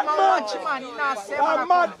are mad, man. He not say I'm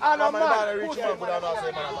mad and I'm mad.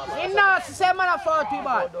 He not say man a 40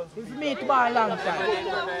 ball. If me to ball a long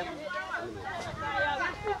time.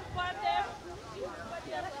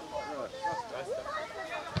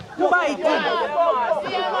 Bite him.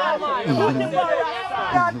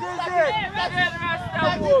 That is it.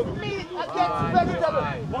 That is me against vegetable.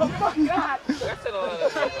 Oh my God.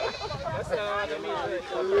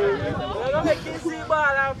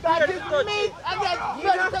 That is meat against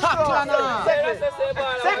vegetable.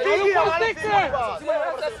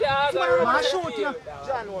 Man shoot you.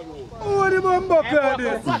 Who the bomb bucket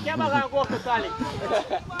this?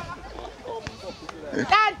 Take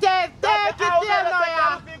it there now,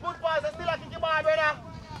 yeah. Good pass, still a kick your ball, brother.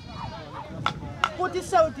 Put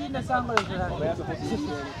this out in the song, brother.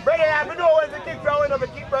 Brother, I know when the kick from when the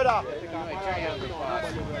kick, brother.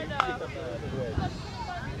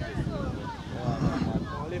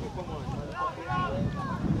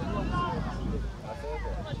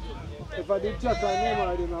 If I did chat on him,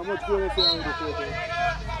 I didn't know how much goal I say on the photo.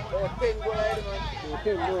 10 goal ahead, man.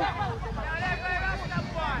 10 goal.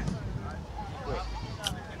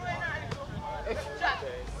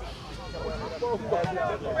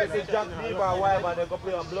 If it's Jack Beaver or why, man, they go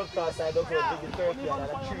play on blood class side, they'll go big Turkey and a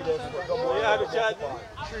 3 days. Yeah, the chat.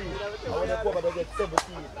 3. And when they come over, they get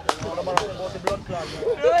 17. And the man has to go to blood class.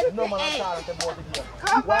 No man has talent to go to the game.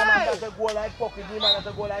 Why man has to go like fucking, the man has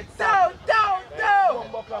to go like Sam.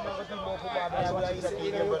 Come back and go to more football, man. I'm going to eat a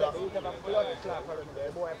game, brother.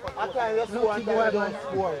 I can't just score and I don't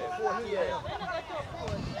score.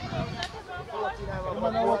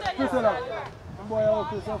 Man, I watch Priscilla. Boy, I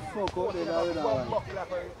hope it's a fuck out there now, you know.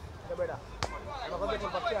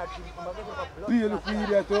 Be a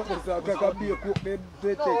idiot out there, so I can be a cook, they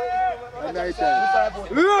take a night time.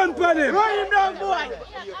 Run for him! Run him down, boy!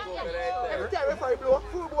 Every time referee blow,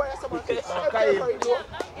 Schoolboy or someone every time referee blow,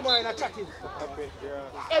 he want to chat him.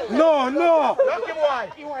 No! Lucky boy!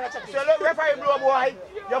 He want to chat him. So look, referee blow, boy,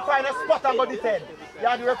 you find a spot and go defend. You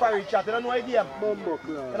have the referee chat, you don't know a game. Bumbo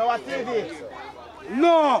club. You know what TV?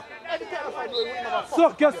 No!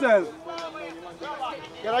 Suck yourself!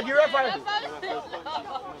 You know the referee?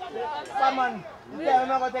 Come on. You tell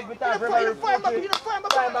him I'm going to take the time for referee. Find back the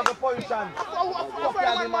position. Fuck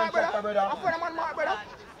you, the man checker, brother. I'm for the man, brother.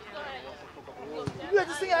 You have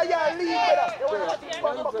to see how you leave, brother. You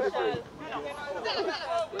want to chat him.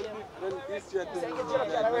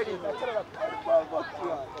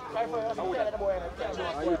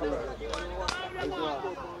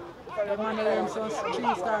 The man learn some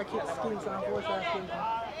 3-star skills and 4-star skills.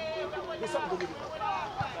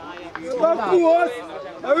 Back post!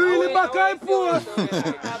 I really back and post!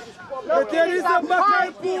 I tell you some back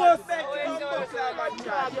and post!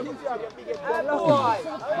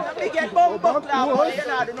 Big bumbo club, boy. You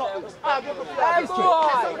know, do not argue with the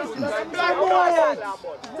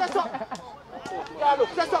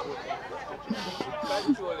Set up!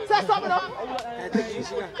 Set up now!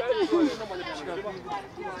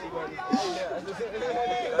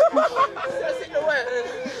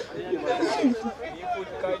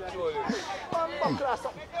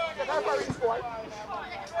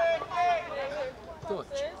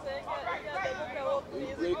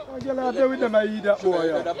 Girl out there with them, I eat that boy.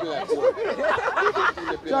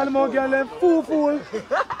 Charlemont girl, them fool.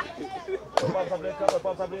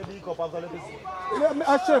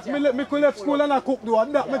 A chef, me could left school and I cook though,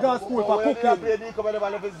 and that me go to school for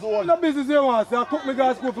cooking. No business you want, so I cook me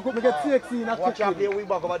go to school for cook, me get 16 and watch out, cooking. we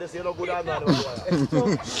back over this, you know, good and bad. I'm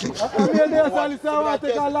here there, so this I want to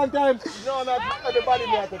take a long time. No, everybody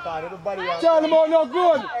may take on, everybody. Charlemont no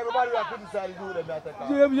good. Everybody will criticize you, they may take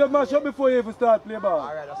on. You mash up before you even start play ball.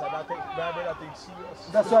 Alright, that's why I think serious.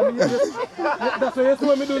 That's why you see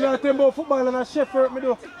what me do now, think about football and a chef work me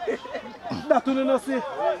do. That you don't see.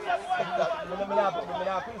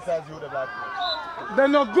 They're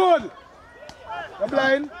not good. They're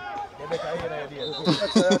blind.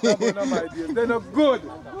 They're not good.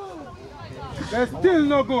 They're still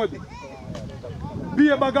not good. Be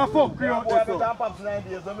a bag of fuck you out there.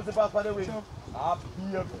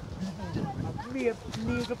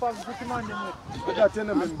 That's in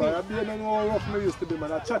the member. I don't know how rough me used to be,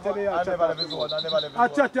 man. I chat to the I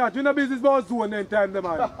chat to you know business about zone then time, man.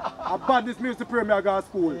 I bad this me used to pray me I go to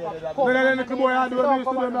school. When I little boy I do what me used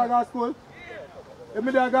to do me I go to school. If me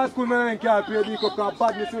I go to school, I can't play because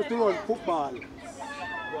badness used to run football.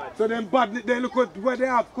 So then badness, they look at where they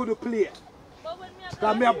have could play.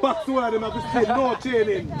 Because me a box one of them have to stay no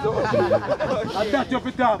training. And that's your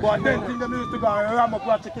talk about. Then thing them used to go and ram up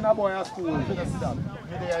a chicken a boy at school.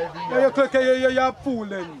 You're a fool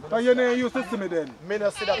then. Because you never used to see me then. Me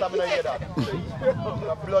not see that, I don't hear that.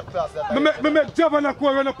 Blood class that. Me make Javana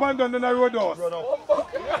go run up and down on the road house.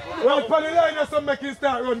 Well, for the line so make him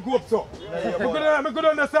start run go up so. I could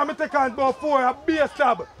understand me take on about 4 a base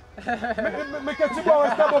stab. Me catch you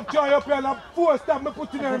about stab up joy up here and 4 stab me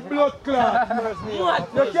put in a blood clot.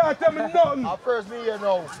 You can't tell me nothing. First me here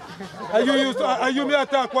now. And you used to, and you me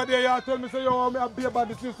attack what they tell me say yo me a be about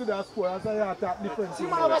this used to that school. I say you attack different thing.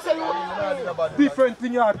 Different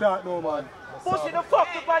thing you attack now man. Pussy the fuck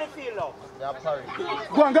the body feel now.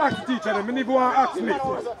 Go and ask the teacher them. Me need go and ask me.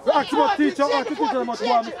 Ask my teacher, ask the teacher must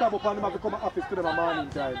go and me stab up and them have to come to office to them a morning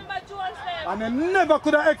time. And they never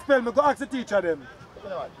could have expelled me. Go ask the teacher them.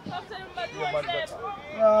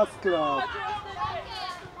 That's class.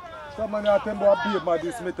 Someone has to about beat my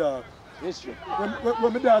this me talk.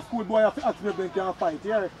 When me there schoolboy have to ask me if they can fight,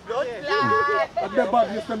 yeah? And the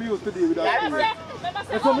badness them used to deal with that school.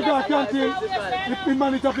 And so me go to canteen, if the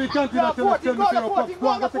manager of the canteen I tell me to go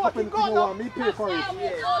and take up anything you want, me pay for it.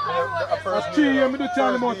 That's 3 years me do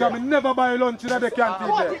Charlemont and me never buy lunch in the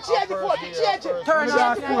canteen there. Change it. Turn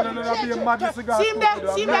that school and then I'll be a mad cigar. See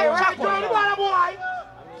there, boy.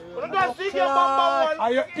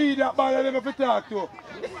 Are you idiot bag of them if you talk to?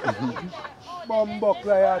 Bumbuck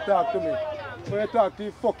like you talk to me. When you talk to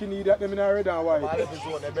you fucking idiot them in a red and white. The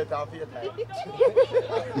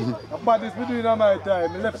baddest me doing on my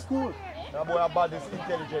time. I left school. Now boy, a bad is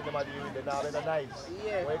intelligent, them are dealing with it. Now they're nice.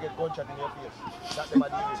 When you get gunshot in your face, that's them are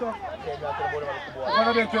dealing with it. One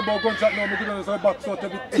of them tell about gunshot now, I give them some box out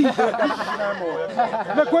every teeth like that in our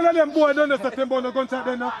mouth. Like one of them boys don't know something about no gunshot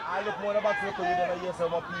then now. I look more about you don't hear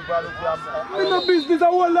some people, I look for I'm in no business, I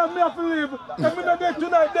won't let me have to live. If I'm not there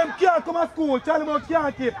tonight, them can't come to school. Charlemont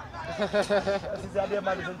can't keep. this is a big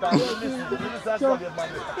man, this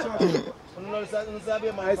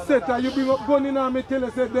I said that you bring up gun in and me tell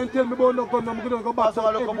you, then tell me about no gun, I'm going to go back. So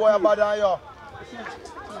I look a boy bad than you.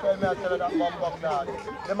 Tell me I tell you that bumbuck now.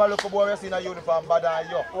 Them a look a boy we see in a uniform bad than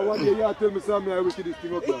you. I want you to tell me something I wicked this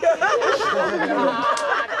thing up there.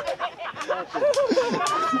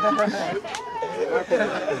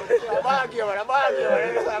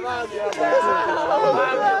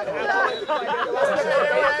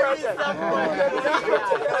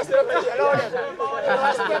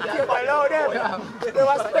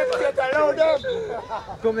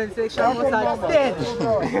 Comment section was at dead.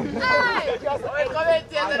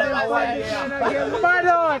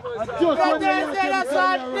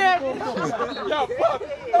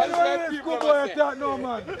 Schoolboy attack no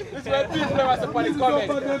man. This is where people are supposed to comment.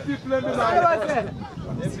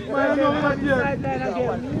 Boy,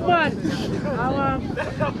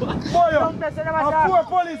 4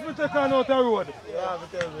 police will take on out the road.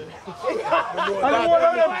 And one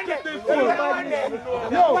of them keep it full.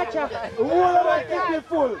 Yo, one of them keep it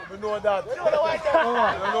full. We know that.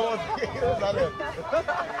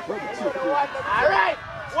 Alright,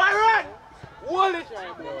 one run. Hold it.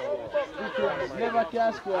 Never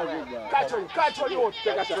can score a good guy. Catch one, you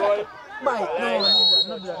take a shot. Mike, no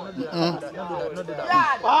do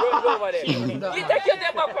that. Over there. You take your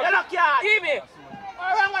step back. Give me.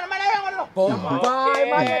 Bombay,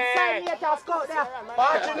 man, let's sign me at scout there.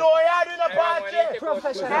 Party, no, you're doing a party.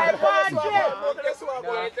 Professional. Hey, party.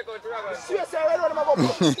 Seriously, I don't know about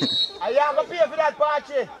I am going to pay for that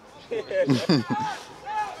party.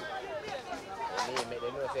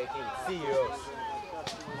 Serious.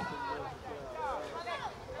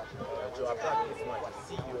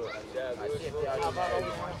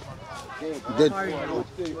 Good.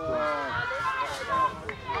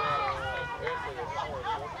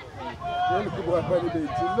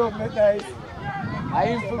 I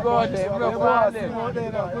ain't forgot them, no problem. I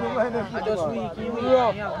just weak, you weak.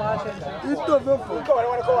 It's tough, no fool. Come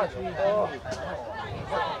on, come on.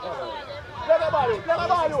 Play the ball,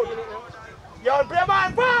 Yo, play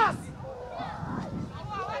man fast!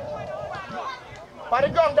 By the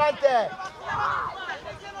gun, Dante.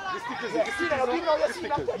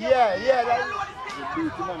 Yeah.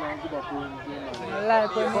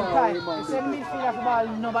 Like when they tie, you send me feel of the ball,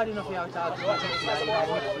 nobody knows how to talk to him.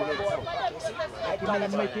 You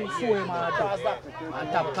make him show him on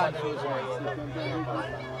top confused.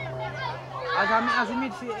 As a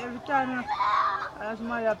midfield, every time as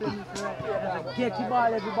my play midfield, get the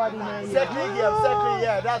ball, everybody in here. Settle game,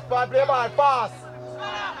 yeah. That's part, play ball fast.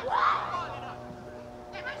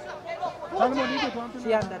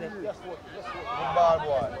 See under there. Good ball,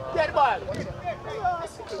 boy. Get ball.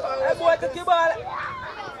 Hey, boy, take the ball.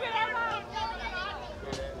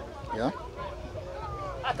 Yeah?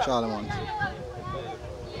 Charlemont.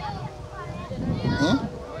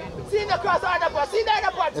 See the cross on the ball. See the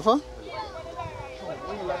other part. If I?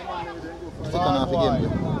 Stick on half the game.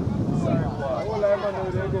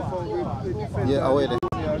 Yeah, away there.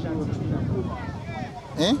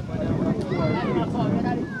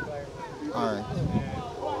 Alright.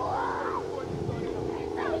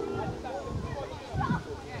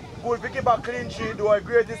 Cool, pick it back clean sheet, do a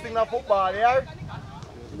greatest thing in football, yeah?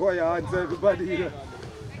 Go ahead, answer everybody.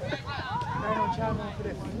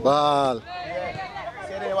 Ball.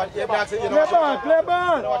 Play ball. You know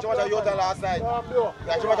what you watched last night? You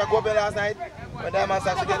watched what I go last night? When that man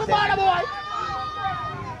starts to get set.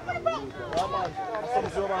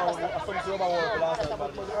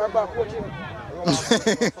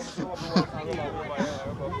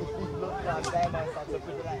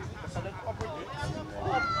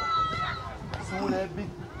 Soon a big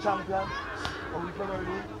champion.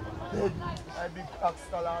 I big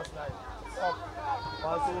Axter last night. Up.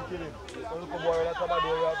 Also we kill him. So look boy when I come out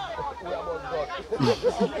there we about God.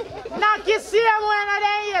 Knock you see him when I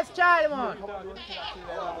there, yes, Charlemont.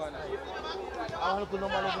 I want to put no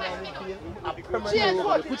money in the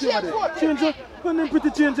field. Change it. Couldn't put the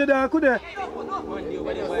change it there, could they?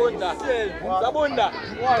 Bunda.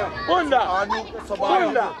 Bunda.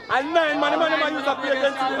 And 9 man use a play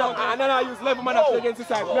against the now. And then I use 11 man to play against the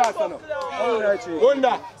side.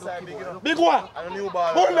 Bunda. Big one.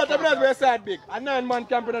 Bunda to be the side big. And 9 man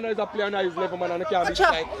Campion is a player and I use 11 man and I can't be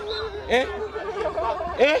side. Eh?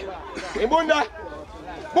 Bunda.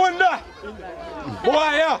 Bunda. Boy,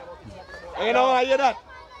 yeah. You know I hear that?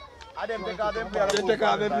 They take out them player. They take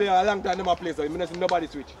out them player a long time they play so I see nobody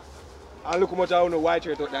switch. And look how much I don't know white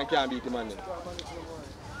shirt out there and can't beat him man then.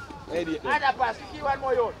 Other pass, give one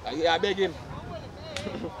more out. I beg him.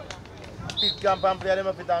 Fit Campion player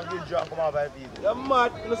them fit and good job come out by people. You're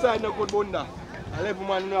mad, no side no good Bunda. 11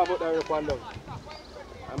 man know about that rep and down.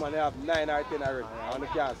 I man they have 9 or 10 already and they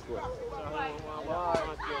can't score.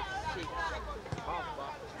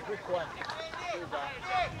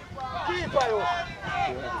 Keep out.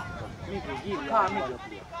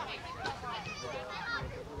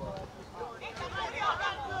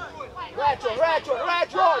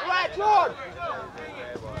 Right road.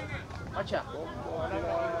 Watch out.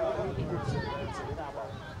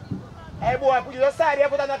 Hey boy, put your side here,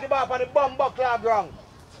 put another ball on the bum buckler ground.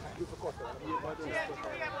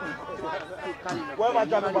 Where am I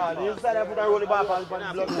dropping the ball? You side here, put a roll the ball on the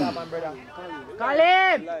blood club, brother. Call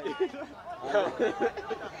him!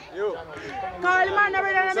 Call him man,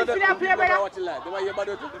 brother. Let me see that play, brother.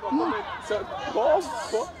 So, go.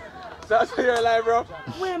 So that's why you're alive, bro.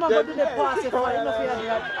 Where am I going to do the pass if I don't feel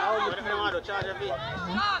that?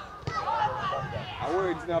 I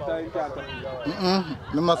worry it's not after encounter.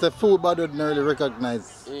 I must say football don't really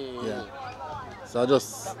recognize. Yeah. So I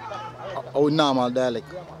just our normal dialect.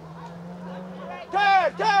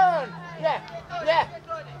 Turn! Yeah.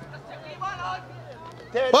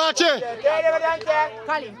 Watch it!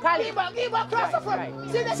 Call him. Give him across the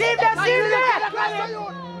front. See that.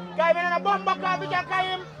 Guy man on a bomb back, we can call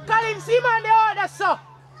him. Call him, see man, the order, sir.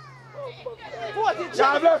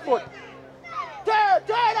 Left foot. Turn,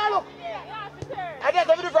 look. I get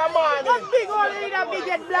to do from man. That big old leader, big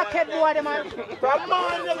head, black head boy, man. From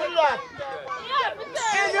man, look at that.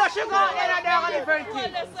 And you should go out there and down on the front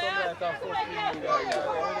team.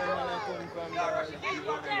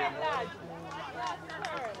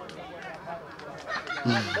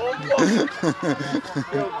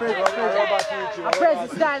 I press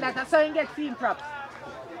the style that so you get team props.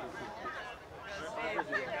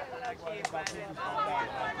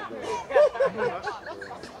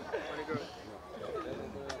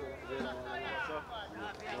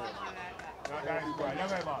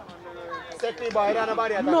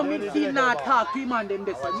 No midfield not talk to him and them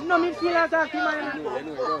this. No midfield not talk to him and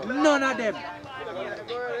them. None of them.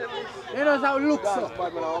 You know how it looks so.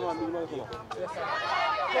 Early.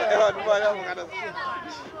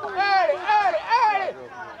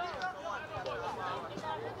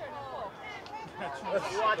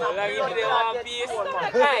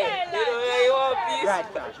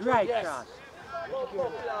 Right cross.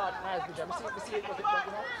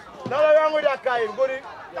 Nothing wrong with that guy, good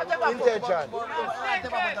intention.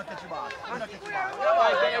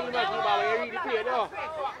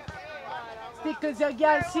 Stickles, your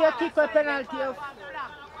girl see a kick or penalty.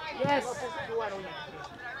 Yes.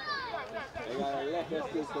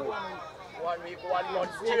 1 week, 1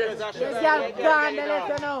 month. Yes, you're gone, they let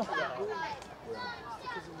you know.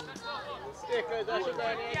 Stickers, I should go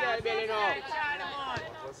in your belly now.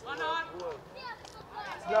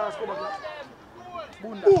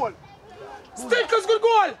 Goal! Stickers, good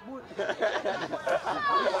goal!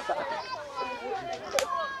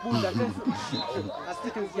 That's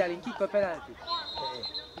Stickles, girl, in kick or penalty.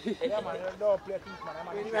 Yeah, man, you don't play teeth,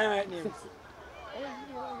 man.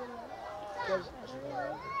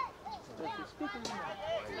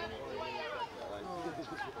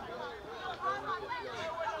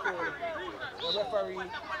 The referee,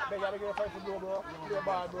 they gotta get a referee to blow, bro. Play a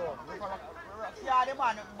ball, bro. Yeah, the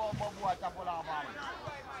man, what a pull on, man.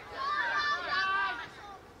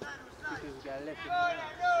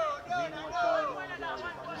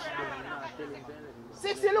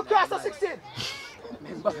 16, look across the 16.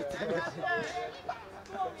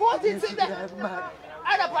 14, sit there.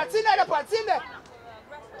 Other part, sit there.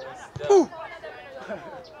 Ooh.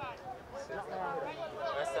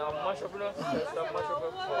 That's a mash up, no?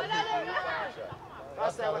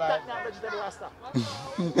 That's a Tottenham vegetable rasta.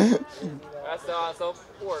 That's some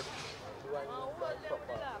pork.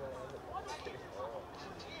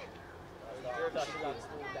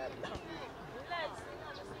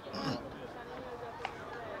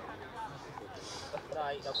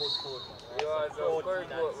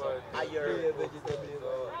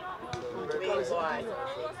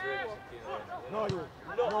 No, you.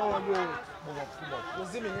 You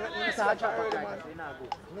see me, you start early, man.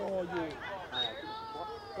 No, you.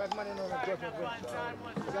 Because man, you know, I'm judging when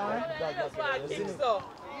you see me.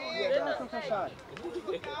 Yeah, that's a shot.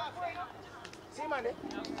 See, man,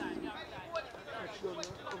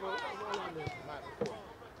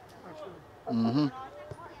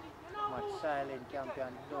 Much silent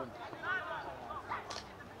Campion done.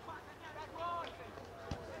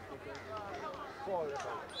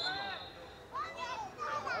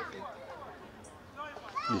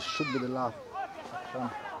 This should be the last.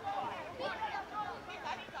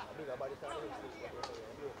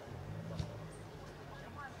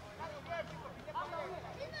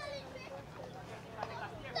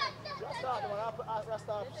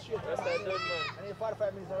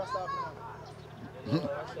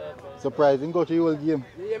 Surprising, go to your game.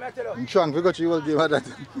 I'm trying to go to your game at that.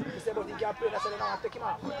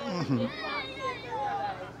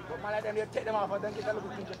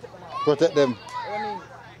 Protect them.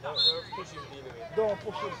 Don't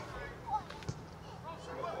push him.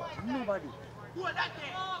 Nobody.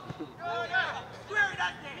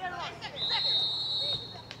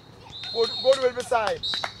 Good will beside.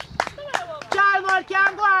 Charlemont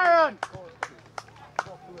can't go around.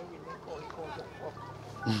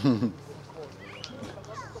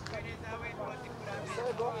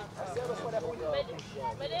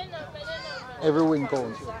 Every win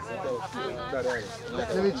counts.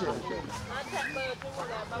 Let me check.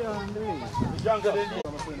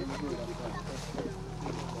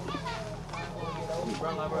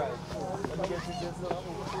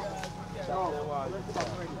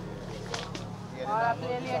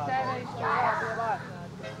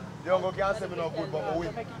 Young can't say me no good, but I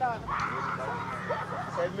win.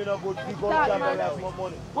 Say me no good, people can't have more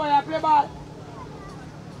money. Boy, I play ball.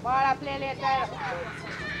 Ball, I play later.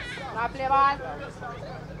 I play ball.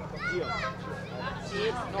 See,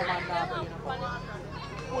 no man now.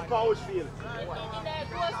 Good power field.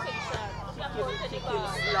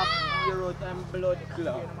 Slap your out and blood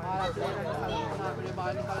club.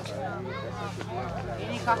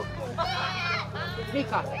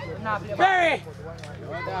 Nika, nah play ball. Perry!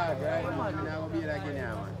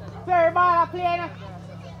 Perry ball I play now.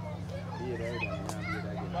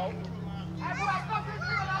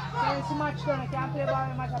 It's a match done, I can't play ball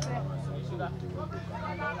in match I play.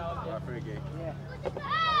 Yeah.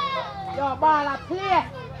 Yo, ball I play.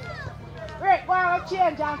 Rick, why don't you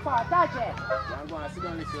change and fall? Touch it. I'm going to sit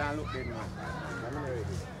down little and look dead, man.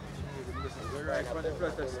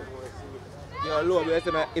 Yo, low, if I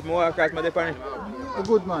walk across my dependent. A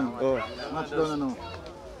good man. Oh. Match done now.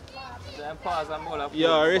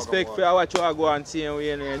 Yo, respect for what you go and see when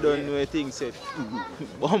you don't know things said.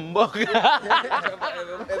 Bumbug.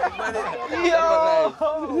 Yo!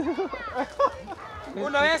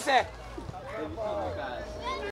 Uno ese.